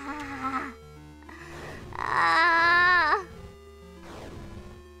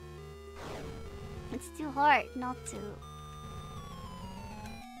 It's too hard not to.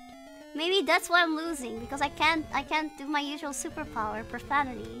 Maybe that's why I'm losing, because I can't do my usual superpower,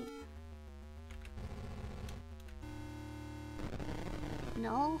 profanity.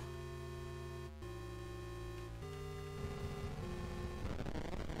 No.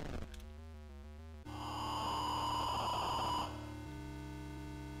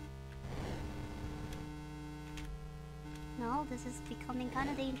 No, this is becoming kind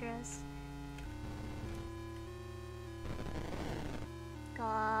of dangerous.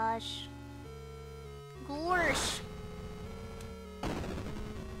 Gosh. Gorsh.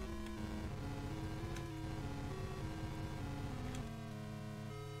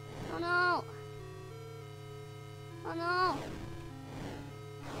 Oh no. Oh no.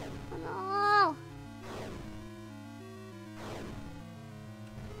 Oh no.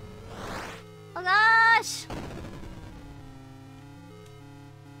 Oh gosh.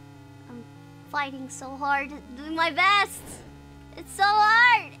 fighting so hard, doing my best. It's so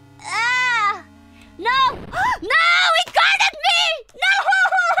hard. Ah! No! No! It guarded me! No!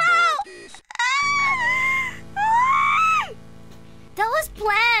 Ah! That was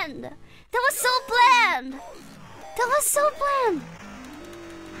planned. That was so planned. That was so planned.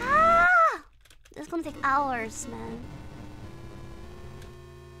 Ah! This is gonna take hours, man.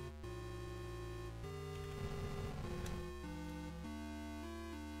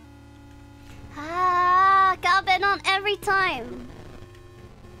 Ah, Calvin on every time.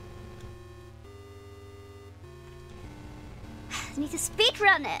 I need to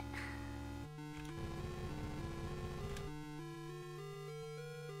speedrun it.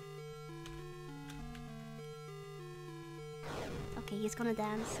 Okay, he's gonna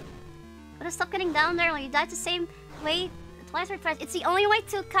dance. Gotta stop getting down there when you die the same way twice or twice. It's the only way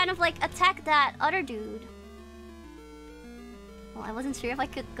to kind of like attack that other dude. Well, I wasn't sure if I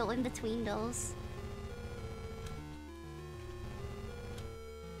could go in between those.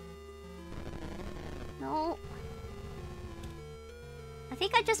 No. I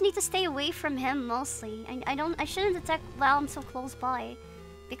think I just need to stay away from him mostly. I shouldn't attack while I'm so close by,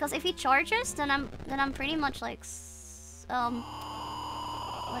 because if he charges, then I'm pretty much like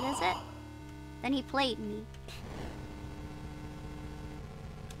what is it? Then he played me.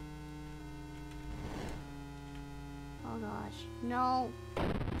 Oh gosh, no.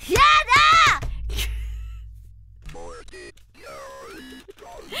 Yeah!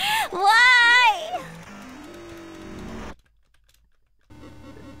 Why?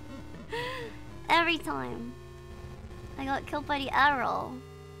 Every time I got killed by the arrow.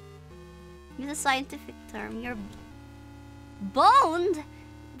 Use a scientific term. You're boned,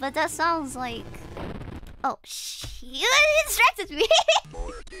 but that sounds like. Oh, you distracted me.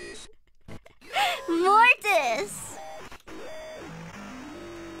 Mortis.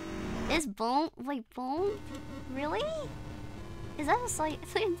 Is bone? Wait, bone? Really? Is that a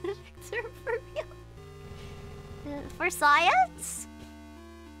scientific term for real? For science?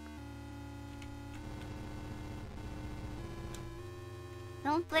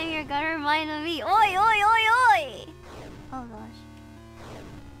 Don't blame your gunner mind on me. Oi, oi, oi, oi! Oh gosh.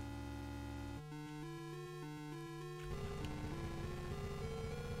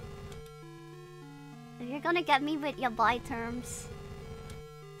 If you're gonna get me with your buy terms,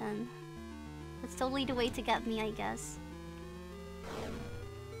 then that's totally the way to get me, I guess.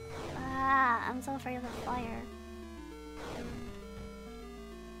 Ah, I'm so afraid of the fire.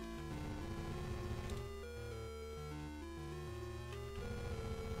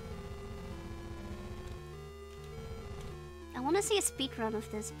 I want to see a speedrun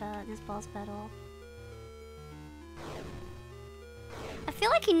of this boss battle. I feel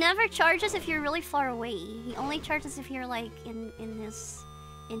like he never charges if you're really far away. He only charges if you're like in his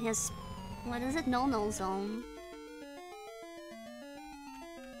what is it? No-no zone.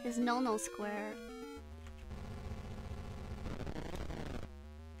 His no-no square.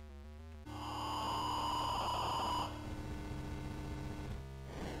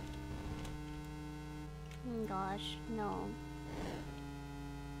 Oh gosh, no.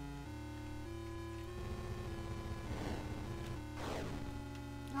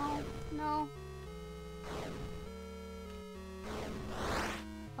 No, no.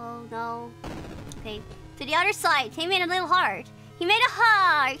 Oh no. Okay, to the other side. He made a little heart. He made a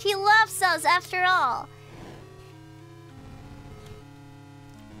heart. He loves us after all.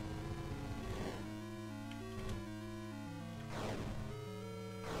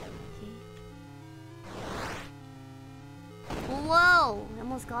 Okay. Whoa!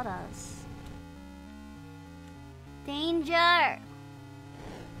 Almost got us. Danger!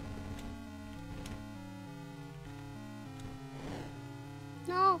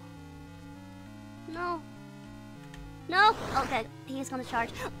 No. No. No. Okay, he's gonna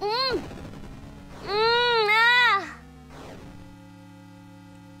charge. Ah.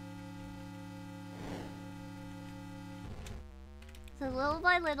 So little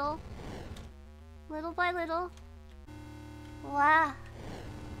by little. Little by little. Wow.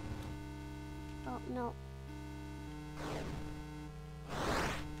 Oh no.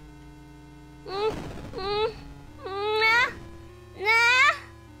 Nah. Nah.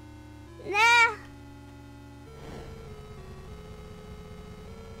 Nah.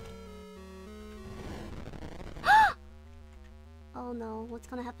 Oh no, what's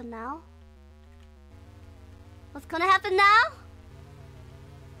gonna happen now? What's gonna happen now?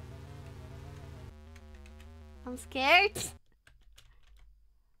 I'm scared.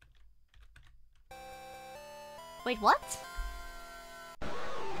 Wait, what?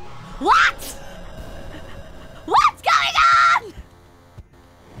 What? What's going on?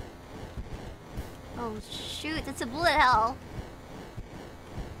 Oh shoot, it's a bullet hell.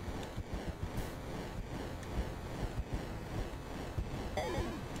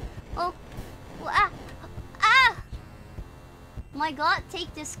 Oh, ah, ah! My god,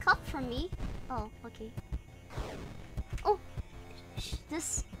 take this cup from me. Oh, okay. Oh,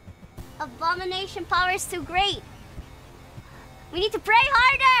 this abomination power is too great. We need to pray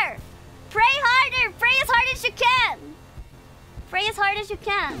harder! Pray harder! Pray as hard as you can! Pray as hard as you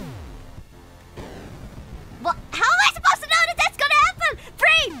can. What? How am I supposed to know that that's gonna happen?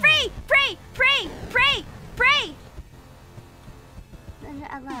 Pray! Pray! Pray! Pray! Pray! Pray! And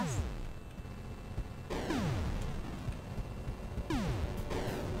at last.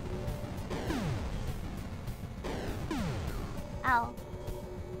 Ow.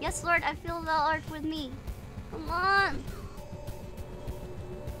 Yes, Lord, I feel thou art with me. Come on.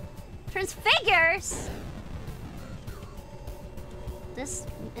 Transfigures? This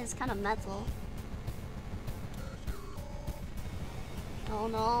is kind of metal. Oh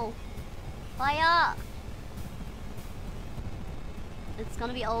no. Fire! It's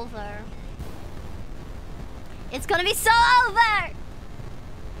gonna be over. It's gonna be so over!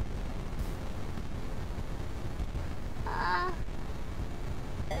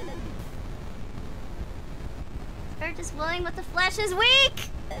 Spirit is willing, but the flesh is weak!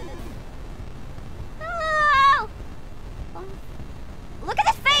 Oh! Look at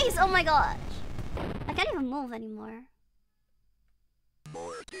his face! Oh my gosh! I can't even move anymore.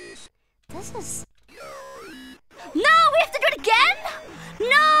 This is... No! We have to do it again?!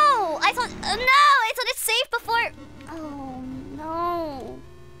 No! I thought... no! I thought it's safe before... Oh no.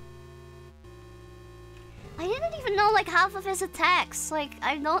 I didn't even know like half of his attacks. Like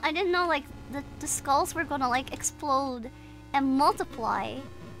I didn't know like the skulls were gonna like explode and multiply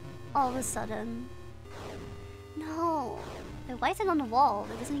all of a sudden. No. Why is it on the wall?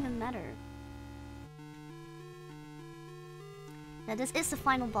 It doesn't even matter. Yeah, this is the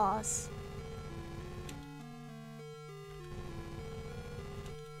final boss.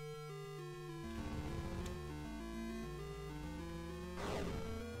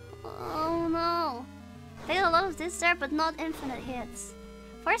 Oh no. I did a lot of this there, but not infinite hits.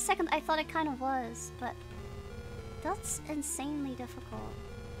 For a second I thought it kind of was, but that's insanely difficult.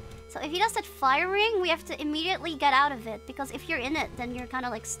 So if he does that firing, we have to immediately get out of it, because if you're in it, then you're kind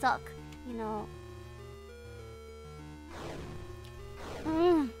of like stuck, you know.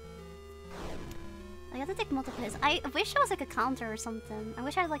 I have to take multiple hits. I wish there was like a counter or something. I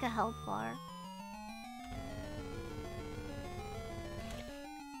wish I had like a health bar.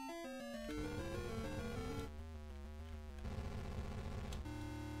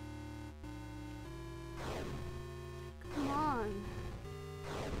 Come on.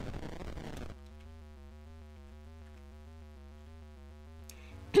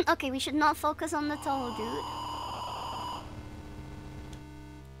 Okay, we should not focus on the toe, dude.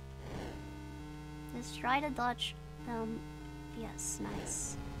 Let's try to dodge them. Yes,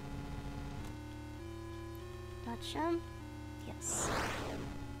 nice. Dodge them. Yes.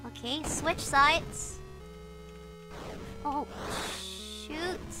 Okay, switch sides. Oh,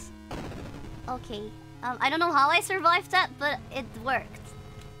 shoot. Okay. I don't know how I survived that, but it worked.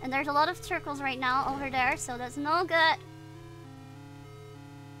 And there's a lot of circles right now over there, so that's no good.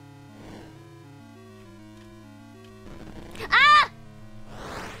 Ah!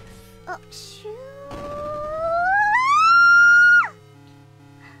 Oh, shoot.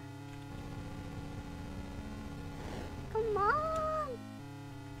 Come on.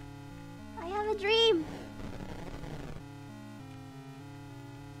 I have a dream.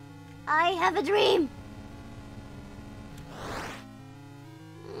 I have a dream.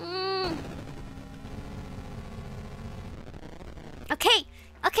 Okay.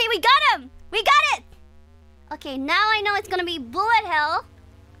 Okay, we got him. We got it. Okay, now I know it's gonna be bullet hell.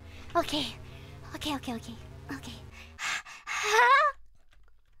 Okay. Okay.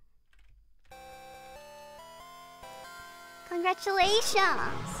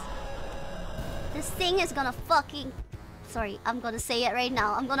 Congratulations. This thing is gonna fucking... Sorry, I'm gonna say it right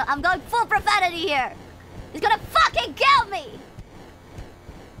now. I'm going full profanity here. It's gonna fucking kill me.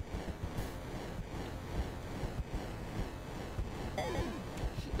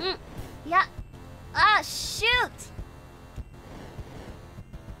 Yeah. Ah, shoot.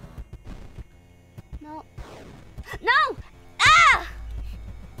 No. No! Ah!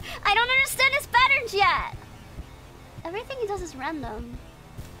 I don't understand his patterns yet. Everything he does is random.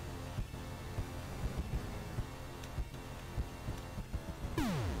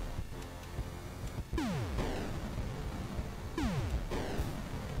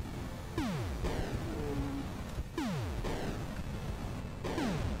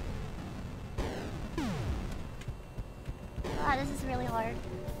 this is really hard.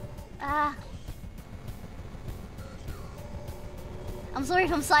 Ah. I'm sorry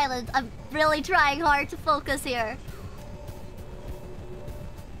if I'm silent. I'm really trying hard to focus here.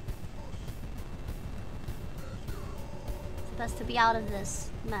 It's best to be out of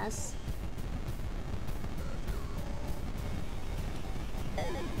this mess.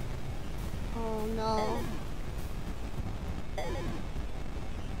 Oh no.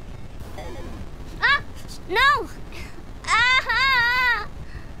 Ah! No! Ah!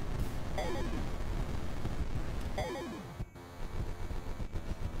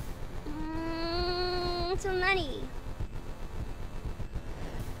 Too many.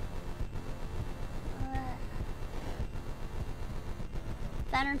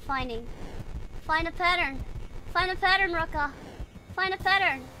 Pattern finding. Find a pattern. Find a pattern, ROCA. Find a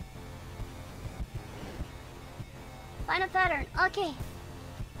pattern. Find a pattern. Okay.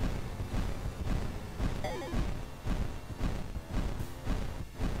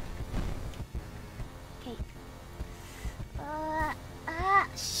 Okay.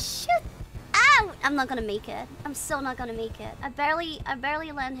 Shoot. Ow! I'm not gonna make it. I'm still not gonna make it. I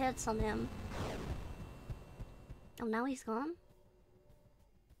barely land hits on him. Oh, now he's gone?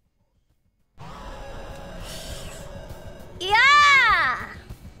 Yeah!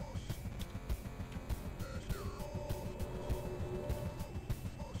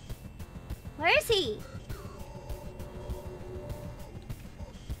 Where is he?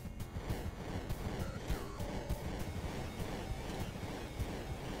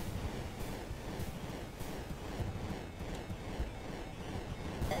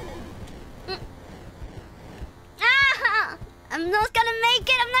 Ah! I'm not gonna make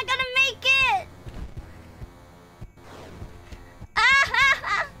it! I'm not gonna make it!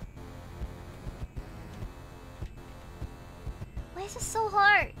 Ah! Why is this so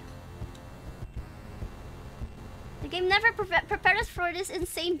hard? The game never prepared us for this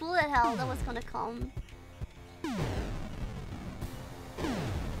insane bullet hell that was gonna come.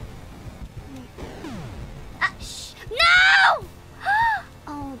 Ah, shh! No!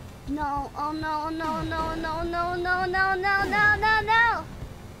 Oh no! Oh no! No! No! No! No! No! No! No! No! No! No!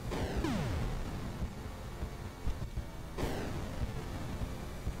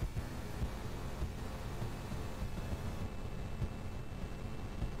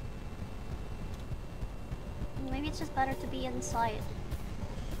 Maybe it's just better to be inside.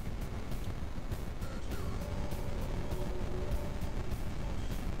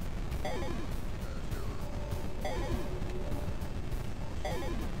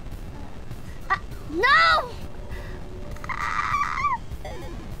 No! No!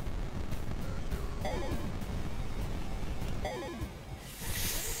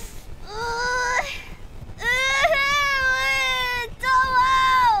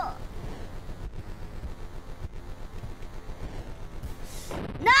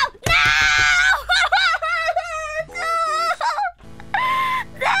 No!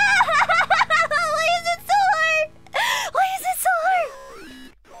 Why is it so hard? Why is it so hard?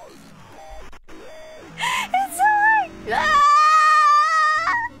 It's so hard.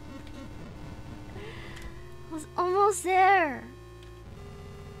 Ah! I was almost there.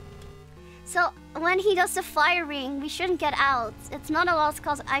 So when he does the firing, we shouldn't get out. It's not a lost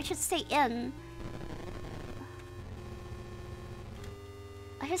cause. I should stay in.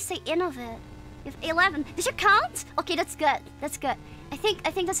 I should stay in of it. If 11, did you count? Okay, that's good. That's good. I think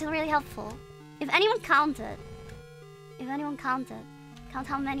that's really helpful. If anyone counted, count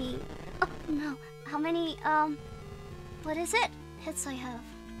how many. Oh no, how many? What is it? Hits I have.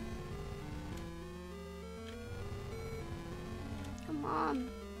 Come on.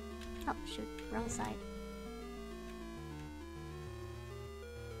 Oh shoot, wrong side.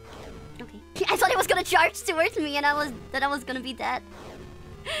 Okay. I thought it was gonna charge towards me, and I was gonna be dead.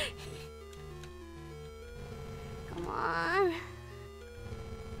 Come on.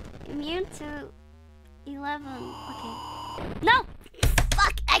 Immune to 11. Okay. No!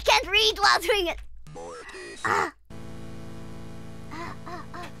 Fuck! I can't read while doing it! Ah!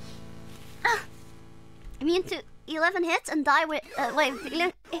 Immune to 11 hits and die with... wait,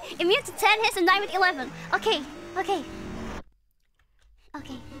 immune to 10 hits and die with 11. Okay, okay.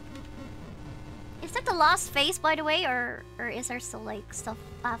 Okay. Is that the last phase, by the way, or is there still like stuff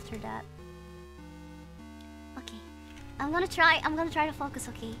after that? Okay, I'm gonna try to focus.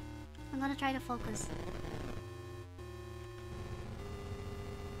 Okay, I'm gonna try to focus.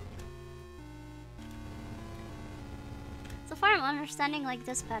 So far, I'm understanding like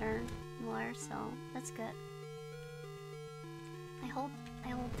this pattern more, so that's good. I hope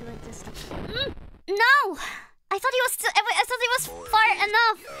do it this time. No! I thought he was far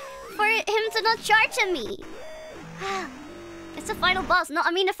enough for him to not charge at me. It's the final boss. No,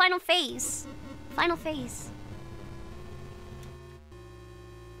 I mean the final phase. Final phase.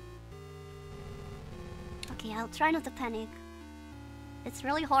 Okay, I'll try not to panic. It's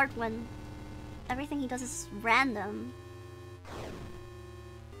really hard when everything he does is random.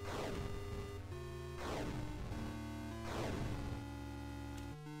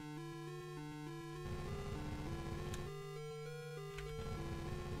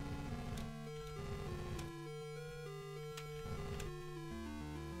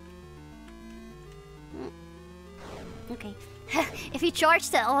 Okay. If he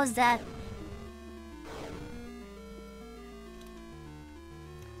charged that, what was that?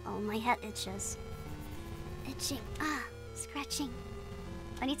 Oh, my head itches. Itching. Ah, scratching.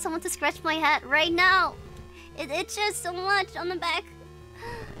 I need someone to scratch my head right now. It itches so much on the back.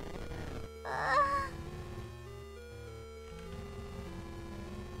 Ah.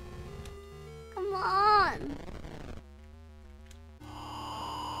 Come on.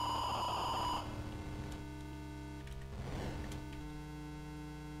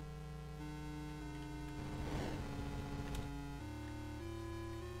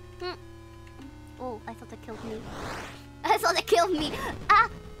 Oh, I thought that killed me. I thought that killed me. Ah!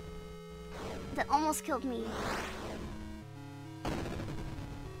 That almost killed me.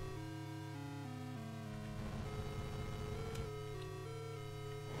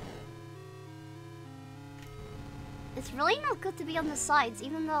 It's really not good to be on the sides,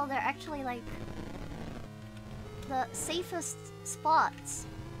 even though they're actually like the safest spots.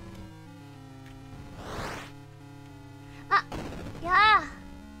 Ah! Yeah!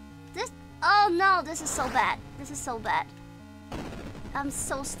 This. Oh no, this is so bad. This is so bad. I'm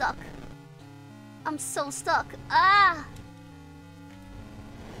so stuck. I'm so stuck. Ah!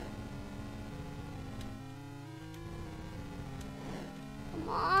 Come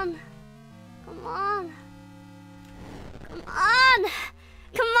on. Come on. Come on.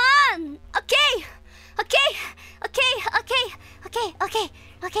 Come on. Okay. Okay. Okay. Okay. Okay. Okay.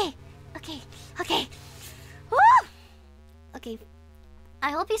 Okay. Okay. Okay. Woo! Okay. I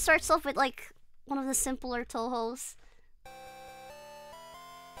hope he starts off with like one of the simpler Touho's.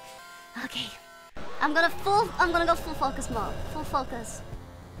 Okay. I'm gonna go full focus mode. Full focus.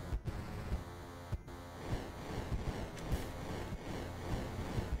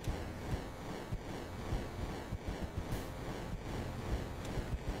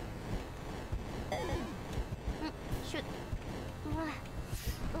 Shoot.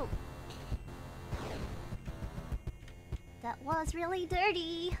 Oh. That was really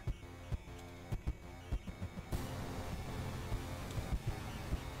dirty.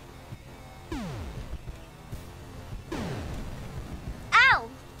 Ow!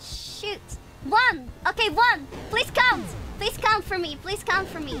 Shoot. One. Okay, one. Please count. Please count for me. Please count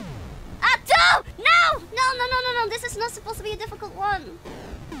for me. Ah, two! No! No, no, no, no, no. This is not supposed to be a difficult one.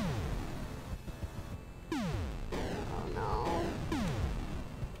 Oh, no.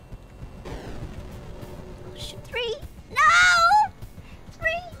 Oh, shit. Three. No!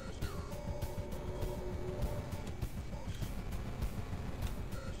 Three.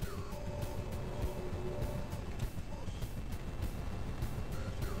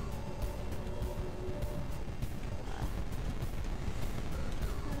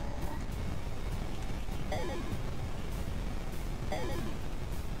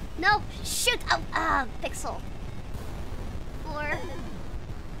 No! Shoot! Oh, pixel. 4.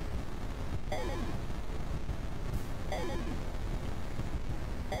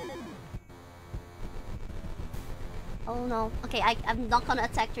 Oh no. Okay, I'm not gonna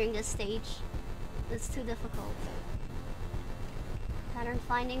attack during this stage. It's too difficult. Pattern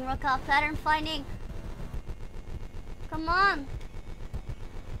finding, ROCA. Pattern finding. Come on.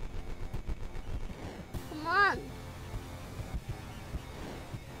 Come on.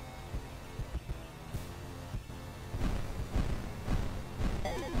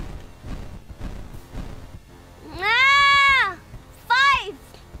 Ah! 5!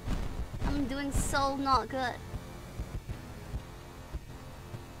 I'm doing so not good.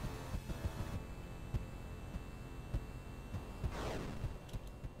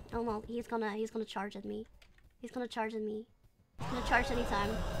 Oh no, he's gonna charge at me. He's gonna charge at me. He's gonna charge anytime.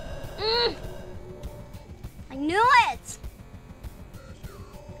 I knew it!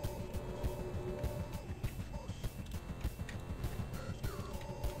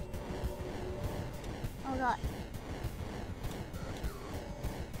 Oh god.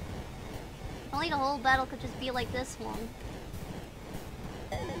 If only the whole battle could just be like this one.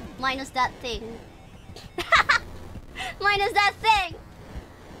 Minus that thing. Minus that thing!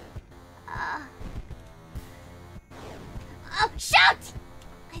 Oh, shoot!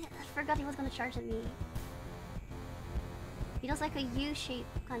 I forgot he was gonna charge at me. He does like a U shape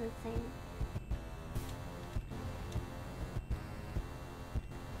kind of thing.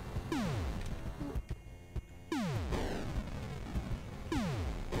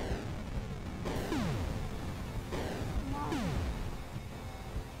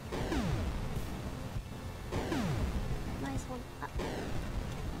 Nice one.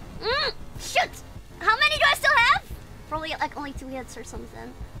 Shoot! How many do I still have? Probably like only 2 hits or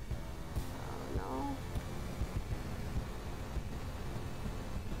something. Oh no.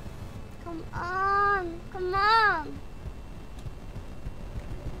 Come on! Come on!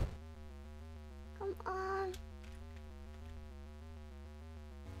 Come on!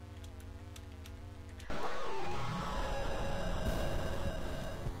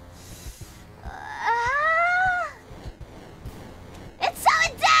 It's so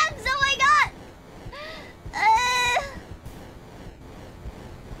intense! Oh my god!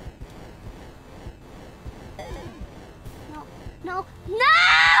 No, no, no!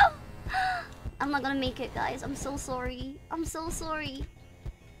 I'm not gonna make it, guys. I'm so sorry. I'm so sorry.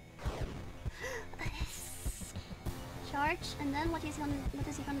 Charge, and then what is he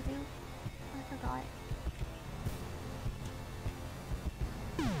gonna do? I forgot.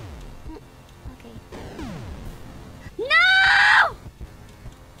 Okay. No!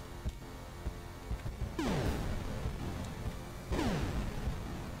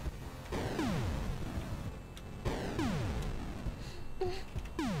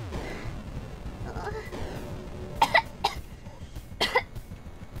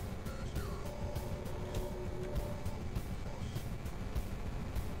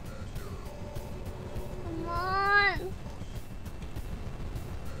 Come on.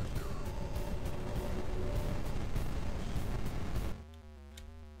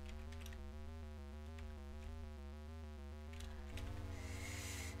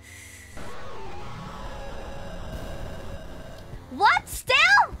 What? Still?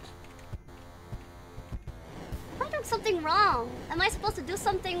 Am I doing something wrong? Am I supposed to do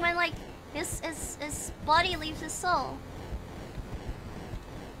something when like his body leaves his soul?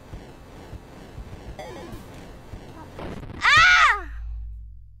 Ah!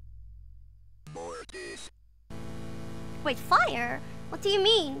 Wait, fire? What do you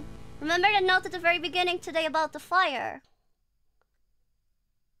mean? Remember the note at the very beginning today about the fire?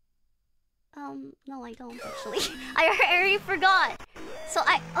 No, I don't actually. I already forgot. So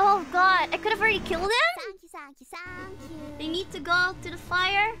oh god, I could have already killed him? Thank you. They need to go to the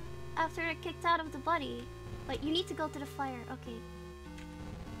fire after they're kicked out of the body. Wait, you need to go to the fire, okay.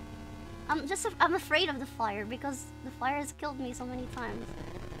 I'm afraid of the fire because the fire has killed me so many times.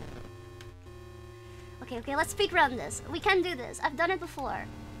 Okay, let's speedrun this. We can do this. I've done it before.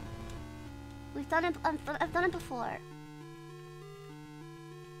 I've done it before.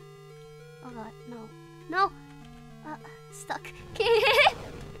 Oh god, no. No! Stuck.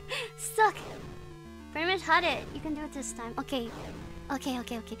 Stuck. Pretty much had it. You can do it this time. Okay. I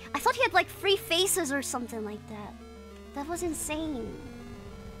thought he had like 3 faces or something like that. That was insane.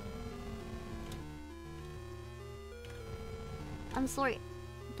 I'm sorry,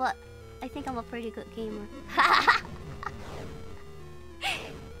 but I think I'm a pretty good gamer.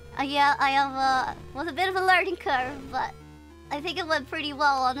 Yeah, I have was a bit of a learning curve, but I think it went pretty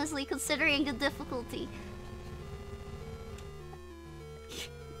well, honestly, considering the difficulty.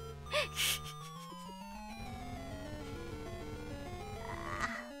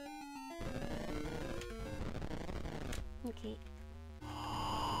 Okay.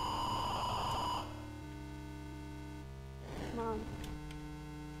 Come on.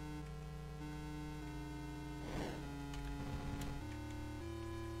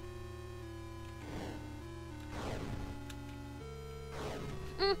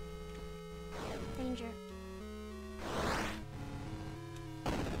 Danger.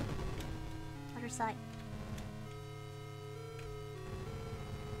 Other side.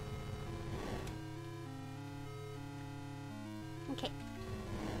 Okay.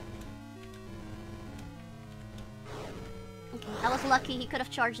 Okay, I was lucky. He could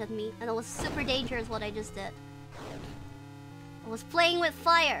have charged at me, and it was super dangerous what I just did. I was playing with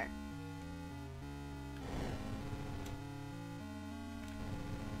fire.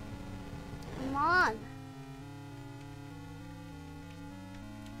 Come on.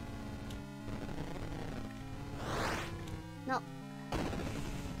 No.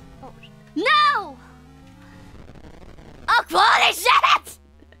 Oh. No! Oh, holy shit!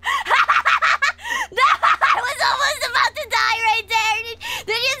 No! I was almost about to die right there!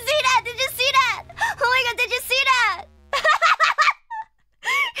 Did you see that? Did you see that? Oh my god, did you see that?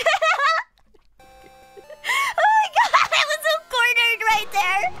 Oh my god, I was so cornered right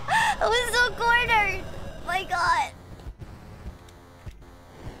there! I was so cornered!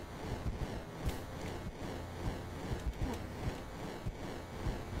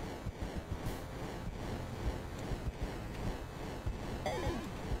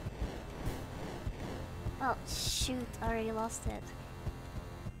 Oh, shoot. I already lost it.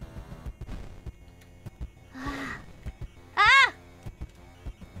 Ah! Ah!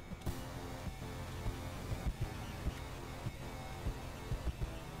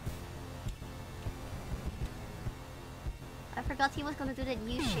 I forgot he was gonna do that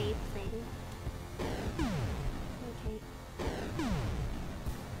U-shape thing.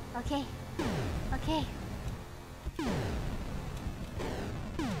 Okay. Okay.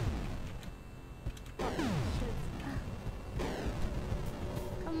 Oh, shoot.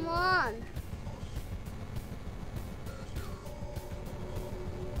 Come on.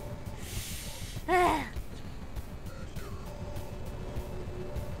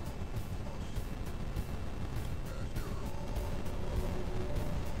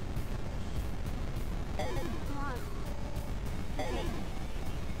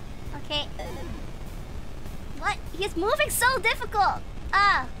 Okay. What? He's moving so difficult.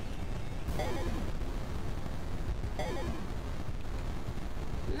 Ah.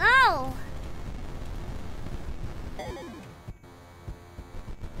 No.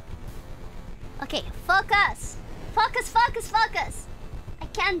 Okay, focus. Focus, focus, focus. I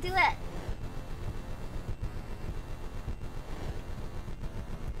can't do it.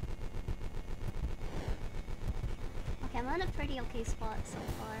 Okay, I'm in a pretty okay spot so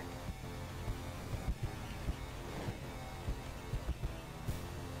far.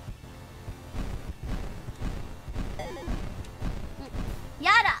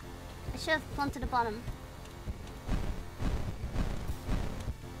 Yada! I should have plumped to the bottom.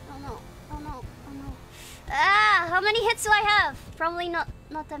 Oh no, oh no, oh no. Ah! How many hits do I have? Probably not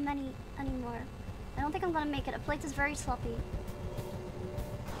that many anymore. I don't think I'm gonna make it. A plate is very sloppy.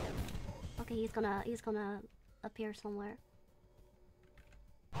 Okay, he's gonna appear somewhere.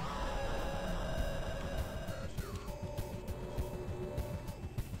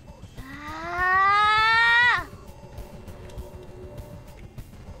 Ah!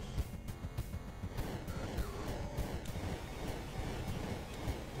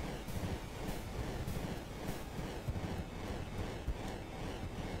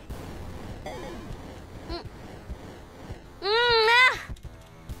 Ah!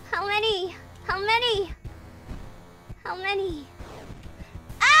 How many? How many? How many?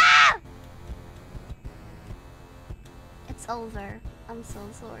 Ah! It's over. I'm so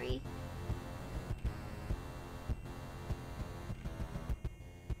sorry.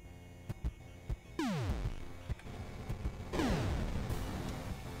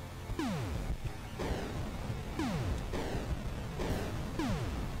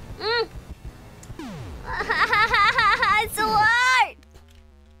 It's so hard!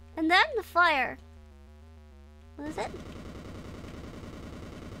 And then the fire. What is it?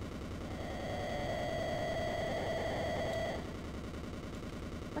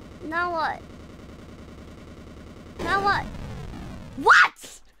 But now what? Now what?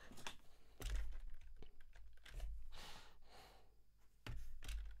 What?!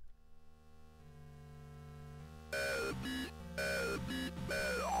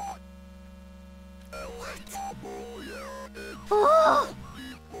 Oh!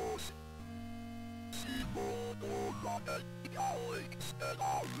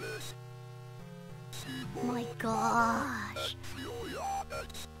 My gosh.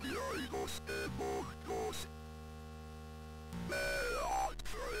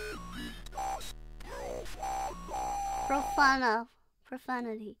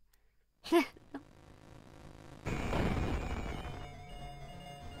 Profanity.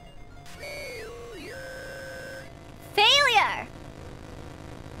 Failure!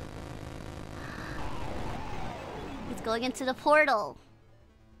 It's going into the portal.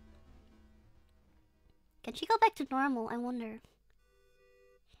 Can she go back to normal? I wonder.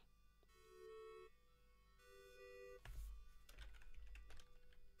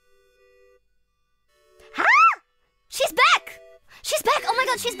 Ha! She's back! She's back! Oh my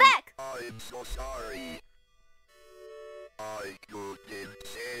god, she's back! I'm so sorry. I couldn't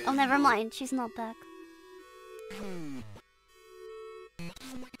say. Oh, never mind. She's not back.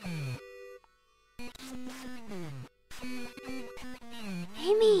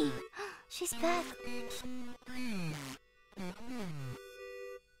 Amy! She's back.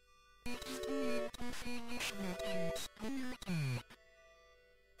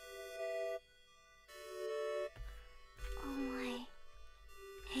 Oh my.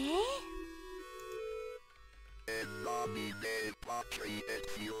 Eh?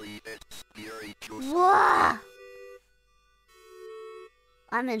 Whoa!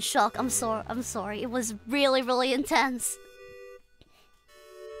 I'm in shock. I'm sorry. It was really, really intense.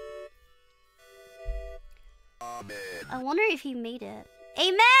 I wonder if he made it.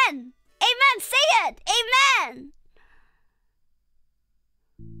 Amen! Amen! Amen! Say it! Amen!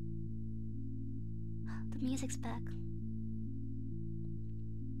 The music's back.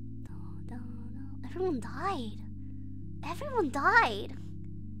 No. Everyone died. Everyone died.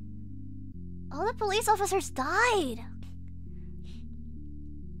 All the police officers died.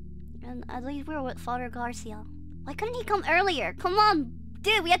 And at least we were with Father Garcia. Why couldn't he come earlier? Come on,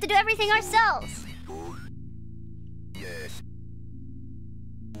 dude, we have to do everything ourselves. Yes.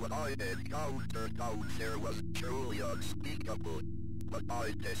 What I encountered out there was truly unspeakable, but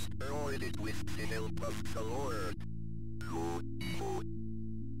I destroyed it with the help of the Lord.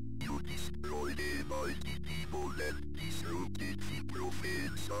 You destroyed a mighty people and disrupted the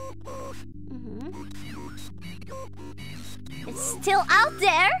prophets of us. It's still out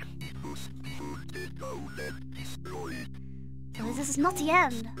there? So this is not the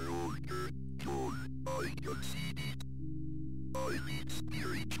end. I can see it. I need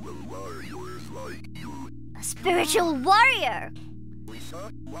spiritual warriors like you. A spiritual warrior?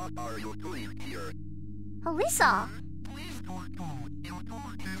 Lisa, what are you doing here? Oh, Lisa. Please don't go. You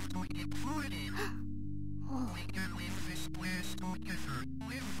don't have to keep fighting. Oh. We can leave this place together.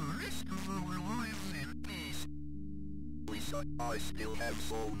 Live the rest of our lives in peace. Lisa, I still have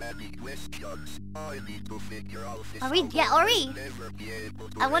so many questions. I need to figure out this out. Are we? Never be able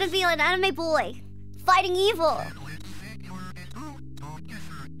to I want to be an anime boy. Fighting evil. let's figure it out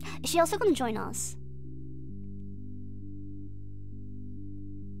together. Is she also gonna join us?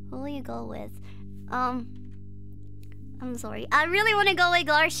 Who will you go with? I'm sorry. I really want to go with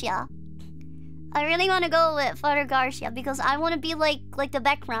Garcia. I really want to go with Father Garcia because I want to be like the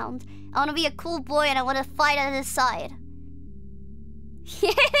background. I want to be a cool boy and I want to fight at his side.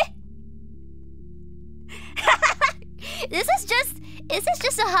 This is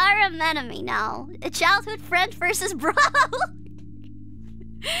just a harem enemy now. A childhood friend versus bro.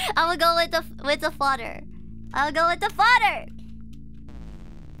 I will go with the father. I'll go with the father.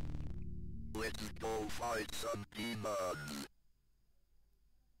 Let's go fight some demons.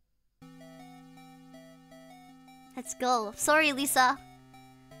 Let's go. Sorry, Lisa.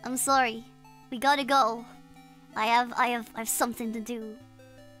 I'm sorry. We gotta go. I have something to do.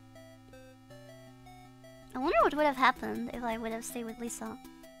 I wonder what would have happened if I would have stayed with Lisa.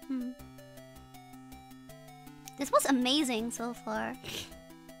 This was amazing so far.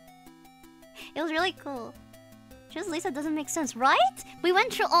 It was really cool. Just Lisa doesn't make sense, right? We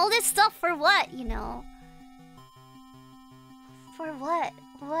went through all this stuff for what, you know? For what?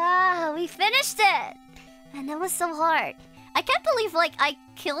 Wow, we finished it! And that was so hard. I can't believe, like, I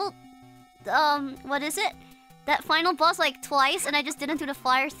killed... what is it? That final boss, like, twice, and I just didn't do the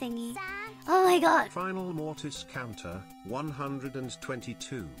fire thingy. Oh my god. Final Mortis counter,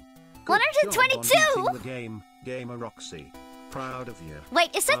 122. 122?! The game, Gamer Roxy. Proud of you.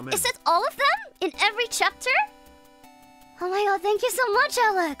 Wait, is it all of them? In every chapter? Oh my god, thank you so much,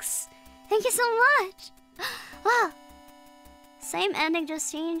 Alex! Thank you so much! Wow. Same ending,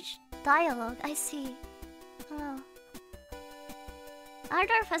 just changed dialogue, I see. Oh.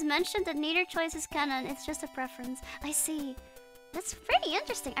 Ardorf has mentioned that neither choice is canon, it's just a preference. I see. That's pretty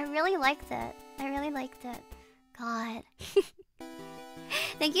interesting. I really like that. I really like that. God.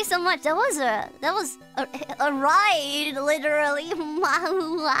 Thank you so much. That was a ride, literally.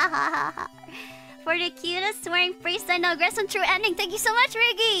 For the cutest swearing priest I know, Gress on true ending. Thank you so much,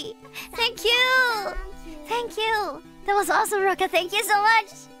 Riggy. Thank you. Thank you. That was awesome, Roka. Thank you so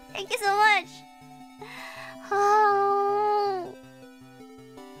much. Thank you so much. Oh.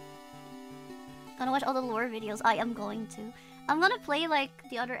 Gonna watch all the lore videos. I am going to. I'm gonna play like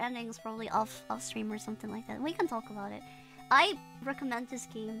the other endings probably off stream or something like that. We can talk about it. I recommend this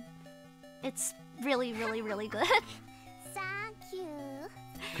game. It's really, really, really good. Thank you.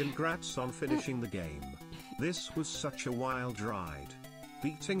 Congrats on finishing the game. This was such a wild ride.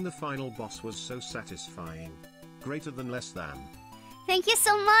 Beating the final boss was so satisfying. Greater than less than. Thank you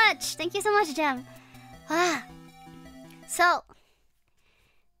so much. Thank you so much, Gem. Ah. So.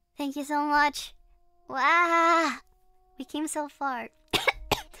 Thank you so much. Wow. We came so far.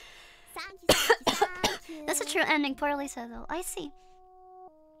 Thank you. That's a true ending, poor Lisa, though. I see.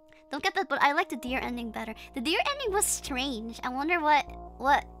 Don't get that, but I like the deer ending better. The deer ending was strange. I wonder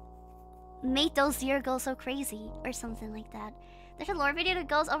what made those deer go so crazy or something like that. There's a lore video that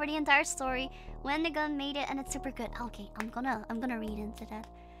goes over the entire story when the gun made it, and it's super good. Okay, I'm gonna read into that.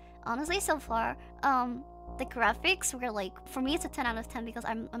 Honestly, so far, the graphics were like, for me it's a 10 out of 10 because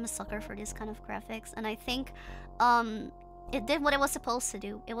I'm a sucker for this kind of graphics, and I think it did what it was supposed to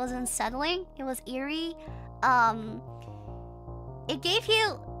do. It was unsettling, it was eerie, it gave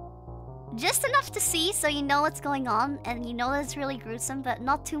you just enough to see so you know what's going on and you know that it's really gruesome, but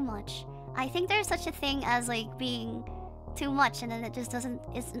not too much. I think there's such a thing as like being too much, and then it just doesn't.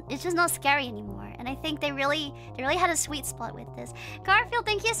 It's just not scary anymore. And I think they really had a sweet spot with this. Garfield,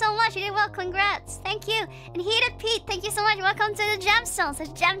 thank you so much. You did well. Congrats. Thank you. And Heated Pete, thank you so much. Welcome to the Gemstones.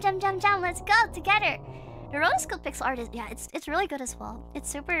 Let's jam. Let's go together. The rotoscope pixel art is it's really good as well. It's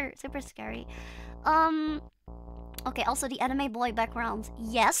super scary. Okay. Also the anime boy background.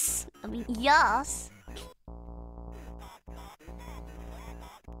 Yes. I mean yes.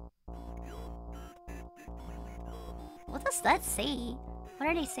 What does that say? What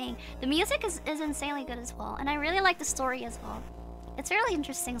are they saying? The music is insanely good as well. And I really like the story as well. It's a really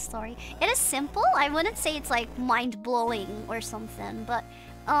interesting story. It is simple. I wouldn't say it's like mind-blowing or something. But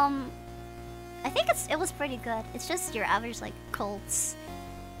I think it was pretty good. It's just your average like cults.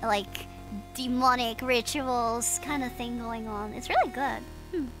 Like demonic rituals kind of thing going on. It's really good.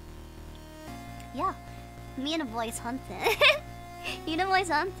 Yeah. Me and the boys hunting. You and the boys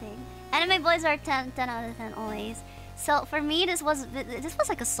hunting. Anime boys are 10 out of 10 always. So for me, this was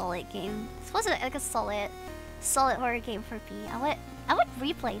like a solid game. This was like a solid horror game for me. I would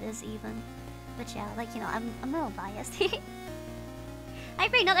replay this even, but yeah, like you know, I'm a little biased. I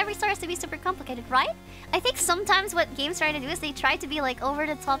agree. Not every story has to be super complicated, right? I think sometimes what games try to do is they try to be like over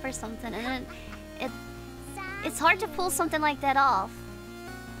the top or something, and then it's hard to pull something like that off.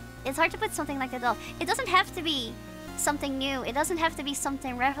 It's hard to put something like that off. It doesn't have to be something new. It doesn't have to be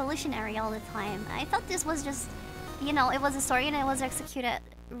something revolutionary all the time. I thought this was just, you know, it was a story and it was executed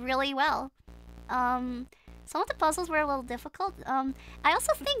really well. Some of the puzzles were a little difficult. I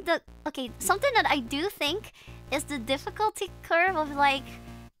also think that, okay, something that I do think is the difficulty curve of like,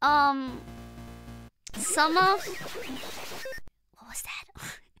 some of... What was that?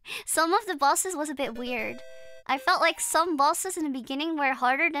 Some of the bosses was a bit weird. I felt like some bosses in the beginning were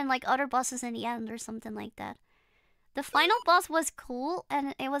harder than like other bosses in the end or something like that. The final boss was cool,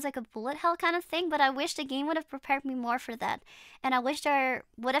 and it was like a bullet hell kind of thing, but I wish the game would have prepared me more for that. And I wish there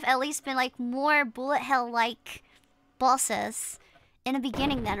would have at least been like more bullet hell-like bosses in the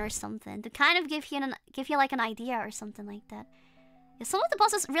beginning then or something, to kind of give you like an idea or something like that. Yeah, some of the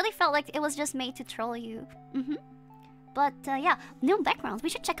bosses really felt like it was just made to troll you. But yeah, new backgrounds. We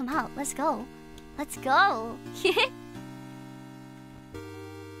should check them out. Let's go. Let's go.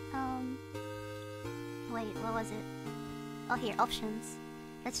 Wait, what was it? Oh, here, options.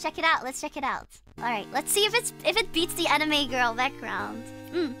 Let's check it out. Let's check it out. All right, let's see if it beats the anime girl background.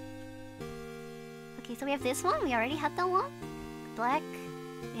 Okay, so we have this one. We already had that one. Black.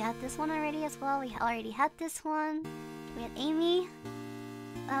 We had this one already as well. We already had this one. We had Amy.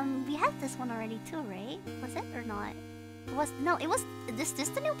 We had this one already too, right? Was it or not? It was no. It was this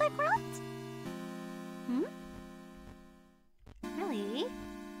the new background? Really?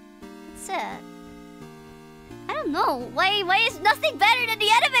 That's it. I don't know. Why is nothing better than the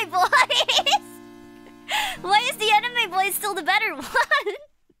anime boys? Why is the anime boys still the better one?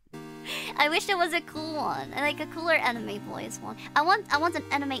 I wish there was a cool one. I like a cooler anime boys one. I want an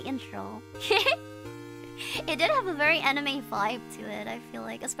anime intro. It did have a very anime vibe to it, I feel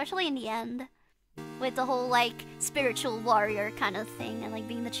like, especially in the end. With the whole like spiritual warrior kind of thing and like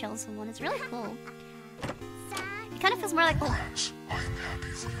being the chosen one. It's really cool. It kind of feels more like I'm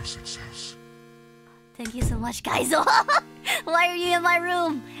happy for your success. Thank you so much, guys. Why are you in my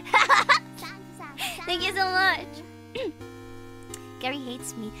room? Thank you so much. Gary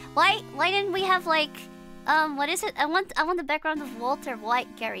hates me. Why didn't we have like what is it? I want the background of Walter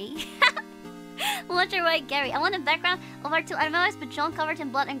White Gary. Walter White Gary. I want the background of our two animals but John covered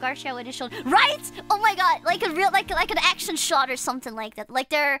in blood and Garcia with his shoulder. Right? Oh my god, like a real like an action shot or something like that. Like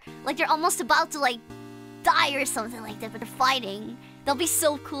they're almost about to like die or something like that, but they're fighting. They'll be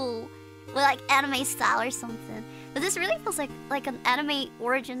so cool. With like anime style or something. But this really feels like an anime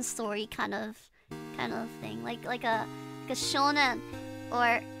origin story kind of thing. Like a shonen,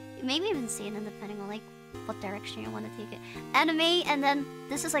 or maybe even seinen, depending on like what direction you want to take it. Anime, and then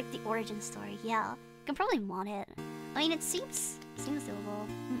this is like the origin story. Yeah, you can probably mod it. I mean, it seems doable.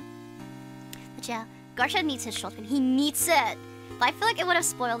 But yeah, Garcia needs his shotgun. He needs it. But I feel like it would have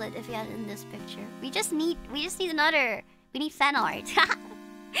spoiled it if he had it in this picture. We just need another. We need fan art.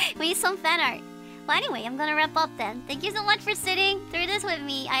 We need some fan art. Well, anyway, I'm gonna wrap up then. Thank you so much for sitting through this with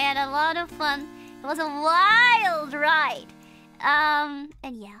me. I had a lot of fun. It was a wild ride. And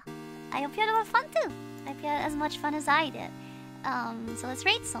yeah, I hope you had a lot of fun too. I hope you had as much fun as I did. So let's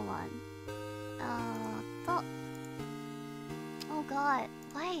rate someone. Oh god,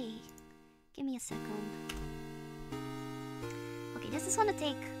 why? Give me a second. Okay, this is gonna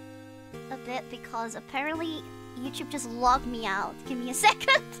take a bit because apparently YouTube just logged me out. Give me a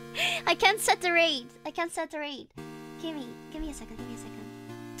second. I can't set the rate. Give me a second.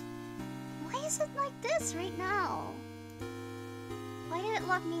 is it like this right now? Why did it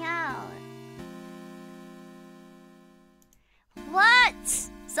lock me out? What?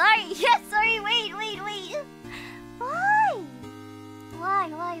 Sorry, yes, sorry, wait. Why?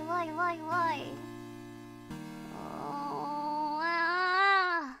 Why? Oh,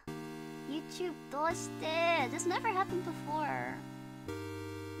 YouTube, ☆This never happened before.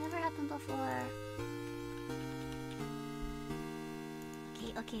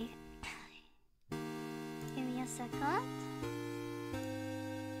 Okay. Give me a second.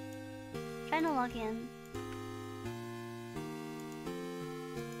 Trying to log in.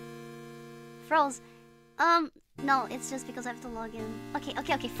 Froze. No, it's just because I have to log in.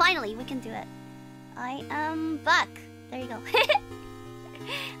 Okay, finally, we can do it. I am back. There you go.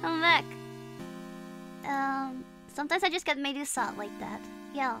 I'm back. Sometimes I just get ☆ like that.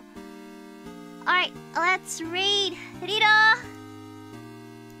 Yeah. Alright, let's raid Rira!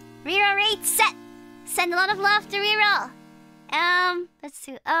 Rira raid set! Send a lot of love to Rira! Let's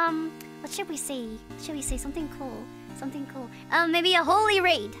do, what should we say? Something cool. Maybe a holy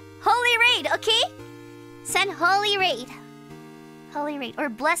raid! Okay? Send holy raid! Or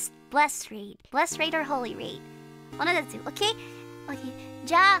blessed raid. Blessed raid or holy raid. One of the two, okay? Okay.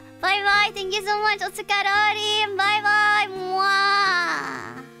 Ja, bye bye! Thank you so much! お疲れ! Bye bye! Mwah!